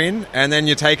giant grin, and then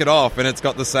you take it off and it's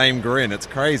got the same grin. It's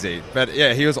crazy. But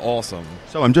yeah, he was awesome.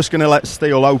 So I'm just going to let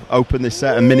Steele open this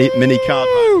set of mini card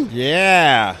backs.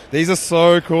 Yeah, these are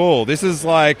so cool. This is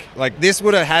like this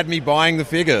would have had me buying the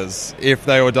figures if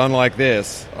they were done like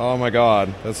this. Oh my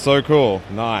god, that's so cool.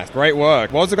 Nice. Great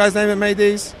work. What was the guy's name that made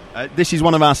these? This is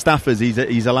one of our staffers.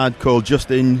 He's a lad called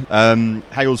Justin,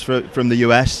 hails from the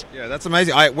US. Yeah, that's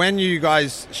amazing. When you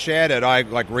guys shared it, I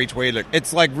retweeted it.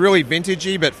 It's really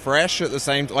vintagey but fresh at the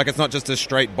same. It's not just a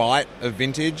straight bite of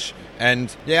vintage.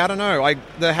 And yeah, I don't know.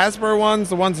 The Hasbro ones,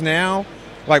 the ones now,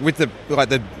 with the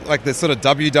sort of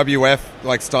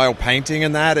WWF style painting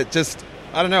and that. It just,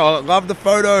 I don't know. I love the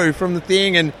photo from the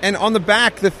thing and on the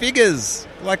back the figures.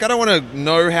 I don't want to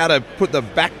know how to put the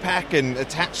backpack and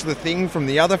attach the thing from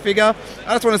the other figure.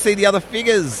 I just want to see the other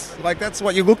figures. That's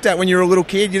what you looked at when you were a little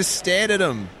kid. You just stared at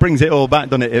them. Brings it all back,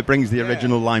 doesn't it? It brings the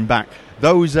original line back.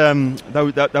 Those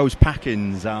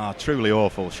pack-ins are truly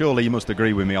awful. Surely you must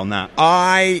agree with me on that.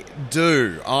 I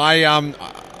do. I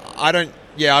don't.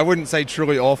 Yeah, I wouldn't say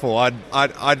truly awful. I'd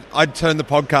turn the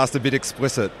podcast a bit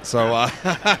explicit. So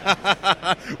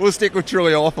we'll stick with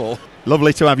truly awful.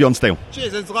 Lovely to have you on, Steel.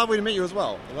 Cheers, it's lovely to meet you as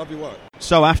well. I love your work.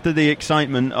 So after the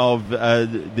excitement of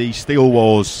the Steel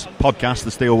Wars podcast, the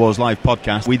Steel Wars Live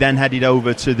podcast, we then headed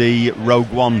over to the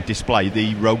Rogue One display,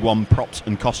 the Rogue One props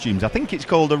and costumes. I think it's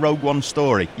called a Rogue One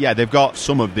story. Yeah, they've got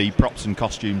some of the props and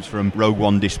costumes from Rogue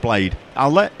One displayed.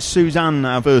 I'll let Suzanne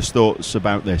have first thoughts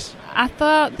about this. I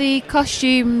thought the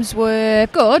costumes were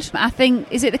good. I think,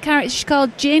 is it the character she's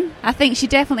called Jin? I think she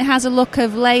definitely has a look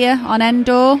of Leia on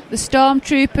Endor. The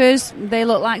stormtroopers, they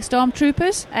look like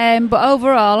stormtroopers. But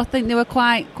overall, I think they were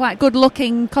quite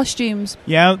good-looking costumes.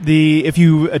 Yeah, if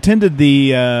you attended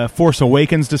the Force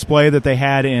Awakens display that they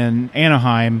had in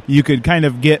Anaheim, you could kind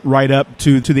of get right up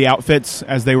to the outfits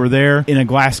as they were there in a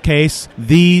glass case.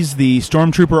 The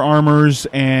stormtrooper armors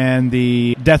and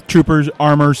the Death Troopers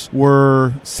armors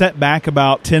were set back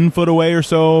about 10 foot away or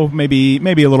so, maybe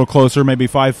a little closer, maybe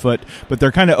 5 foot, but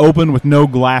they're kind of open with no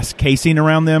glass casing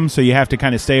around them, so you have to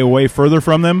kind of stay away further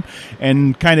from them.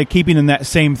 And kind of keeping in that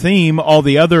same theme, all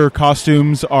the other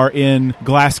costumes are in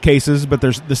glass cases, but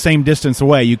they're the same distance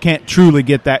away. You can't truly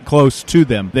get that close to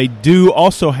them. They do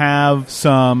also have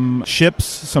some ships,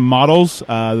 some models.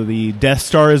 The Death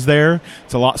Star is there.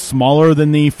 It's a lot smaller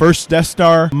than the first Death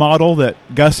Star model that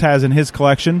Gus has in his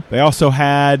collection. They also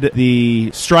had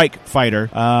the Strike Fighter.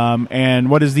 And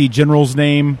what is the general's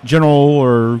name?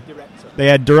 They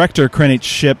had Director Krennic's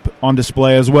ship on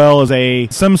display, as well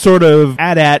as some sort of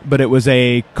AT-AT, but it was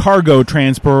a cargo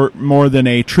transport more than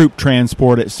a troop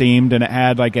transport, it seemed, and it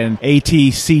had an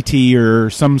AT-CT or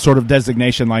some sort of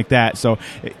designation like that. So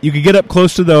you could get up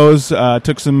close to those,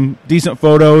 took some decent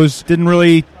photos, didn't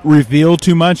really reveal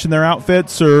too much in their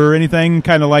outfits or anything,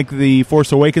 kind of like the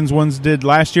Force Awakens ones did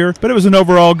last year, but it was an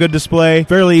overall good display,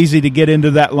 fairly easy to get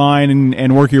into that line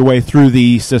and work your way through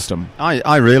the system.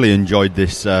 I really enjoyed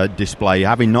this display.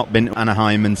 Having not been to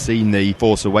Anaheim and seen the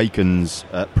Force Awakens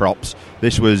props,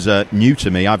 this was new to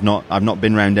me. I've not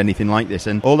been around anything like this.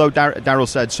 And although Daryl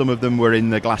said some of them were in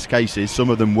the glass cases,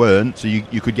 some of them weren't, so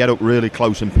you could get up really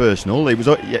close and personal.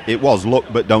 It was look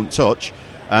but don't touch.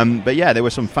 But yeah, there were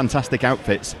some fantastic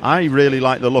outfits. I really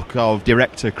like the look of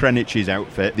Director Krennic's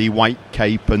outfit, the white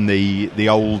cape and the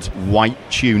old white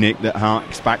tunic that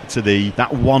harks back to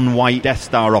that one white Death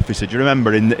Star officer. Do you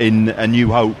remember in A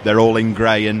New Hope, they're all in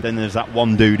grey, and then there's that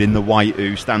one dude in the white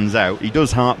who stands out. He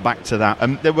does hark back to that.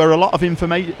 There were a lot of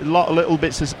little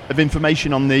bits of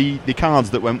information on the cards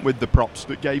that went with the props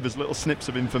that gave us little snips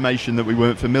of information that we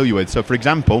weren't familiar with. So, for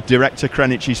example, Director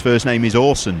Krennic's first name is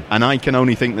Orson, and I can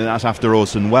only think that that's after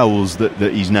Orson Welles that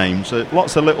he's named. So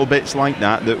lots of little bits like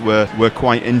that were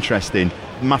quite interesting.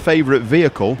 My favourite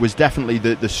vehicle was definitely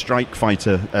the Strike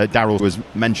Fighter Daryl was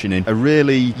mentioning. A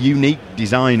really unique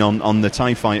design on the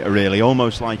TIE Fighter, really.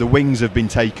 Almost like the wings have been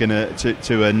taken to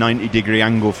a 90-degree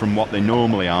angle from what they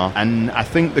normally are. And I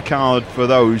think the card for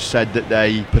those said that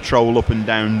they patrol up and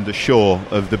down the shore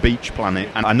of the beach planet.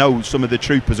 And I know some of the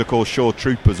troopers are called shore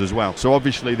troopers as well. So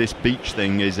obviously this beach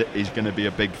thing is going to be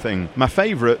a big thing. My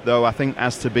favourite, though, I think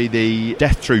has to be the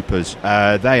Death Troopers.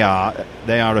 They are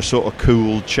a sort of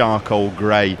cool charcoal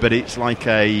grey, but it's like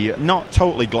not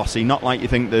totally glossy, not like you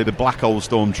think the black hole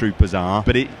stormtroopers are,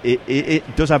 but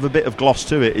it does have a bit of gloss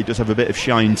to it. It does have a bit of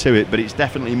shine to it, but it's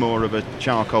definitely more of a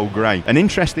charcoal grey. An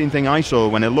interesting thing I saw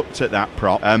when I looked at that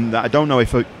prop, that I don't know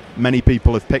if many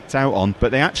people have picked out on,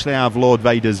 but they actually have Lord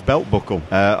Vader's belt buckle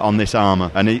on this armour,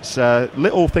 and it's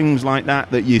little things like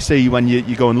that you see when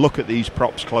you go and look at these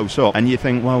props close up, and you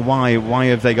think, well, why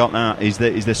have they got that? Is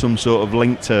there some sort of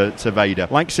link to Vader?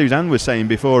 Like Suzanne was saying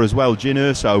before as well, Jyn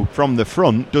Erso from the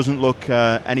front doesn't look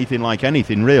anything like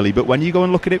anything really, but when you go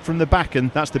and look at it from the back,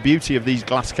 and that's the beauty of these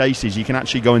glass cases, you can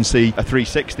actually go and see a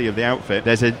 360 of the outfit.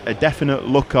 There's a definite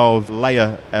look of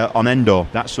Leia on Endor,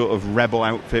 that sort of rebel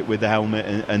outfit with the helmet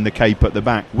and the the cape at the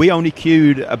back. We only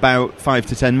queued about 5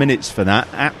 to 10 minutes for that.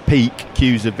 At peak,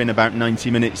 queues have been about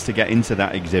 90 minutes to get into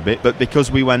that exhibit, but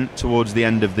because we went towards the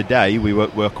end of the day, we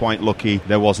were quite lucky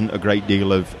there wasn't a great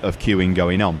deal of queuing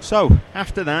going on. So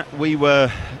after that, we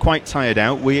were quite tired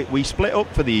out. We split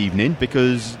up for the evening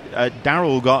because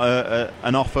Daryl got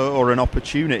an offer or an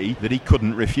opportunity that he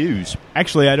couldn't refuse.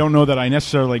 Actually, I don't know that I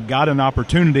necessarily got an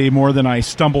opportunity more than I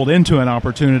stumbled into an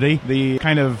opportunity. The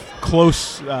kind of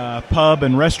close pub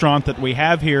and restaurant that we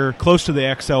have here close to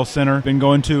the XL Center, been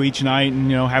going to each night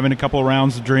and, having a couple of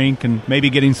rounds of drink and maybe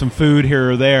getting some food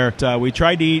here or there. We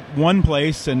tried to eat one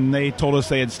place and they told us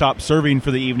they had stopped serving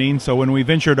for the evening. So when we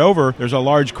ventured over, there's a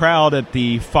large crowd at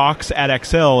the Fox at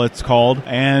XL, it's called,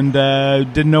 and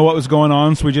didn't know what was going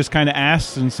on. So we just kind of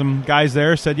asked, and some guys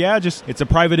there said, yeah, it's a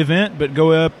private event, but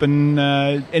go up and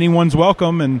anyone's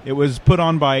welcome. And it was put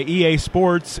on by EA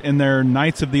Sports in their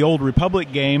Knights of the Old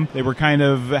Republic game. They were kind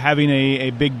of having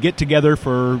a big get-together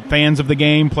for fans of the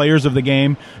game, players of the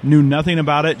game. Knew nothing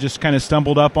about it, just kind of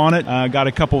stumbled up on it. Got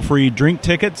a couple free drink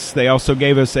tickets. They also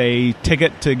gave us a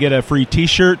ticket to get a free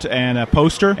T-shirt and a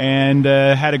poster, and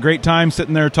had a great time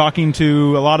sitting there talking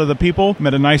to a lot of the people.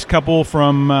 Met a nice couple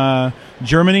from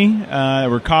Germany.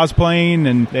 Were cosplaying,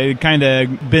 and they'd kind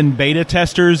of been beta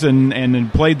testers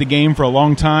and played the game for a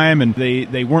long time, and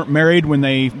they weren't married when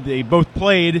they both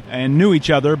played and knew each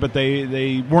other, but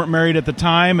they weren't married at the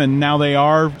time, and now they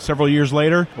are several years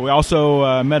later. We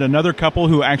also met another couple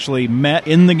who actually met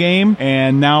in the game,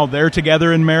 and now they're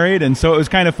together and married, and so it was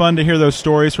kind of fun to hear those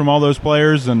stories from all those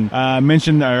players. And I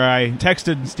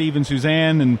texted Steve and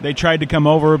Suzanne, and they tried to come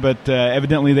over, but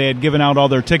evidently they had given out all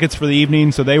their tickets for the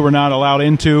evening, so they were not allowed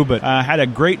into, but had a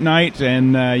great night,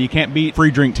 and you can't beat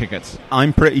free drink tickets.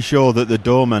 I'm pretty sure that the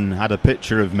doorman had a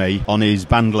picture of me on his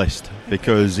band list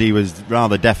because he was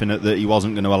rather definite that he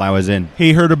wasn't going to allow us in.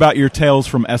 He heard about your tales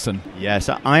from Essen. Yes,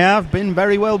 I have been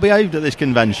very well behaved at this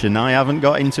convention. I haven't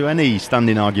got into any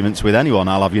standing arguments with anyone,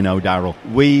 I'll have you know, Daryl.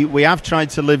 We have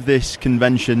tried to live this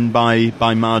convention by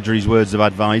Marjorie's words of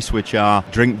advice, which are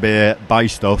drink beer, buy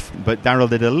stuff, but Daryl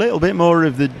did a little bit more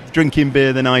of the drinking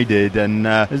beer than I did, and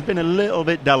has been a little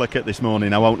bit delicate this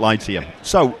morning, I won't lie to you.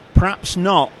 So, perhaps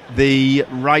not the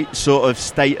right sort of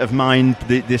state of mind,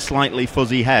 the slightly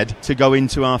fuzzy head, to go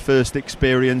into our first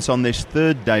experience on this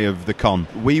third day of the con.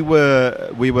 We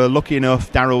were lucky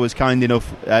enough, Daryl was kind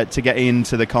enough to get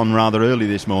into the con rather early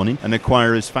this morning and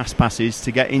acquire us fast passes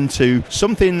to get into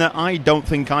something that I don't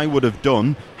think I would have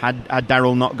done had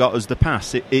Daryl not got us the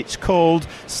pass. It's called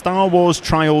Star Wars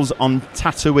Trials on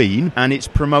Tatooine, and it's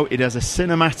promoted as a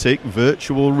cinematic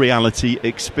virtual reality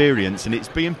experience, and it's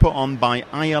being put on by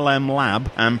ILM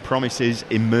Lab and promises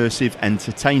immersive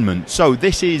entertainment. So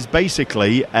this is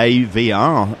basically a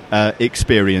VR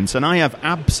experience, and I have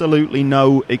absolutely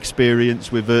no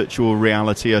experience with virtual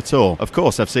reality at all. Of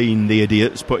course, I've seen the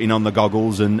idiots putting on the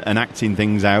goggles and acting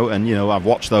things out, and I've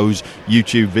watched those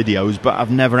YouTube videos, but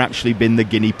I've never actually been the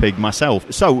guinea pig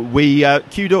myself. So we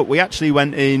queued up. We actually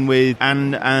went in with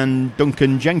Anne and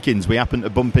Duncan Jenkins. We happened to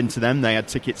bump into them. They had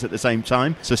tickets at the same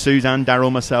time. So Suzanne,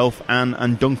 Daryl, myself, Anne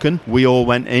and Duncan, we all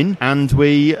went in, and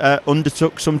we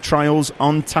undertook some trials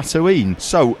on Tatooine.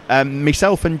 So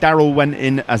myself and Daryl went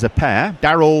in as a pair.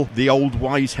 Daryl, the old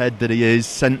wise head that he is,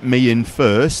 sent me in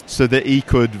first so that he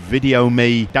could video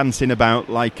me dancing about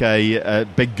like a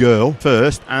big girl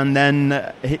first, and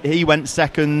then he went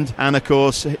second, and of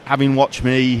course, having watched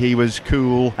me, he was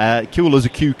cool as a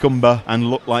cucumber and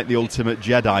looked like the ultimate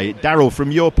Jedi. Daryl,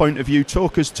 from your point of view,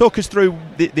 talk us through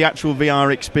the actual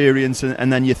VR experience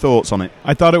and then your thoughts on it.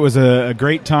 I thought it was a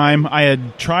great time. I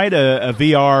had tried a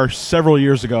VR several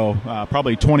years ago,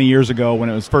 probably 20 years ago when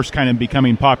it was first kind of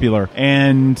becoming popular,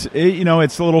 and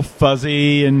it's a little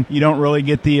fuzzy and you don't really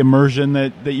get the immersion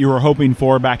that you were hoping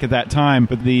for back at that time,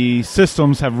 but the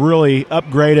systems have really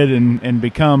upgraded and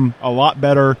become a lot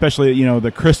better, especially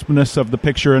the crispness of the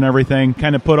picture and everything.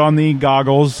 Kind of put on the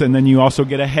goggles, and then you also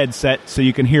get a headset so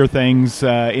you can hear things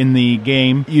in the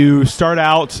game. You start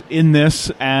out in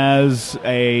this as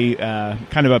a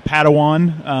kind of a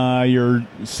Padawan. You're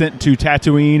sent to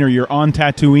Tatooine, or you're on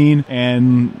Tatooine,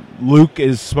 and Luke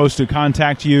is supposed to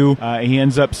contact you. He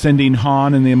ends up sending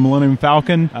Han in the Millennium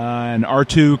Falcon, and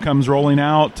R2 comes rolling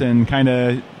out and kind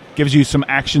of gives you some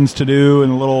actions to do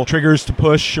and little triggers to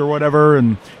push or whatever,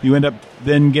 and you end up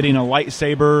then getting a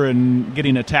lightsaber and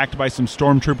getting attacked by some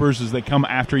stormtroopers as they come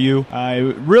after you.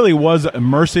 It really was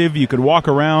immersive. You could walk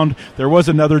around. There was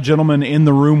another gentleman in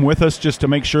the room with us just to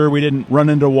make sure we didn't run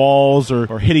into walls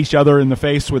or hit each other in the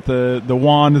face with the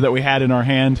wand that we had in our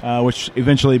hand, which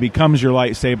eventually becomes your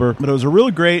lightsaber. But it was a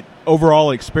really great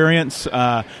overall experience.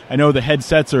 I know the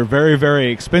headsets are very,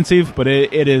 very expensive, but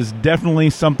it is definitely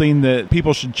something that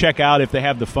people should check out if they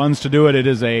have the funds to do it. It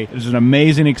is an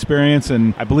amazing experience,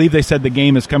 and I believe they said the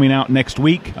game is coming out next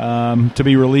week to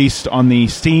be released on the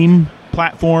Steam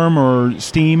platform or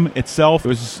Steam itself.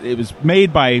 It was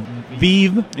made by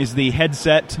Vive, is the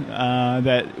headset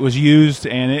that was used,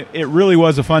 and it really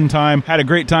was a fun time. Had a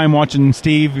great time watching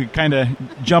Steve kind of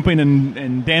jumping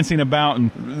and dancing about,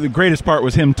 and the greatest part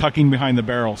was him tucking behind the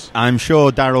barrels. I'm sure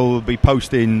Daryl will be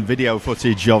posting video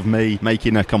footage of me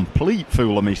making a complete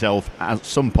fool of myself at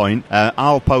some point.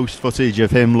 I'll post footage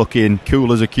of him looking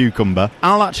cool as a cucumber.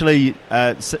 I'll actually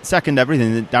second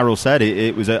everything that Daryl said.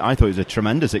 I thought it was a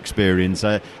tremendous experience.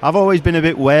 I've always been a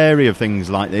bit wary of things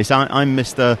like this. I'm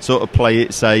Mr. sort of play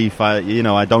it safe.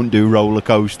 I don't do roller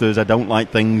coasters. I don't like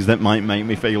things that might make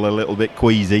me feel a little bit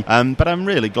queasy. But I'm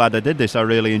really glad I did this. I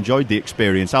really enjoyed the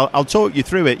experience. I'll talk you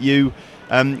through it. You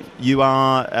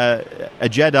are a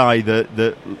Jedi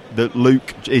that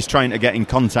Luke is trying to get in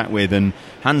contact with, and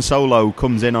Han Solo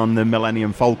comes in on the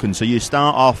Millennium Falcon. So you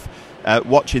start off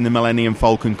watching the Millennium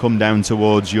Falcon come down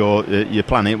towards your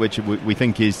planet, which we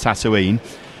think is Tatooine.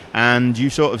 And you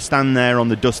sort of stand there on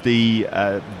the dusty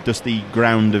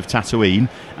ground of Tatooine,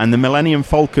 and the Millennium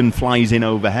Falcon flies in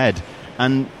overhead.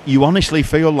 And you honestly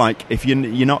feel like if you're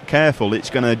not careful, it's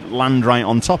going to land right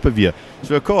on top of you.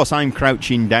 So, of course, I'm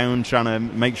crouching down, trying to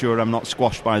make sure I'm not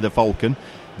squashed by the Falcon.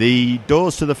 The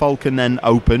doors to the Falcon then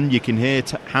open. You can hear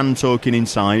Han talking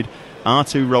inside.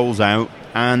 R2 rolls out,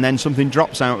 and then something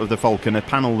drops out of the Falcon, a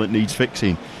panel that needs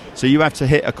fixing. So you have to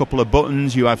hit a couple of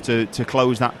buttons. You have to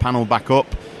close that panel back up.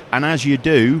 And as you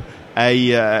do,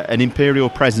 an Imperial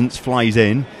presence flies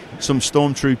in. Some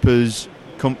stormtroopers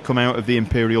come out of the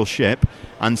Imperial ship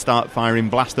and start firing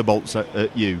blaster bolts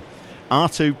at you.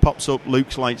 R2 pops up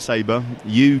Luke's lightsaber.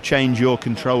 You change your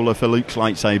controller for Luke's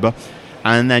lightsaber,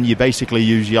 and then you basically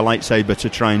use your lightsaber to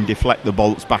try and deflect the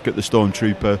bolts back at the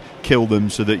stormtrooper, kill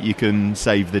them so that you can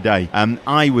save the day.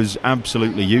 I was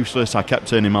absolutely useless. I kept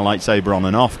turning my lightsaber on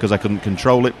and off because I couldn't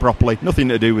control it properly. Nothing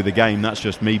to do with the game, that's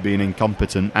just me being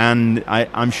incompetent. And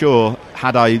I'm sure,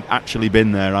 had I actually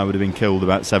been there, I would have been killed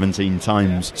about 17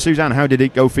 times. Suzanne, how did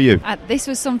it go for you? This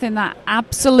was something that I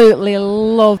absolutely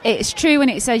loved. It's true when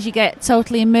it says you get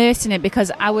totally immersed in it,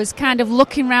 because I was kind of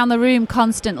looking around the room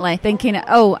constantly thinking,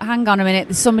 oh, hang on a minute,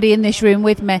 there's somebody in this room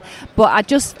with me.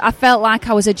 But I felt like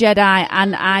I was a Jedi,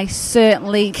 and I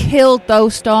certainly killed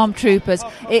those stormtroopers.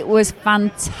 It was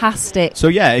fantastic. So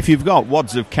yeah, if you've got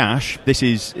wads of cash, this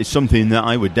is something that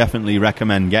I would definitely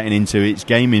recommend getting into. It's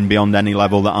gaming beyond any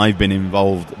level that I've been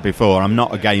involved before. I'm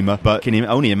not a gamer, but can you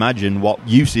only imagine what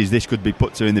uses this could be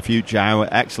put to in the future, how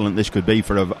excellent this could be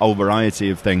for a whole variety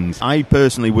of things. I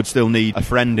personally would still need a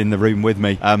friend in the room with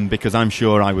me, because I'm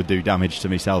sure I would do damage to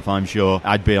myself. I'm sure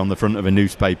I'd be on the front of a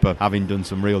newspaper having done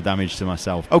some real damage to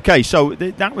myself. Okay, so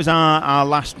that was our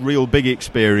last real big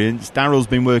experience. Daryl's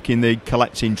been working the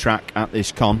collecting track at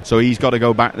this con, so he's got to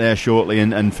go back there shortly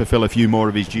and fulfill a few more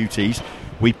of his duties.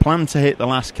 We plan to hit the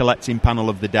last collecting panel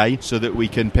of the day so that we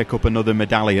can pick up another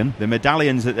medallion. The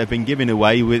medallions that they've been giving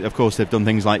away, of course they've done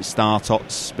things like Star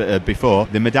Tots before.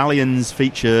 The medallions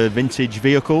feature vintage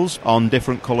vehicles on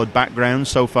different coloured backgrounds.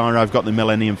 So far I've got the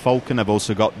Millennium Falcon, I've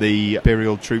also got the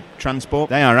Imperial Troop Transport.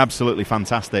 They are absolutely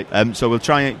fantastic. So we'll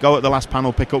try and go at the last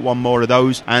panel, pick up one more of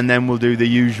those, and then we'll do the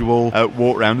usual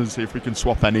walk round and see if we can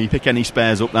swap pick any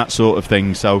spares up, that sort of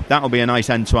thing. So that'll be a nice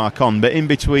end to our con. But in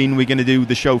between we're going to do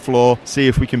the show floor,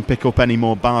 see if we can pick up any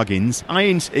more bargains. I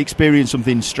experienced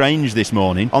something strange this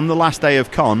morning. On the last day of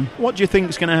con, what do you think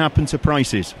is going to happen to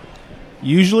prices?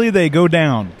 Usually they go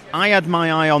down. I had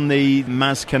my eye on the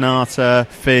Maz Kanata,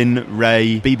 Finn,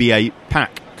 Rey, BB-8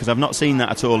 pack, because I've not seen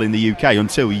that at all in the UK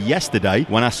until yesterday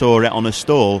when I saw it on a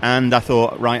stall, and I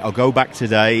thought, right, I'll go back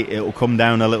today, it'll come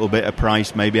down a little bit of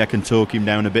price, maybe I can talk him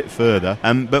down a bit further.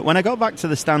 But when I got back to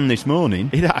the stand this morning,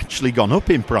 it had actually gone up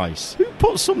in price. Who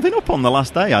put something up on the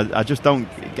last day? I just don't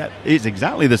get. It's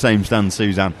exactly the same stand,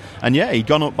 Suzanne, and yeah, he'd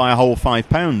gone up by a whole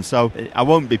 £5, so I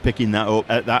won't be picking that up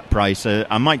at that price.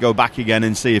 I might go back again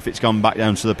and see if it's gone back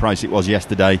down to the price it was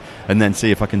yesterday, and then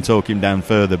see if I can talk him down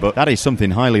further, but that is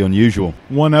something highly unusual.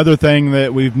 One other thing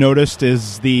that we've noticed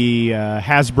is the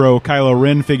Hasbro Kylo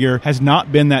Ren figure has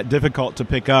not been that difficult to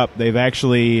pick up. They've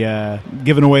actually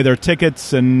given away their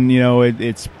tickets, and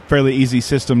it's fairly easy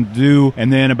system to do.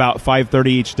 And then about 5:30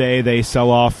 each day, they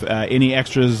sell off any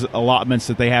extras allotments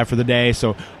that they have for the day.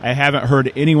 So I haven't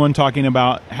heard anyone talking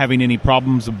about having any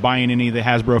problems of buying any of the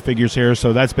Hasbro figures here.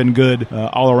 So that's been good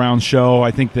all around show.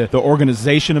 I think that the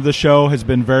organization of the show has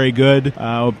been very good.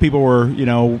 People were,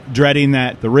 dreading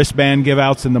that the wristband give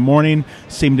outs in the morning.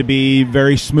 Seem to be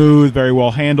very smooth, very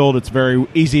well handled. It's very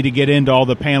easy to get into all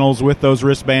the panels with those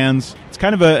wristbands. It's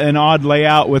kind of an odd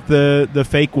layout with the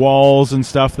fake walls and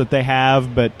stuff that they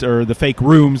have, or the fake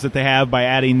rooms that they have by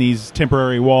adding these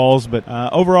temporary walls. But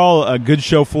overall, a good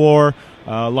show floor.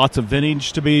 Lots of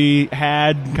vintage to be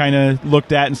had, kind of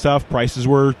looked at and stuff. Prices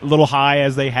were a little high,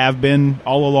 as they have been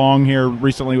all along here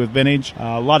recently with vintage.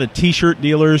 A lot of T-shirt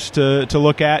dealers to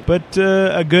look at, but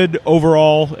a good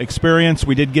overall experience.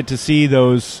 We did get to see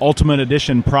those Ultimate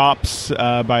Edition props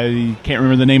by, can't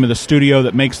remember the name of the studio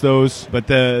that makes those, but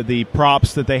the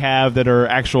props that they have that are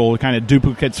actual kind of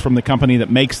duplicates from the company that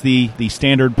makes the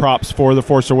standard props for The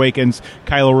Force Awakens.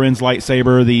 Kylo Ren's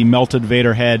lightsaber, the melted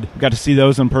Vader head. Got to see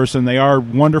those in person. They are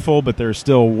wonderful, but they're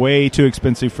still way too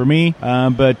expensive for me.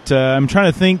 But I'm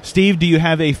trying to think. Steve, do you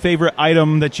have a favorite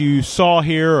item that you saw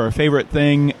here, or a favorite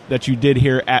thing that you did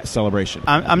here at Celebration?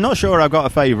 I'm not sure I've got a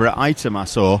favorite item I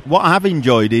saw. What I have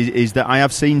enjoyed is that I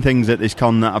have seen things at this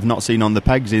con that I've not seen on the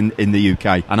pegs in the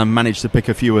UK, and I've managed to pick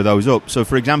a few of those up. So,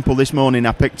 for example, this morning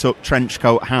I picked up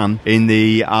Trenchcoat Han in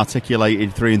the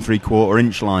articulated 3 3/4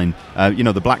 inch line.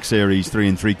 The Black Series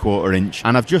 3 3/4 inch,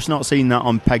 and I've just not seen that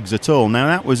on pegs at all. Now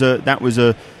that was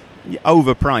a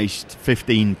overpriced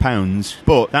 £15,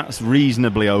 but that's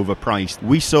reasonably overpriced.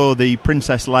 We saw the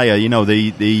Princess Leia,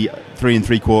 the 3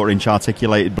 3/4 inch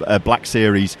articulated Black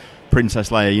Series Princess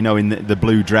Leia, in the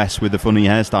blue dress with the funny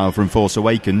hairstyle from Force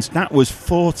Awakens. That was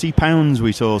 £40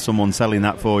 we saw someone selling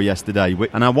that for yesterday.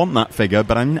 And I want that figure,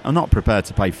 but I'm not prepared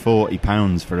to pay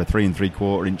 £40 for a 3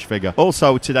 3/4 inch figure.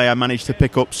 Also, today I managed to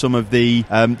pick up some of the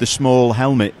small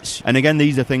helmets. And again,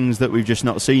 these are things that we've just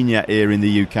not seen yet here in the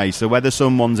UK. So whether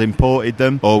someone's imported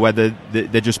them or whether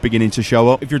they're just beginning to show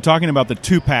up. If you're talking about the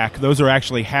 2-pack, those are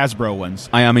actually Hasbro ones.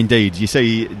 I am indeed. You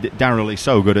see, Daryl is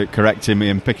so good at correcting me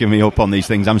and picking me up on these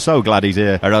things. I'm so glad he's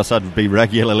here, or else I'd be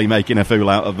regularly making a fool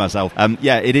out of myself.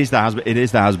 It is the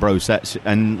Hasbro sets,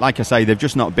 and like I say, they've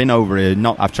just not been over here.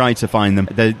 I've tried to find them.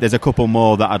 There's a couple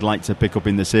more that I'd like to pick up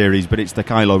in the series, but it's the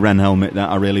Kylo Ren helmet that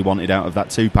I really wanted out of that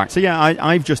 2-pack. So yeah,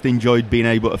 I've just enjoyed being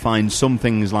able to find some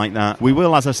things like that. We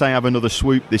will, as I say, have another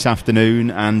swoop this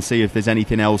afternoon and see if there's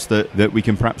anything else that we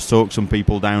can perhaps talk some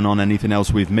people down on, anything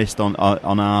else we've missed on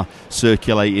our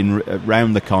circulating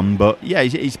around the con. But yeah,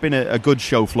 it's been a good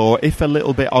show floor, if a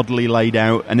little bit oddly laid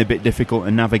out and a bit difficult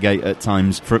to navigate at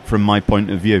times from my point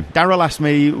of view. Daryl asked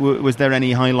me, was there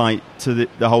any highlight to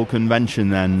the whole convention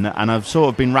then? And I've sort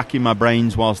of been racking my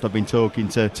brains whilst I've been talking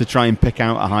to try and pick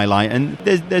out a highlight. And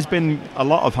there's been a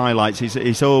lot of highlights.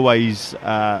 It's always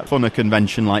fun, a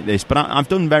convention like this. But I've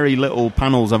done very little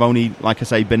panels. I've only, like I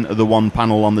say, been to the one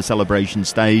panel on the Celebration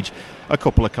stage, a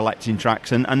couple of collecting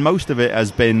tracks, and most of it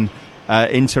has been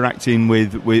interacting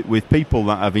with people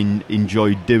that I've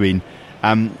enjoyed doing.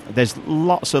 There's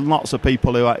lots and lots of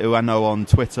people who I know on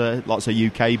Twitter, lots of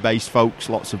UK-based folks,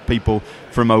 lots of people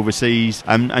from overseas,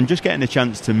 and just getting a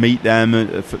chance to meet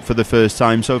them for the first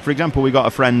time. So, for example, we got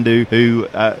a friend who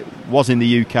was in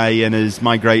the UK and has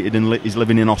migrated and is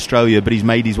living in Australia, but he's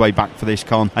made his way back for this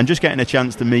con, and just getting a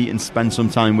chance to meet and spend some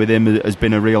time with him has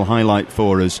been a real highlight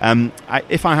for us.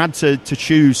 If I had to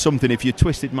choose something, if you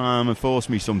twisted my arm and forced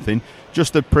me something,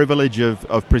 just the privilege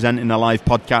of presenting a live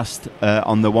podcast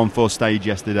on the 1/4 stage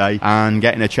yesterday, and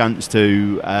getting a chance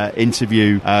to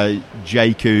interview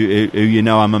Jake, who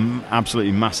I'm an absolutely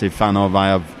massive fan of. I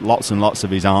have lots and lots of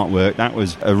his artwork. That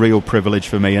was a real privilege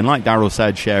for me, and like Daryl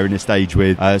said, sharing the stage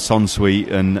with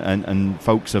Sansweet and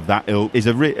folks of that ilk is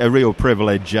a real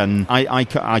privilege, and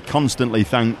I constantly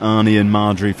thank Arnie and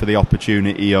Marjorie for the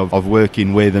opportunity of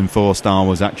working with and for Star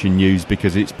Wars Action News,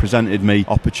 because it's presented me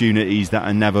opportunities that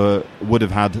I never would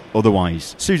have had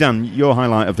otherwise. Suzanne, your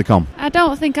highlight of the con? I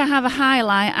don't think I have a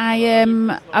highlight.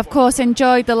 I of course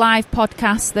enjoyed the live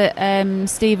podcast that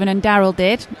Stephen and Daryl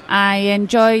did. I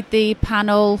enjoyed the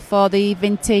panel for the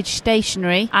vintage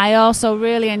stationery. I also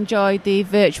really enjoyed the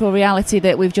virtual reality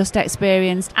that we've just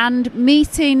experienced, and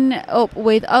meeting up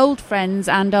with old friends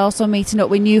and also meeting up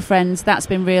with new friends. That's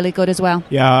been really good as well.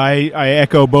 Yeah, I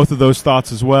echo both of those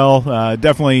thoughts as well.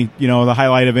 Definitely, the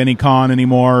highlight of any con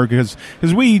anymore, because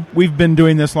we've been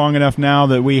doing this long enough now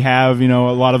that we have, a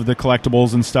lot of the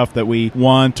collectibles and stuff that we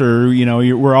want, or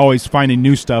we're always finding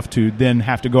new stuff to then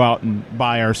have to go out and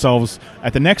buy ourselves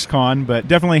at the next con. But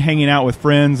definitely hanging out with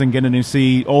friends and getting to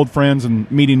see old friends and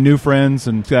meeting new friends,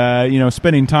 and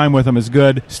spending time with them is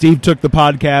good. Steve took the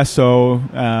podcast, so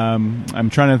I'm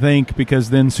trying to think, because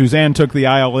then Suzanne took the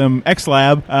ILM X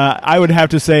Lab. I would have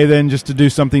to say then, just to do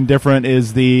something different,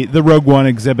 is the Rogue One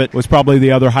exhibit was probably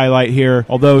the other highlight here.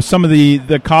 Although some of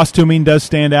the costuming does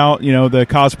stand out, the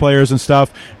cosplayers and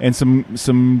stuff, and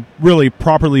some really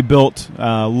properly built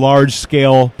large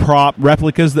scale prop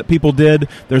replicas that people did.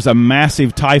 There's a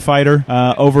massive TIE fighter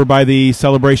over by the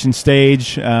celebration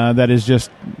stage that is just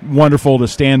wonderful to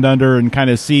stand under and kind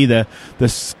of see the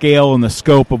scale and the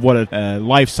scope of what a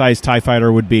life-size TIE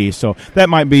fighter would be. So that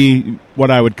might be what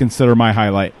I would consider my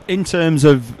highlight. In terms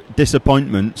of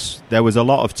disappointments, there was a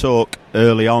lot of talk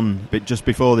early on, but just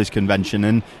before this convention,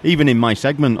 and even in my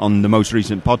segment on the most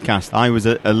recent podcast, I was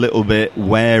a little bit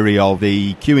wary of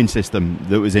the queuing system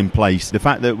that was in place. The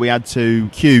fact that we had to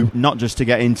queue not just to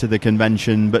get into the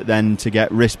convention, but then to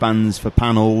get wristbands for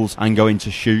panels and go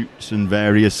into shoots and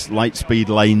various light speed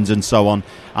lanes and so on,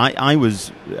 I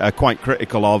was quite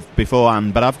critical of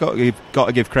beforehand. But I've got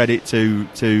to give credit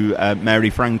to Mary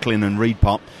Franklin and Reed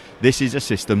Pop. This is a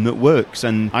system that works,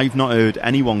 and I've not heard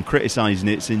anyone criticising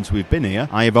it since we've been here.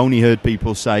 I have only heard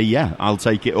people say, yeah, I'll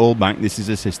take it all back, this is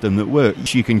a system that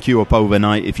works. You can queue up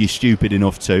overnight if you're stupid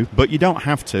enough to, but you don't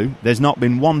have to. There's not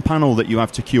been one panel that you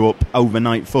have to queue up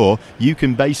overnight for. You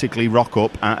can basically rock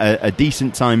up at a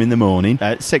decent time in the morning.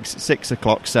 6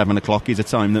 o'clock, 7 o'clock is a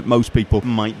time that most people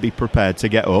might be prepared to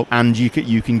get up, and you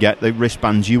can get the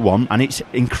wristbands you want, and it's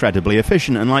incredibly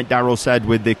efficient. And like Daryl said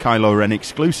with the Kylo Ren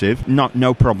exclusive,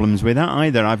 no problem with that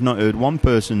either. I've not heard one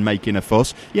person making a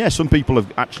fuss. Yeah, some people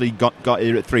have actually got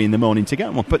here at 3 a.m. to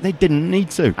get one, but they didn't need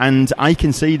to. And I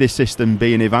can see this system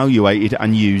being evaluated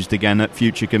and used again at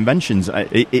future conventions.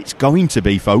 It's going to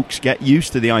be, folks. Get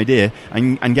used to the idea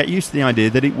and get used to the idea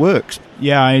that it works.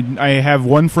 Yeah, I have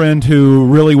one friend who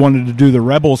really wanted to do the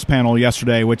Rebels panel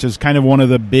yesterday, which is kind of one of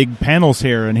the big panels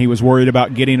here, and he was worried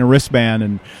about getting a wristband,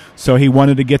 and so he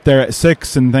wanted to get there at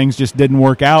 6, and things just didn't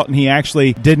work out, and he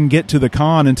actually didn't get to the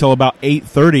con until about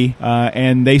 8:30,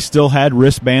 and they still had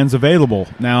wristbands available.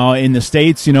 Now, in the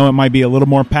States, it might be a little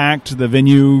more packed. The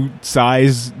venue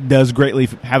size does greatly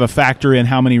have a factor in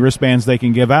how many wristbands they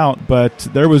can give out, but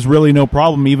there was really no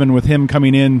problem, even with him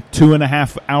coming in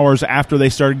 2.5 hours after they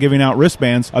started giving out wristbands,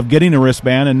 of getting a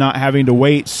wristband and not having to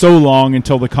wait so long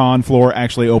until the con floor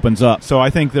actually opens up. So I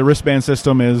think the wristband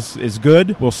system is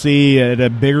good. We'll see at a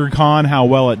bigger con how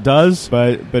well it does,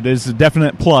 but it's a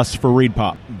definite plus for Reed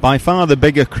Pop. By far the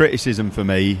bigger criticism for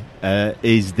me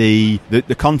is the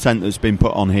content that's been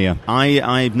put on here.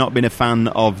 I've not been a fan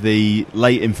of the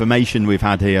late information we've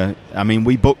had here. I mean,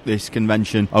 we booked this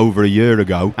convention over a year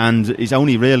ago, and it's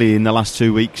only really in the last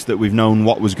 2 weeks that we've known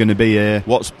what was going to be here,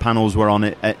 what panels were on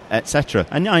it, etc.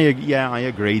 And I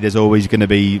agree, there's always going to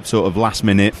be sort of last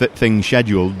minute things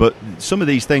scheduled, but some of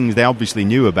these things they obviously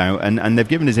knew about, and they've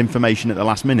given us information at the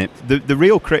last minute. The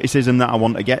real criticism that I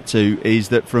want to get to is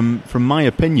that from my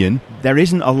opinion, there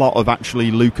isn't a lot of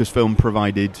actually Lucasfilm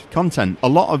provided content. A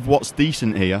lot of what's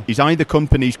decent here is either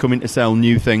companies coming to sell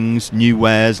new things, new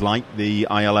wares like the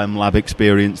ILM Lab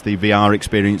experience, the VR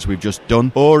experience we've just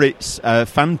done, or it's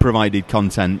fan provided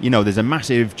content. There's a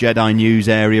massive Jedi news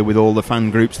area with all the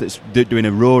fan groups that's doing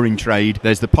a roaring trade.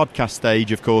 There's the podcast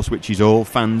stage, of course, which is all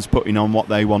fans putting on what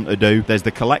they want to do. There's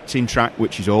the collecting track,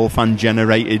 which is all fan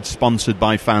generated, sponsored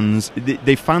by fans.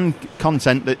 The fan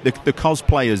content, the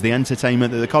cosplayers, the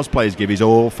entertainment that the cosplayers give is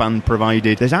all fan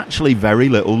provided. There's actually very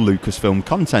little Lucasfilm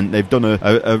content. They've done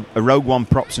a Rogue One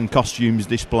props and costumes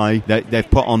display. They've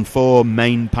put on 4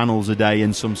 main panels a day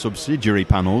and some subsidiary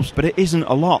panels, but it isn't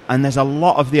a lot, and there's a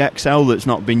lot of the XL that's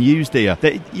not been used here.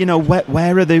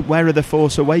 Where are the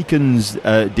Force Awakens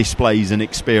displays and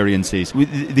experiences?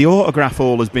 The autograph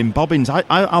hall has been bobbins.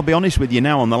 I'll be honest with you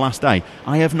now, on the last day,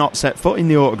 I have not set foot in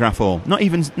the autograph hall. Not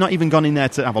even gone in there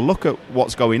to have a look at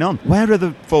what's going on. Where are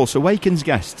the Force Awakens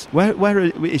guests? Where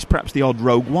is perhaps the odd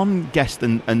Rogue One guest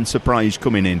and surprise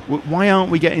coming in? Why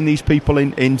aren't we getting these people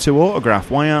into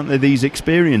autograph? Why aren't there these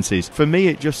experiences? For me,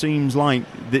 it just seems like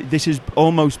this has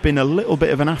almost been a little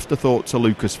bit of an afterthought to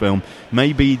Lucasfilm.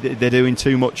 Maybe they're doing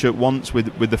too much at once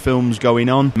with the films going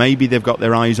on. Maybe they've got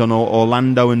their eyes on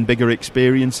Orlando and bigger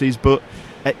experiences, but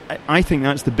I think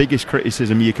that's the biggest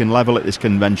criticism you can level at this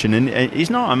convention, and it's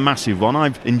not a massive one.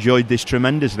 I've enjoyed this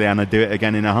tremendously, and I'd do it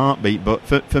again in a heartbeat, but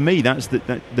for me, that's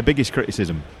the biggest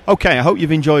criticism. Okay, I hope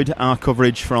you've enjoyed our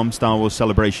coverage from Star Wars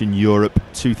Celebration Europe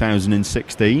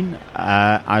 2016.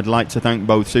 I'd like to thank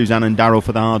both Suzanne and Daryl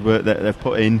for the hard work that they've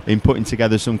put in putting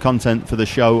together some content for the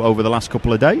show over the last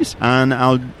couple of days, and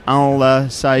I'll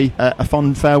say a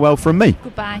fond farewell from me.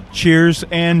 Goodbye. Cheers,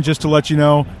 and just to let you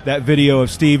know, that video of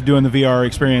Steve doing the VR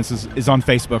experience is on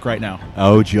Facebook right now.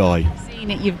 Oh, joy.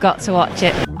 Seen it, you've got to watch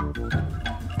it.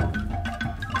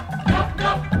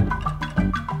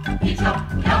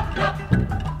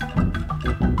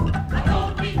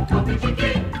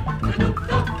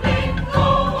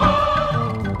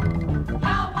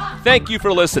 Thank you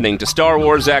for listening to Star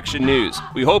Wars Action News.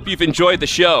 We hope you've enjoyed the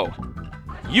show.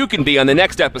 You can be on the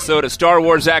next episode of Star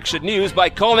Wars Action News by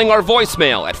calling our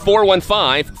voicemail at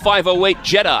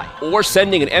 415-508-JEDI or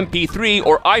sending an MP3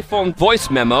 or iPhone voice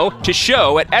memo to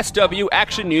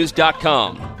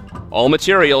show@swactionnews.com. All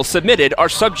materials submitted are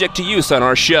subject to use on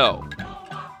our show.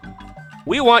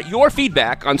 We want your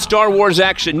feedback on Star Wars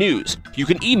Action News. You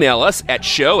can email us at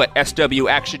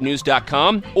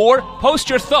show@swactionnews.com or post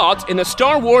your thoughts in the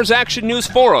Star Wars Action News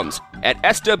forums at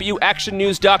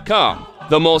swactionnews.com.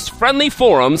 The most friendly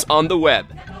forums on the web.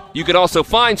 You can also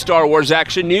find Star Wars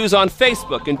Action News on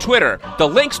Facebook and Twitter. The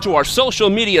links to our social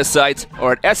media sites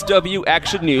are at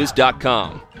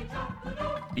swactionnews.com.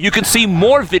 You can see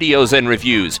more videos and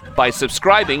reviews by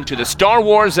subscribing to the Star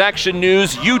Wars Action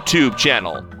News YouTube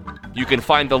channel. You can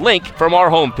find the link from our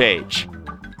homepage.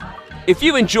 If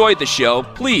you enjoyed the show,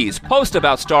 please post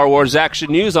about Star Wars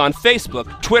Action News on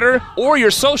Facebook, Twitter, or your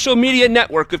social media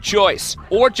network of choice,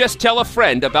 or just tell a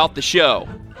friend about the show.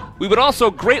 We would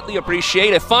also greatly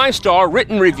appreciate a 5-star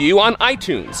written review on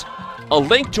iTunes. A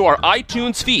link to our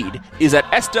iTunes feed is at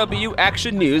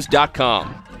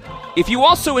swactionnews.com. If you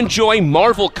also enjoy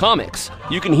Marvel Comics,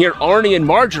 you can hear Arnie and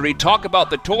Marjorie talk about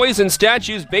the toys and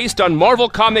statues based on Marvel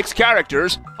Comics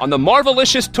characters on the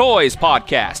Marvelicious Toys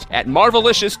podcast at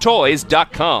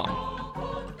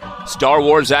marvelicioustoys.com. Star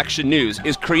Wars Action News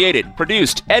is created,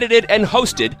 produced, edited, and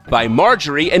hosted by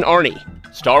Marjorie and Arnie.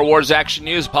 Star Wars Action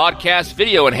News podcast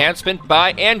video enhancement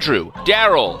by Andrew,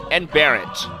 Daryl, and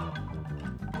Barrett.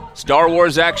 Star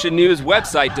Wars Action News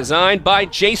website designed by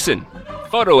Jason.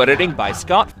 Photo editing by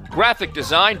Scott. Graphic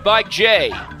design by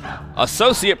Jay.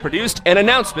 Associate produced and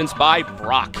announcements by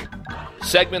Brock.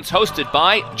 Segments hosted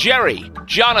by Jerry,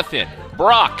 Jonathan,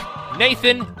 Brock,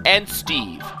 Nathan, and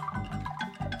Steve.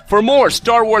 For more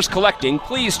Star Wars collecting,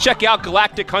 please check out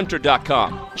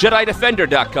GalacticHunter.com,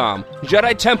 JediDefender.com,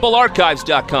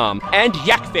 JediTempleArchives.com, and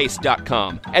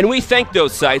YakFace.com. And we thank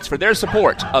those sites for their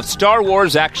support of Star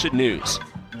Wars Action News.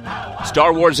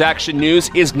 Star Wars Action News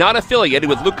is not affiliated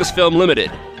with Lucasfilm Limited.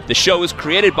 The show is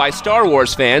created by Star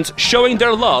Wars fans showing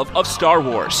their love of Star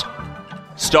Wars.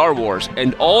 Star Wars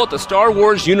and all the Star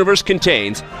Wars universe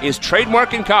contains is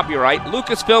trademark and copyright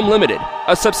Lucasfilm Limited,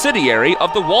 a subsidiary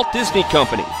of the Walt Disney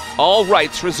Company. All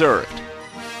rights reserved.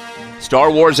 Star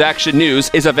Wars Action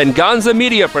News is a Venganza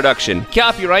Media production.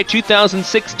 Copyright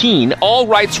 2016. All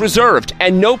rights reserved,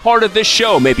 and no part of this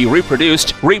show may be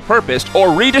reproduced, repurposed,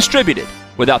 or redistributed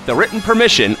without the written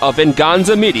permission of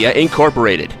Venganza Media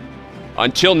Incorporated.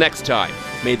 Until next time,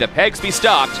 may the pegs be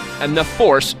stocked and the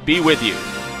Force be with you.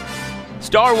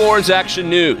 Star Wars Action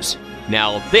News.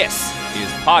 Now this is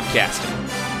podcasting.